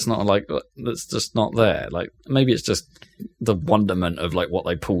something that's just not there. Like maybe it's just the wonderment of like what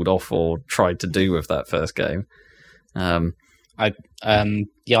they pulled off or tried to do with that first game.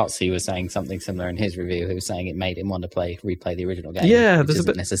 Yahtzee was saying something similar in his review. He was saying it made him want to replay the original game. Yeah, which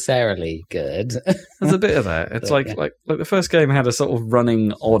isn't necessarily good. There's a bit of that. It's like the first game had a sort of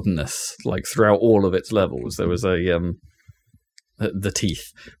running oddness like throughout all of its levels. There was the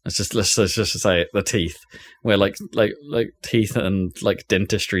teeth. Let's just say it. The teeth, where like teeth and like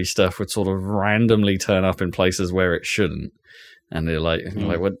dentistry stuff would sort of randomly turn up in places where it shouldn't, and they're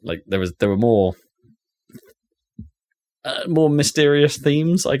there were more mysterious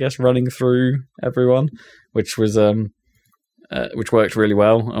themes, I guess, running through everyone, which was which worked really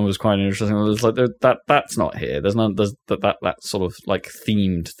well and was quite interesting. It was like that's not here. There's that sort of like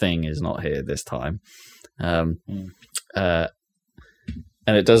themed thing is not here this time.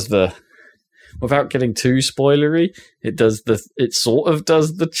 And it does without getting too spoilery, it sort of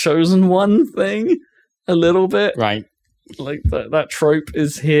does the Chosen One thing a little bit, right? Like that trope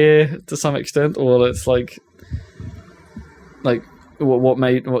is here to some extent, or it's like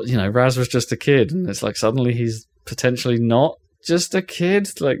Raz was just a kid, and it's like suddenly he's potentially not just a kid.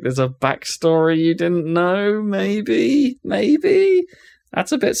 Like there's a backstory you didn't know. Maybe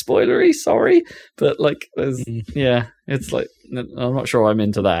that's a bit spoilery. Sorry, but like there's it's like I'm not sure I'm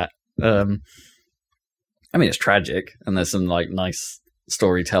into that. I mean, it's tragic, and there's some like nice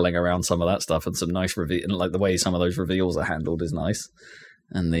storytelling around some of that stuff, and some nice reveal, and like the way some of those reveals are handled is nice.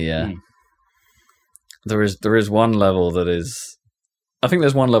 And there is one level that is, I think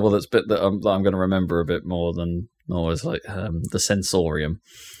there's one level that I'm going to remember a bit more than is like the Sensorium,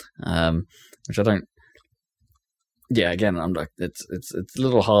 which I don't. Yeah, again, it's a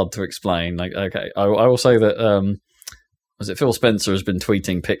little hard to explain. Like, okay, I will say that was it Phil Spencer has been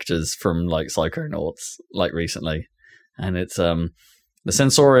tweeting pictures from like Psychonauts like recently, and it's the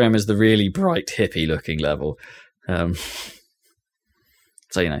Sensorium is the really bright hippie looking level. So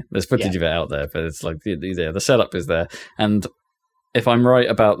there's footage of it out there, but it's like the setup is there, and if I'm right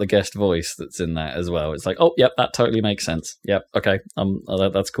about the guest voice that's in that as well, it's like, oh, yep, that totally makes sense. Yep, okay,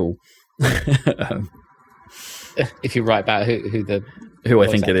 that's cool. If you're right about who I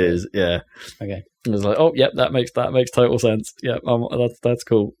think it is, yeah. Okay. It was like, oh, yep, that makes total sense. Yep, that's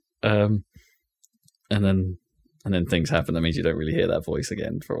cool. And then things happen that means you don't really hear that voice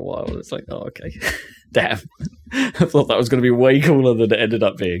again for a while. It's like, oh, okay, damn. I thought that was going to be way cooler than it ended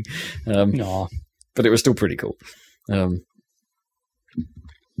up being. But it was still pretty cool.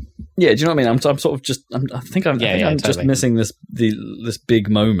 Yeah, do you know what I mean? I'm sort of just. I think I'm totally. Just missing this big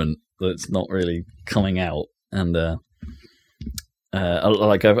moment that's not really coming out, and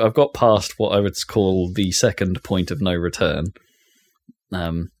I've got past what I would call the second point of no return,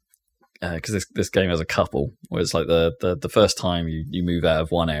 because this game has a couple where it's like the first time you move out of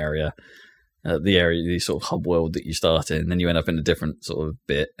one area, the sort of hub world that you start in, and then you end up in a different sort of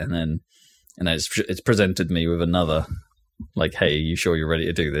bit, and then it's presented me with another. Like, hey, are you sure you're ready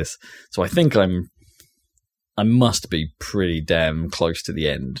to do this? So I think I must be pretty damn close to the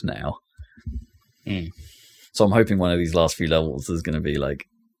end now. So I'm hoping one of these last few levels is going to be like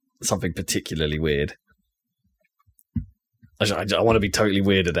something particularly weird. I want to be totally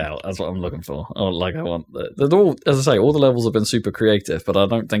weirded out. That's what I'm looking for. As I say, all the levels have been super creative, but I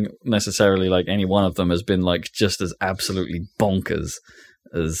don't think necessarily like any one of them has been like just as absolutely bonkers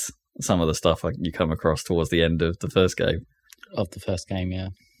as some of the stuff you come across towards the end of the first game. Yeah.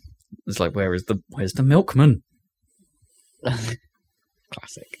 It's like, where's the milkman?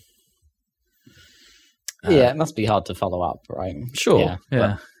 Classic. It must be hard to follow up, right? Sure.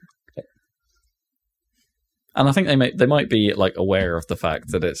 Yeah. And I think they might be like aware of the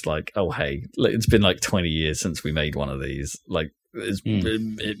fact that it's like, oh hey, it's been like 20 years since we made one of these. Like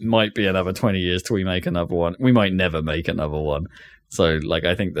it might be another 20 years till we make another one. We might never make another one. So like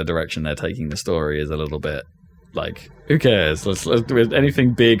I think the direction they're taking the story is a little bit like, who cares? Let's do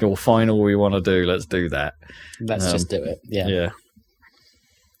anything big or final we want to do. Let's do that. Let's just do it. Yeah. Yeah.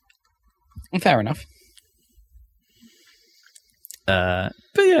 Fair enough. But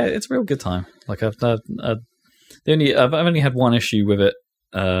yeah, it's a real good time. Like I've only had one issue with it.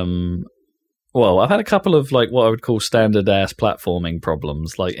 Well, I've had a couple of like what I would call standard ass platforming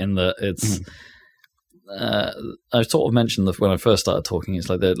problems. Like in the it's. I sort of mentioned that when I first started talking. It's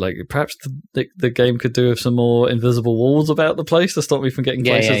like that, like perhaps the game could do with some more invisible walls about the place to stop me from getting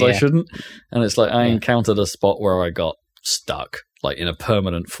places I shouldn't. And it's like I encountered a spot where I got stuck, like in a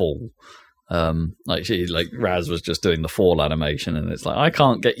permanent fall. Like Raz was just doing the fall animation, and it's like I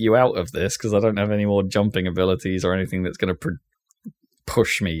can't get you out of this because I don't have any more jumping abilities or anything that's going to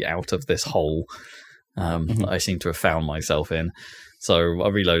push me out of this hole. that I seem to have found myself in. So I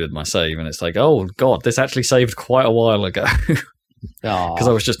reloaded my save, and it's like, oh god, this actually saved quite a while ago. Because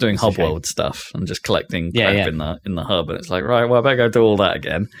I was just doing hub world stuff and just collecting crap in the hub, and it's like, right, well, I better go do all that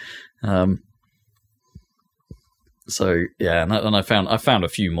again. So yeah, and I found a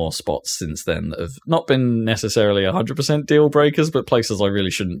few more spots since then that have not been necessarily 100% deal breakers, but places I really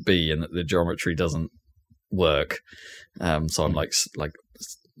shouldn't be, and that the geometry doesn't work. So I'm like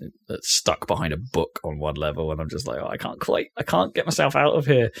stuck behind a book on one level, and I'm just like, oh, I can't get myself out of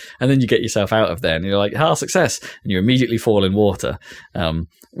here. And then you get yourself out of there, and you're like, success, and you immediately fall in water,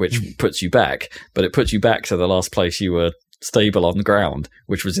 which puts you back, but it puts you back to the last place you were stable on the ground,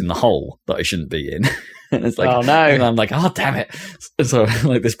 which was in the hole that I shouldn't be in. And it's like, oh no, and I'm like, oh damn it. So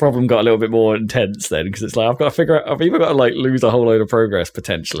like this problem got a little bit more intense then, because it's like I've got to figure out, I've either got to like lose a whole load of progress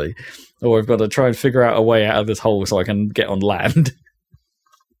potentially, or I've got to try and figure out a way out of this hole so I can get on land.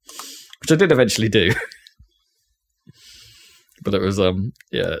 Which I did eventually do. But it was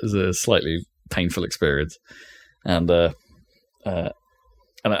it was a slightly painful experience. And it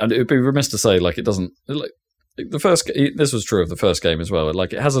would be remiss to say like it doesn't like the first, this was true of the first game as well,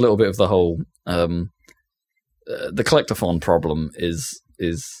 like it has a little bit of the whole the collectathon problem is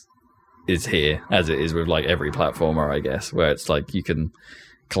here, as it is with like every platformer, I guess, where it's like you can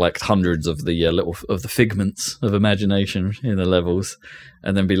collect hundreds of the of the figments of imagination in the levels,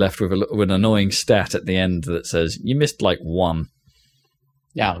 and then be left with an annoying stat at the end that says you missed like one.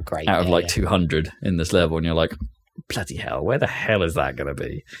 Oh, great! Out of 200 in this level, and you're like, bloody hell, where the hell is that going to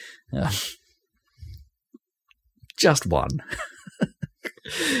be? Just one.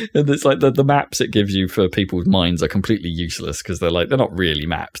 And it's like the maps it gives you for people's minds are completely useless, because they're not really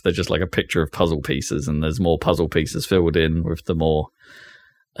maps. They're just like a picture of puzzle pieces, and there's more puzzle pieces filled in with the more.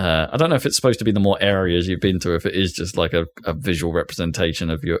 I don't know if it's supposed to be the more areas you've been to, if it is just like a visual representation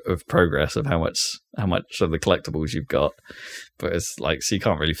of of progress, of how much of the collectibles you've got. But it's like, so you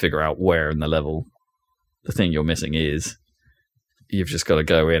can't really figure out where in the level the thing you're missing is. You've just got to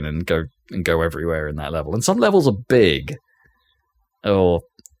go in and go everywhere in that level. And some levels are big, or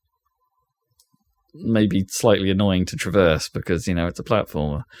maybe slightly annoying to traverse because it's a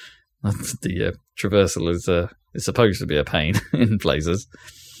platformer. The traversal is supposed to be a pain in places.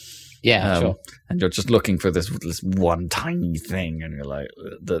 Yeah, sure. And you're just looking for this one tiny thing, and you're like,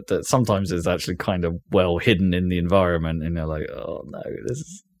 that sometimes is actually kind of well hidden in the environment, and you're like, oh no,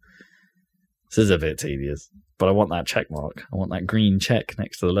 this is a bit tedious. But I want that check mark. I want that green check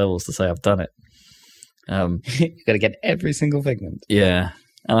next to the levels to say I've done it. You've got to get every single figment. Yeah,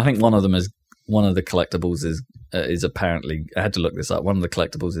 and I think one of the collectibles is apparently, I had to look this up. One of the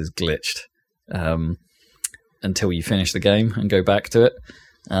collectibles is glitched until you finish the game and go back to it.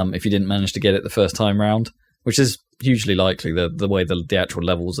 If you didn't manage to get it the first time round, which is hugely likely, the way the actual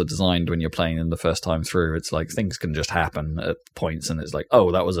levels are designed when you're playing them the first time through, it's like things can just happen at points, and it's like,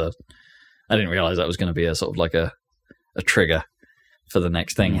 oh, I didn't realize that was going to be a sort of like a trigger for the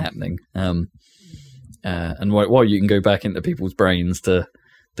next thing happening. And while you can go back into people's brains to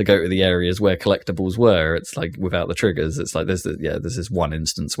go to the areas where collectibles were, it's like without the triggers, it's like there's this one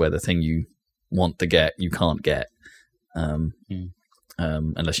instance where the thing you want to get you can't get.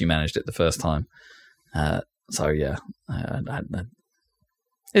 Unless you managed it the first time. So yeah,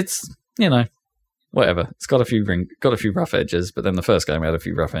 it's whatever. It's got a few rough edges, but then the first game had a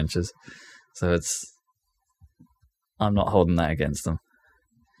few rough edges, so I'm not holding that against them.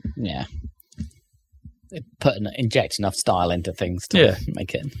 Yeah, they inject enough style into things to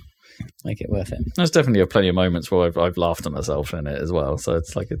make it worth it. There's definitely plenty of moments where I've laughed at myself in it as well. So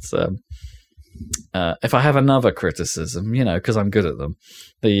it's like if I have another criticism, because I'm good at them,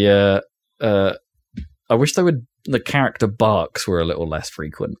 I wish the character barks were a little less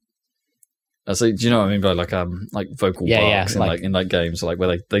frequent. So do you know what I mean by like vocal barks in games, like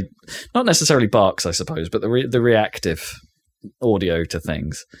where they not necessarily barks, I suppose, but the reactive audio to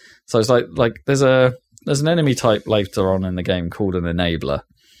things. So it's like there's an enemy type later on in the game called an enabler,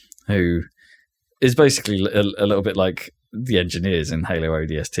 who is basically a little bit like the engineers in Halo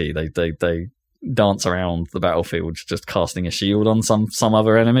ODST. They dance around the battlefield just casting a shield on some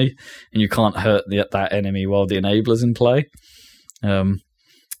other enemy, and you can't hurt that enemy while the enabler's in play.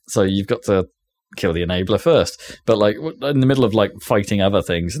 So you've got to kill the enabler first. But like in the middle of like fighting other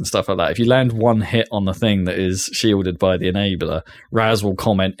things and stuff like that, if you land one hit on the thing that is shielded by the enabler, Raz will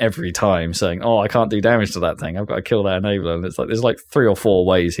comment every time saying, "Oh, I can't do damage to that thing. I've got to kill that enabler." And it's like there's like 3 or 4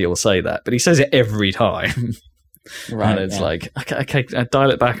 ways he'll say that, but he says it every time. Right, and it's like, okay, dial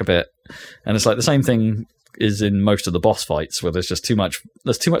it back a bit. And it's like the same thing is in most of the boss fights, where there's too much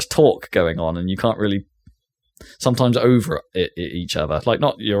talk going on, and you can't really sometimes over each other. Like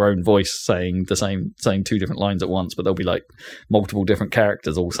not your own voice saying two different lines at once, but there'll be like multiple different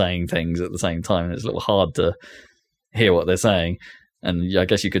characters all saying things at the same time, and it's a little hard to hear what they're saying. And I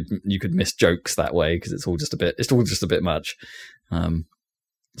guess you could miss jokes that way because it's all just a bit much.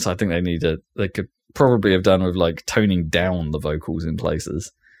 So I think they could probably have done with like toning down the vocals in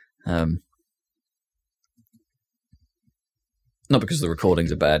places. Not because the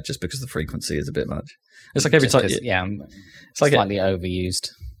recordings are bad, just because the frequency is a bit much. It's like every time, it's like slightly overused.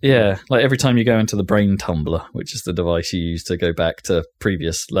 Yeah, like every time you go into the brain tumbler, which is the device you use to go back to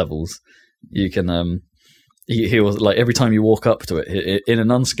previous levels, you can he'll like every time you walk up to it in an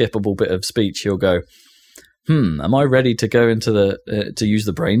unskippable bit of speech, he'll go, am I ready to go into to use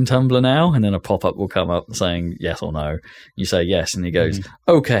the brain tumbler now? And then a pop-up will come up saying yes or no. You say yes, and he goes,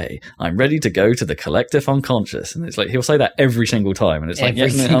 okay, I'm ready to go to the collective unconscious. And it's like he'll say that every single time, and it's like,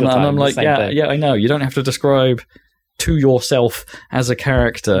 I'm like, yeah, I know. You don't have to describe to yourself as a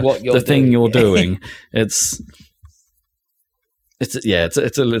character the thing you're doing. It's a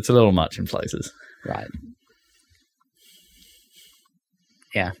little much in places. Right.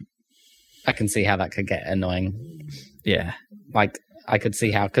 Yeah. I can see how that could get annoying. Yeah. Like, I could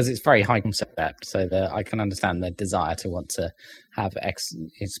see how, because it's very high concept, so I can understand the desire to want to have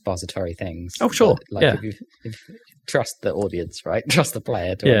expository things. Oh, sure. But, like, if you trust the audience, right? Trust the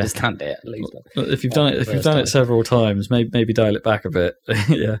player to understand it, at least. If you've done it several times, maybe dial it back a bit.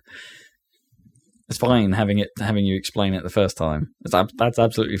 Yeah. It's fine having you explain it the first time. That's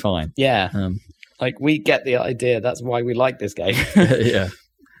absolutely fine. Yeah. Like, we get the idea. That's why we like this game. Yeah.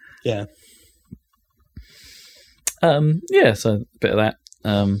 Yeah. So a bit of that.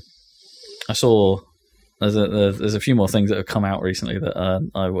 I saw there's a few more things that have come out recently that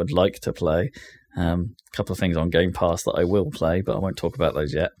I would like to play. A couple of things on Game Pass that I will play, but I won't talk about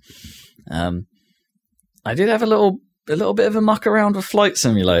those yet. I did have a little bit of a muck around with Flight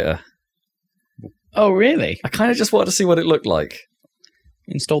Simulator. Oh, really? I kind of just wanted to see what it looked like.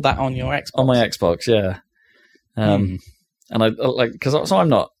 Install that on your Xbox? On my Xbox, yeah. And I like because I'm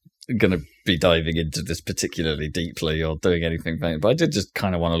not going to be diving into this particularly deeply or doing anything, but I did just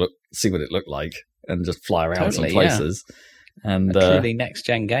kind of want to see what it looked like and just fly around some places. Yeah. And a truly next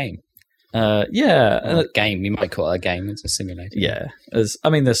gen game. Yeah, game. You might call it a game. It's a simulator. Yeah, there's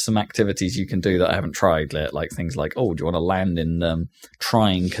some activities you can do that I haven't tried yet, like things like, do you want to land in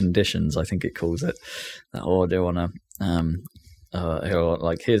trying conditions? I think it calls it, or do you want to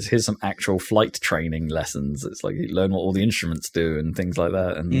like here's some actual flight training lessons. It's like you learn what all the instruments do and things like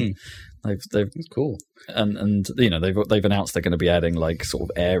that. And they've it's cool. And you know they've announced they're going to be adding like sort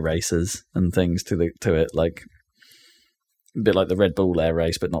of air races and things to it, like a bit like the Red Bull air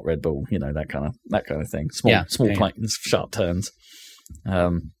race, but not Red Bull. You know, that kind of thing. Small planes, sharp turns,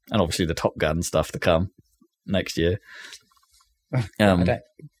 and obviously the Top Gun stuff to come next year. I don't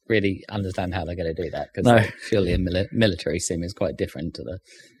really understand how they're going to do that because surely a military sim is quite different to the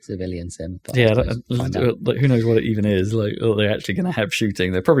civilian sim. But like, who knows what it even is? Like, are they actually going to have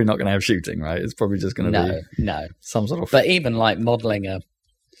shooting? They're probably not going to have shooting, right? It's probably just going to be some sort of. But even like modelling a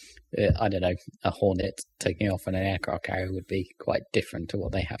Hornet taking off in an aircraft carrier would be quite different to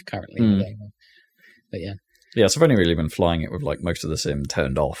what they have currently in the game. But yeah, so I've only really been flying it with like most of the sim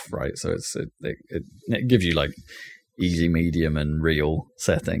turned off, right? So it gives you like easy, medium, and real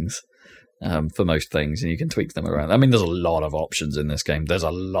settings for most things, and you can tweak them around. I mean, there's a lot of options in this game. There's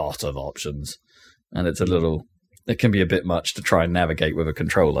a lot of options, and it can be a bit much to try and navigate with a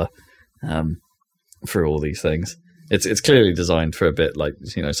controller through all these things. It's clearly designed for a bit like,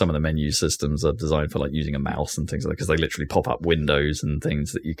 you know, some of the menu systems are designed for like using a mouse and things like that, because they literally pop up windows and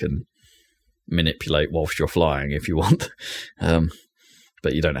things that you can manipulate whilst you're flying if you want.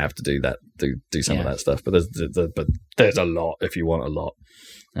 But you don't have to do that. Do some of that stuff. But there's a lot if you want a lot.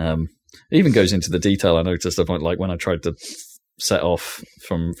 It even goes into the detail. I noticed of like when I tried to set off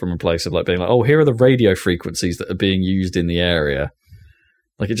from a place of like being like, here are the radio frequencies that are being used in the area.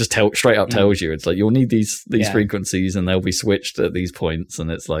 Like it just straight up tells you. It's like you'll need these frequencies and they'll be switched at these points. And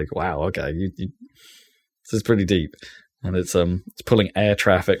it's like, wow, okay, this is pretty deep. And it's pulling air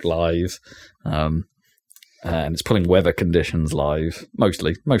traffic live. And it's pulling weather conditions live,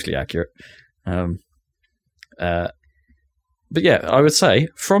 mostly accurate. But yeah, I would say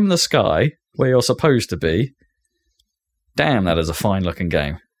from the sky where you're supposed to be, damn, that is a fine looking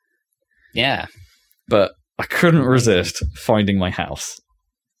game. Yeah. But I couldn't resist finding my house.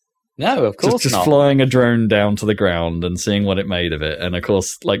 No, of course just not. Flying a drone down to the ground and seeing what it made of it. And of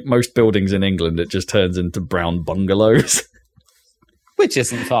course, like most buildings in England, it just turns into brown bungalows. Which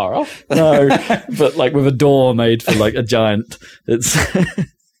isn't far off. No, but like with a door made for like a giant. It's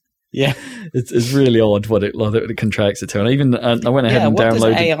Yeah, it's really odd what it contracts it to. And even I went ahead and downloaded. What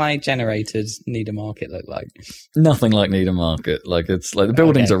does AI generated Needham Market look like? Nothing like Needham Market. Like it's like the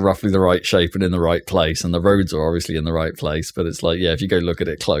buildings are roughly the right shape and in the right place, and the roads are obviously in the right place. But it's like, yeah, if you go look at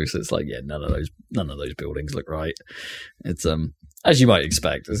it close, it's like, yeah, none of those buildings look right. It's as you might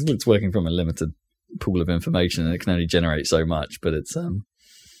expect, it's working from a limited pool of information, and it can only generate so much. But it's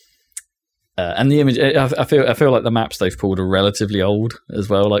and the image, I feel like the maps they've pulled are relatively old as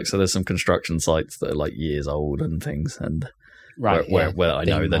well. Like, so there's some construction sites that are like years old and things, and where I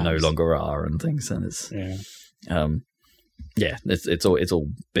know there no longer are and things, and it's it's all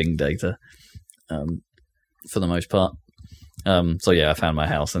Bing data for the most part. So yeah, I found my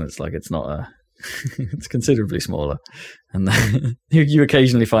house, and it's like it's not a it's considerably smaller, and you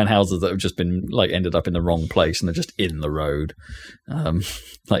occasionally find houses that have just been like ended up in the wrong place and they're just in the road,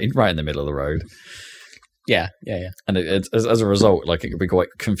 like right in the middle of the road. Yeah. And it's as a result, like it can be quite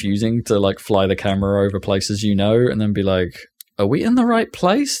confusing to like fly the camera over places and then be like, are we in the right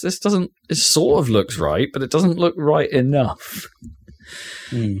place? It sort of looks right, but it doesn't look right enough.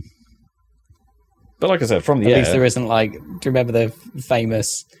 But like I said, from the air, at least there isn't like. Do you remember the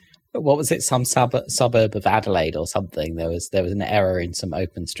famous? What was it? Some suburb of Adelaide or something. There was an error in some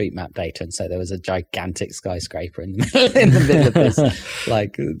OpenStreetMap data, and so there was a gigantic skyscraper in the middle of this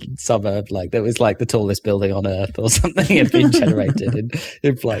like suburb. Like there was like the tallest building on Earth or something had been generated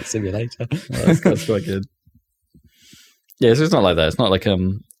in Flight Simulator. Oh, that's quite good. Yeah, so it's not like that. It's not like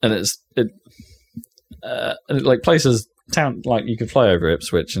and like places town like you could fly over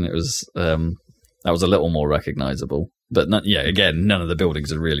Ipswich, and it was that was a little more recognisable. But again, none of the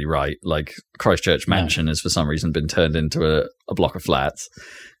buildings are really right. Like Christchurch Mansion has for some reason been turned into a block of flats,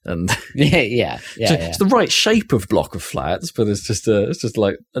 and it's the right shape of block of flats, but it's just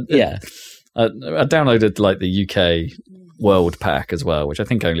like I downloaded like the UK World Pack as well, which I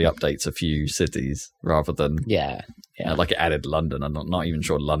think only updates a few cities rather than like it added London. I'm not even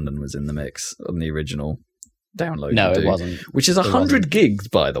sure London was in the mix on the original download. No, it wasn't. Which is 100 gigs,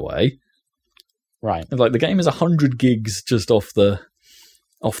 by the way. Right. Like the game is 100 gigs just off the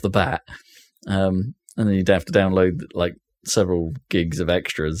bat. And then you'd have to download like several gigs of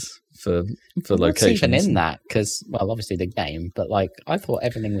extras for locations. Even in that, because obviously the game, but like I thought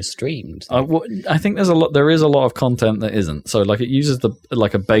everything was streamed. I think there is a lot of content that isn't. So like it uses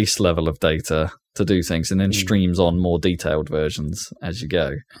a base level of data to do things, and then streams on more detailed versions as you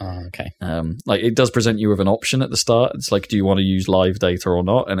go. Oh, okay. Like it does present you with an option at the start. It's like, do you want to use live data or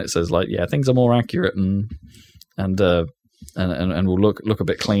not? And it says like, yeah, things are more accurate and will look a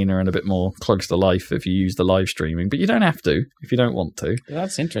bit cleaner and a bit more close to life if you use the live streaming. But you don't have to if you don't want to.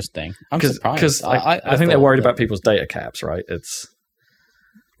 That's interesting. I'm surprised. Because I think they're worried about people's data caps, right? It's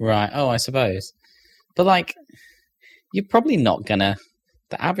right. Oh, I suppose. But like, you're probably not gonna.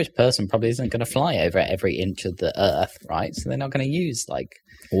 The average person probably isn't going to fly over every inch of the Earth, right? So they're not going to use like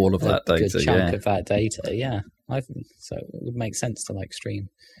all of that data, good chunk of that data. Yeah, I think so. It would make sense to like stream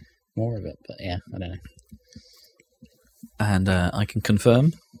more of it, but yeah, I don't know. And I can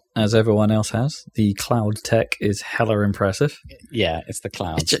confirm, as everyone else has, the cloud tech is hella impressive. Yeah, it's the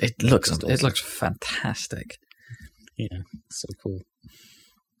cloud. It looks fantastic. Yeah, so cool.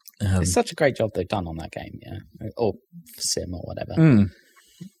 It's such a great job they've done on that game, or sim or whatever.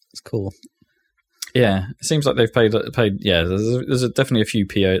 It's cool. Yeah, it seems like they've paid. Yeah, there's definitely a few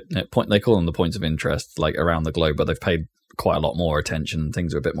they call them the points of interest, like around the globe, but they've paid quite a lot more attention.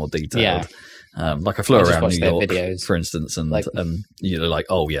 Things are a bit more detailed. Yeah. Like I flew around New York, videos, for instance, and like,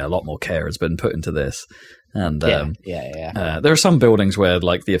 oh yeah, a lot more care has been put into this. And there are some buildings where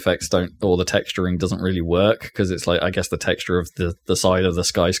like the effects don't, or the texturing doesn't really work, because it's like, I guess the texture of the side of the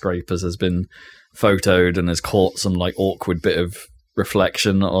skyscrapers has been photoed and has caught some like awkward bit of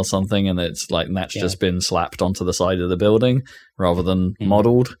reflection or something, and it's like that's just been slapped onto the side of the building rather than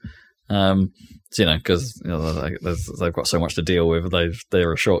modeled. Because they've got so much to deal with. There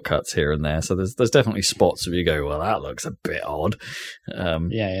are shortcuts here and there, so there's definitely spots where you go, well, that looks a bit odd.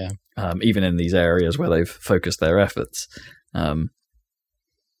 Even in these areas where they've focused their efforts, but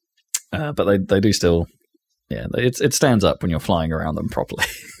they do still, it stands up when you're flying around them properly,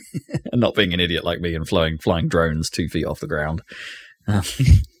 and not being an idiot like me and flying drones 2 feet off the ground to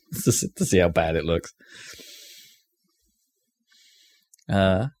see how bad it looks.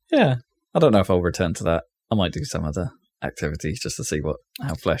 I don't know if I'll return to that. I might do some other activities just to see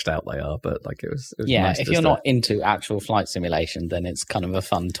how fleshed out they are. But like it was nice. If you're not into actual flight simulation, then it's kind of a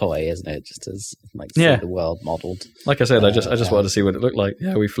fun toy, isn't it? Just as like see the world modelled. Like I said, I just wanted to see what it looked like.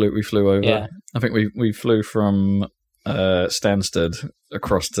 Yeah, we flew over. Yeah. I think we flew from Stansted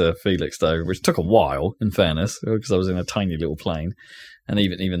across to Felixstowe, which took a while, in fairness, because I was in a tiny little plane. and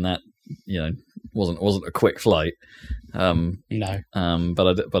even that, wasn't a quick flight. No. But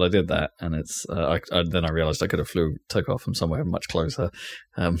I did that, and it's then I realized I could have took off from somewhere much closer.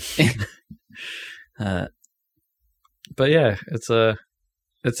 But yeah, it's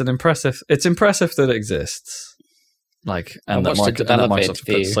impressive that it exists. Like, and that Microsoft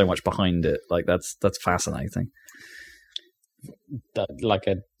put so much behind it. Like, that's fascinating. Like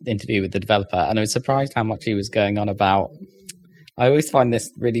an interview with the developer, and I was surprised how much he was going on about. I always find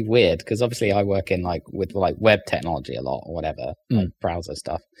this really weird because obviously I work in with web technology a lot or whatever, like browser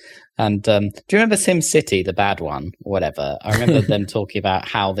stuff. And do you remember SimCity, the bad one or whatever? I remember them talking about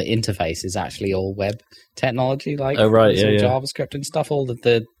how the interface is actually all web technology, JavaScript and stuff, all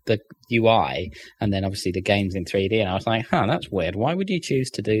the UI, and then obviously the games in 3D. And I was like, that's weird. Why would you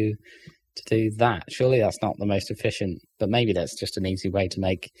choose to do that? Surely that's not the most efficient, but maybe that's just an easy way to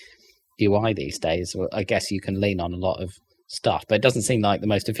make UI these days. Well, I guess you can lean on a lot of stuff, but it doesn't seem like the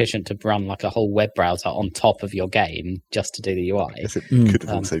most efficient to run like a whole web browser on top of your game just to do the UI. I guess it could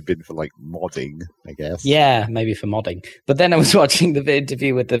have also been for modding, I guess. Yeah, maybe for modding. But then I was watching the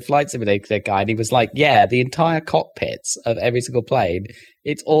interview with the flight simulator guy, and he was like, yeah, the entire cockpits of every single plane,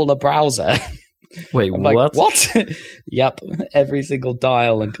 it's all a browser. Wait, what? What? Yep, every single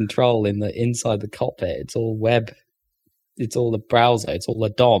dial and control inside the cockpit, it's all web. It's all a browser. It's all a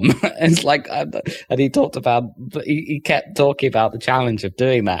DOM. And it's like, and he kept talking about the challenge of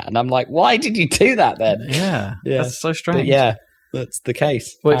doing that. And I'm like, why did you do that then? Yeah. That's so strange. But yeah, that's the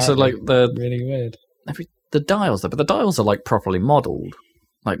case. Wait, so really weird. The dials, but the dials are properly modeled.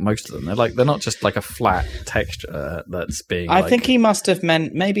 Like most of them, they're not just like a flat texture that's being. I think he must have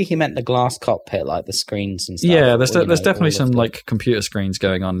maybe he meant the glass cockpit, like the screens and stuff. Yeah, there's definitely some computer screens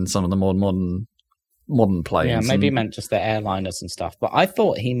going on in some of the more modern planes. Yeah, maybe he meant just the airliners and stuff. But I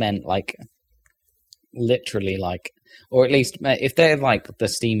thought he meant literally or at least if they're the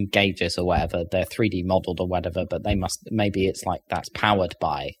steam gauges or whatever, they're 3D modeled or whatever. But maybe it's that's powered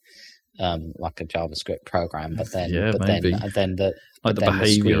by a JavaScript program. But then the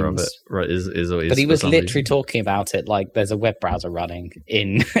behavior of it, right? Is but he was literally talking about it like there's a web browser running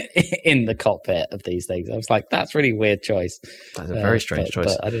in the cockpit of these things. I was like, that's a really weird choice. That's a very strange choice.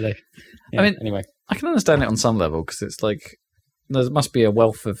 But I don't know. Yeah, I mean, anyway, I can understand it on some level because it's there must be a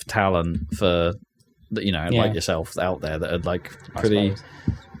wealth of talent for like yourself out there that are pretty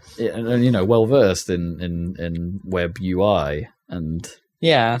well versed in web UI and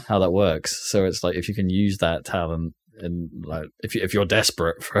how that works. So it's if you can use that talent and if you're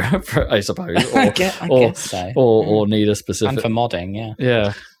desperate for I suppose, or, I guess so. or need a specific and for modding,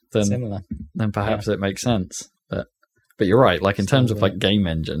 then perhaps it makes sense. But you're right. In terms of game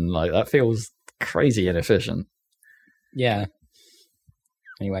engine, that feels crazy inefficient. Yeah.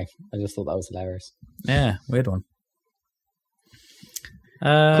 Anyway, I just thought that was hilarious. Yeah, weird one.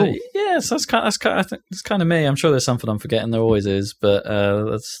 Cool. Yeah, so that's kind of me. I'm sure there's something I'm forgetting. There always is, but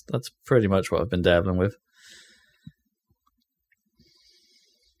that's pretty much what I've been dabbling with.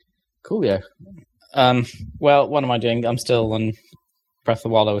 Cool, yeah. Well, what am I doing? I'm still on Breath of the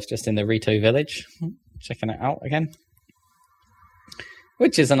Wild. I was just in the Rito village, checking it out again.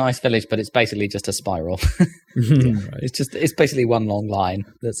 Which is a nice village, but it's basically just a spiral. Right. It's basically one long line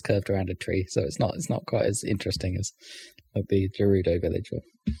that's curved around a tree, so it's not quite as interesting as the Gerudo village one.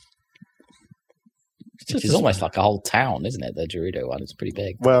 Which is almost like a whole town, isn't it? The Gerudo one, it's pretty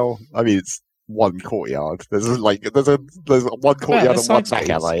big. Well, I mean, it's one courtyard. There's one courtyard and one back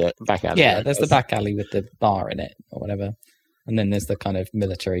alley. Yeah, there's the back alley with the bar in it or whatever, and then there's the kind of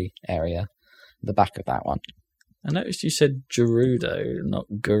military area, the back of that one. I noticed you said Gerudo, not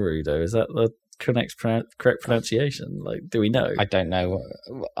Gerudo. Is that the correct pronunciation? Do we know? I don't know.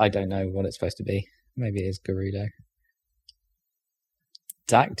 I don't know what it's supposed to be. Maybe it is Gerudo.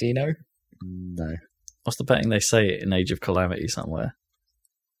 Zach, do you know? No. What's the betting they say it in Age of Calamity somewhere?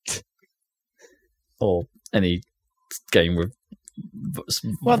 Or any game with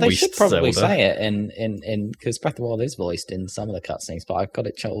they should probably Zelda. say it in because Breath of the Wild is voiced in some of the cutscenes, but I've got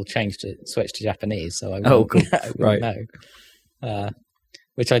it all switched to Japanese, so I cool. wouldn't know.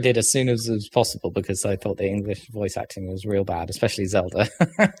 Which I did as soon as it was possible because I thought the English voice acting was real bad, especially Zelda.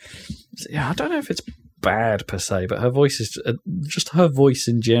 Yeah, I don't know if it's bad per se, but her voice is just her voice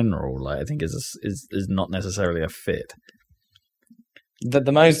in general. I think is not necessarily a fit.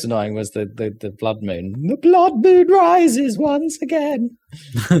 The most annoying was the blood moon. The blood moon rises once again.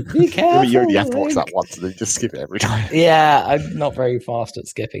 Be careful. You only have to watch that once and then just skip it every time. Yeah, I'm not very fast at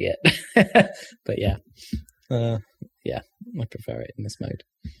skipping it. But yeah. I prefer it in this mode.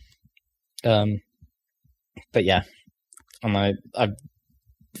 But yeah. And I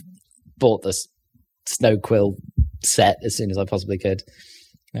bought this snow quill set as soon as I possibly could.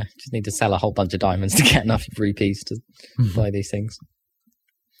 Just need to sell a whole bunch of diamonds to get enough rupees to buy these things.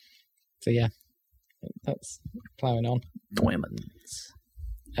 So yeah, that's plowing on. Diamonds.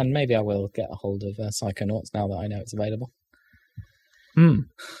 And maybe I will get a hold of Psychonauts now that I know it's available.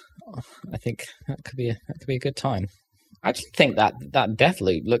 I think that could be a good time. I actually think that death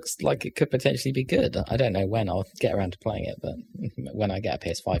loop looks like it could potentially be good. I don't know when I'll get around to playing it, but when I get a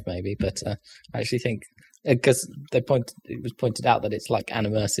PS5 maybe. But I actually think, because it was pointed out that it's like an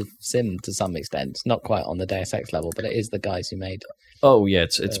immersive sim to some extent. It's not quite on the Deus Ex level, but it is the guys who made. Oh yeah,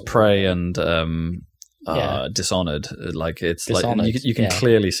 it's Prey and Dishonored. Like it's Dishonored, like you can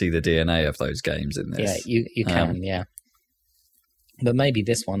clearly see the DNA of those games in this. Yeah, you can. But maybe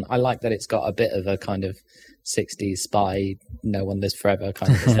this one, I like that it's got a bit of a kind of 60s spy, no one lives forever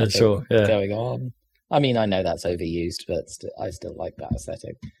kind of aesthetic going on. I mean, I know that's overused, but I still like that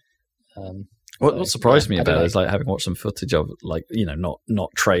aesthetic. What surprised me about it is like having watched some footage of, like, you know, not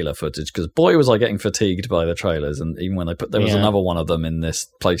trailer footage, because boy was I getting fatigued by the trailers, and even when there was another one of them in this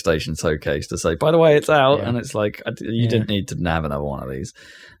PlayStation showcase to say, by the way, it's out, and it's like you didn't need to have another one of these.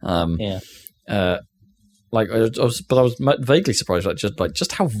 Like I was vaguely surprised at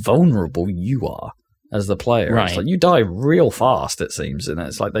just how vulnerable you are as the player. Right. It's like you die real fast, it seems, and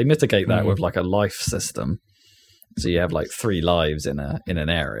it's like they mitigate that with like a life system, so you have like 3 lives in an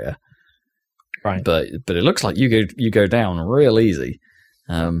area. Right. But it looks like you go down real easy.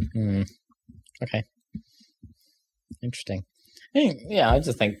 Okay. Interesting. I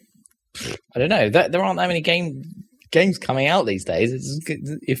just think, I don't know, there aren't that many games coming out these days.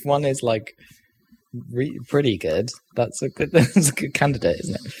 If one is like pretty good, that's a good candidate,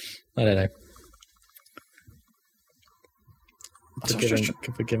 isn't it? I don't know.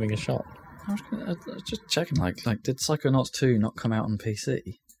 For giving a shot. I was just checking, like did Psychonauts 2 not come out on PC?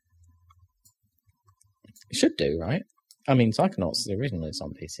 It should do, right? I mean, Psychonauts, the original, is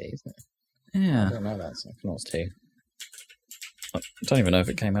on PC, isn't it? Yeah. I don't know about Psychonauts 2. I don't even know if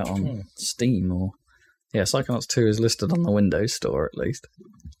it came out on Steam or... Yeah, Psychonauts 2 is listed on the Windows Store, at least.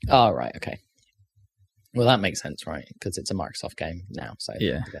 Oh, right, okay. Well, that makes sense, right? Because it's a Microsoft game now, so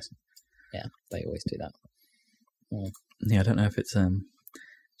I guess, they always do that. Yeah, I don't know if it's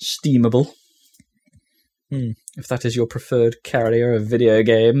Steamable. If that is your preferred carrier of video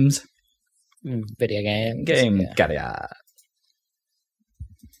games. Video games. Game carrier.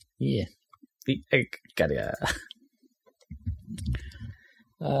 Yeah. The egg carrier.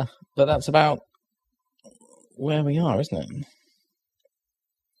 But that's about where we are, isn't it?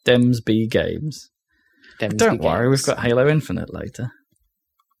 Demsby Games. Don't worry, we've got Halo Infinite later.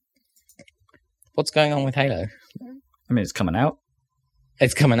 What's going on with Halo? I mean, it's coming out.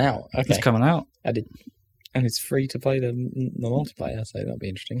 It's coming out. Okay. It's coming out. And it's free to play the multiplayer, so that'll be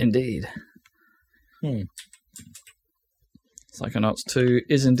interesting. Indeed. Psychonauts 2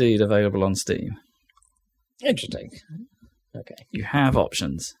 is indeed available on Steam. Interesting. Okay. You have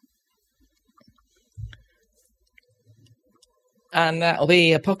options. And that'll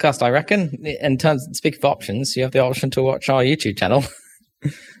be a podcast, I reckon. In terms, speak of options, you have the option to watch our YouTube channel,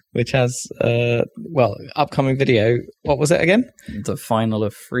 which has, upcoming video. What was it again? The final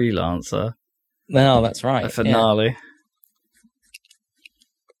of Freelancer. No, that's right. The finale. Yeah.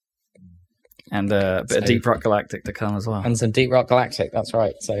 And a bit of Deep Rock Galactic to come as well. And some Deep Rock Galactic, that's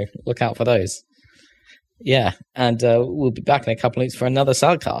right. So look out for those. Yeah, and we'll be back in a couple of weeks for another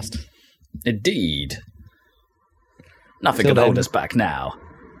Cellcast. Indeed. Nothing can hold us back now.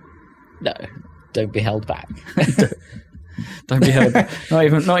 No, don't be held back. Don't be held back.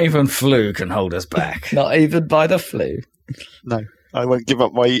 Not even flu can hold us back. Not even by the flu. No, I won't give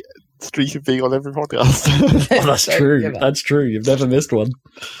up my streak of being on every podcast. Oh, that's true. That's true. You've never missed one.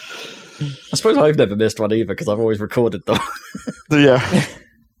 I suppose I've never missed one either because I've always recorded them. Yeah.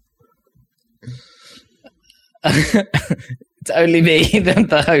 It's only me,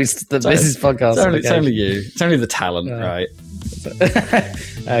 the host, that misses podcast. It's only you. It's only the talent, right?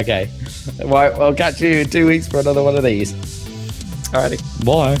 Okay. Right, well, catch you in 2 weeks for another one of these. Alrighty.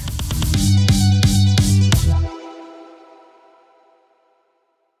 Bye.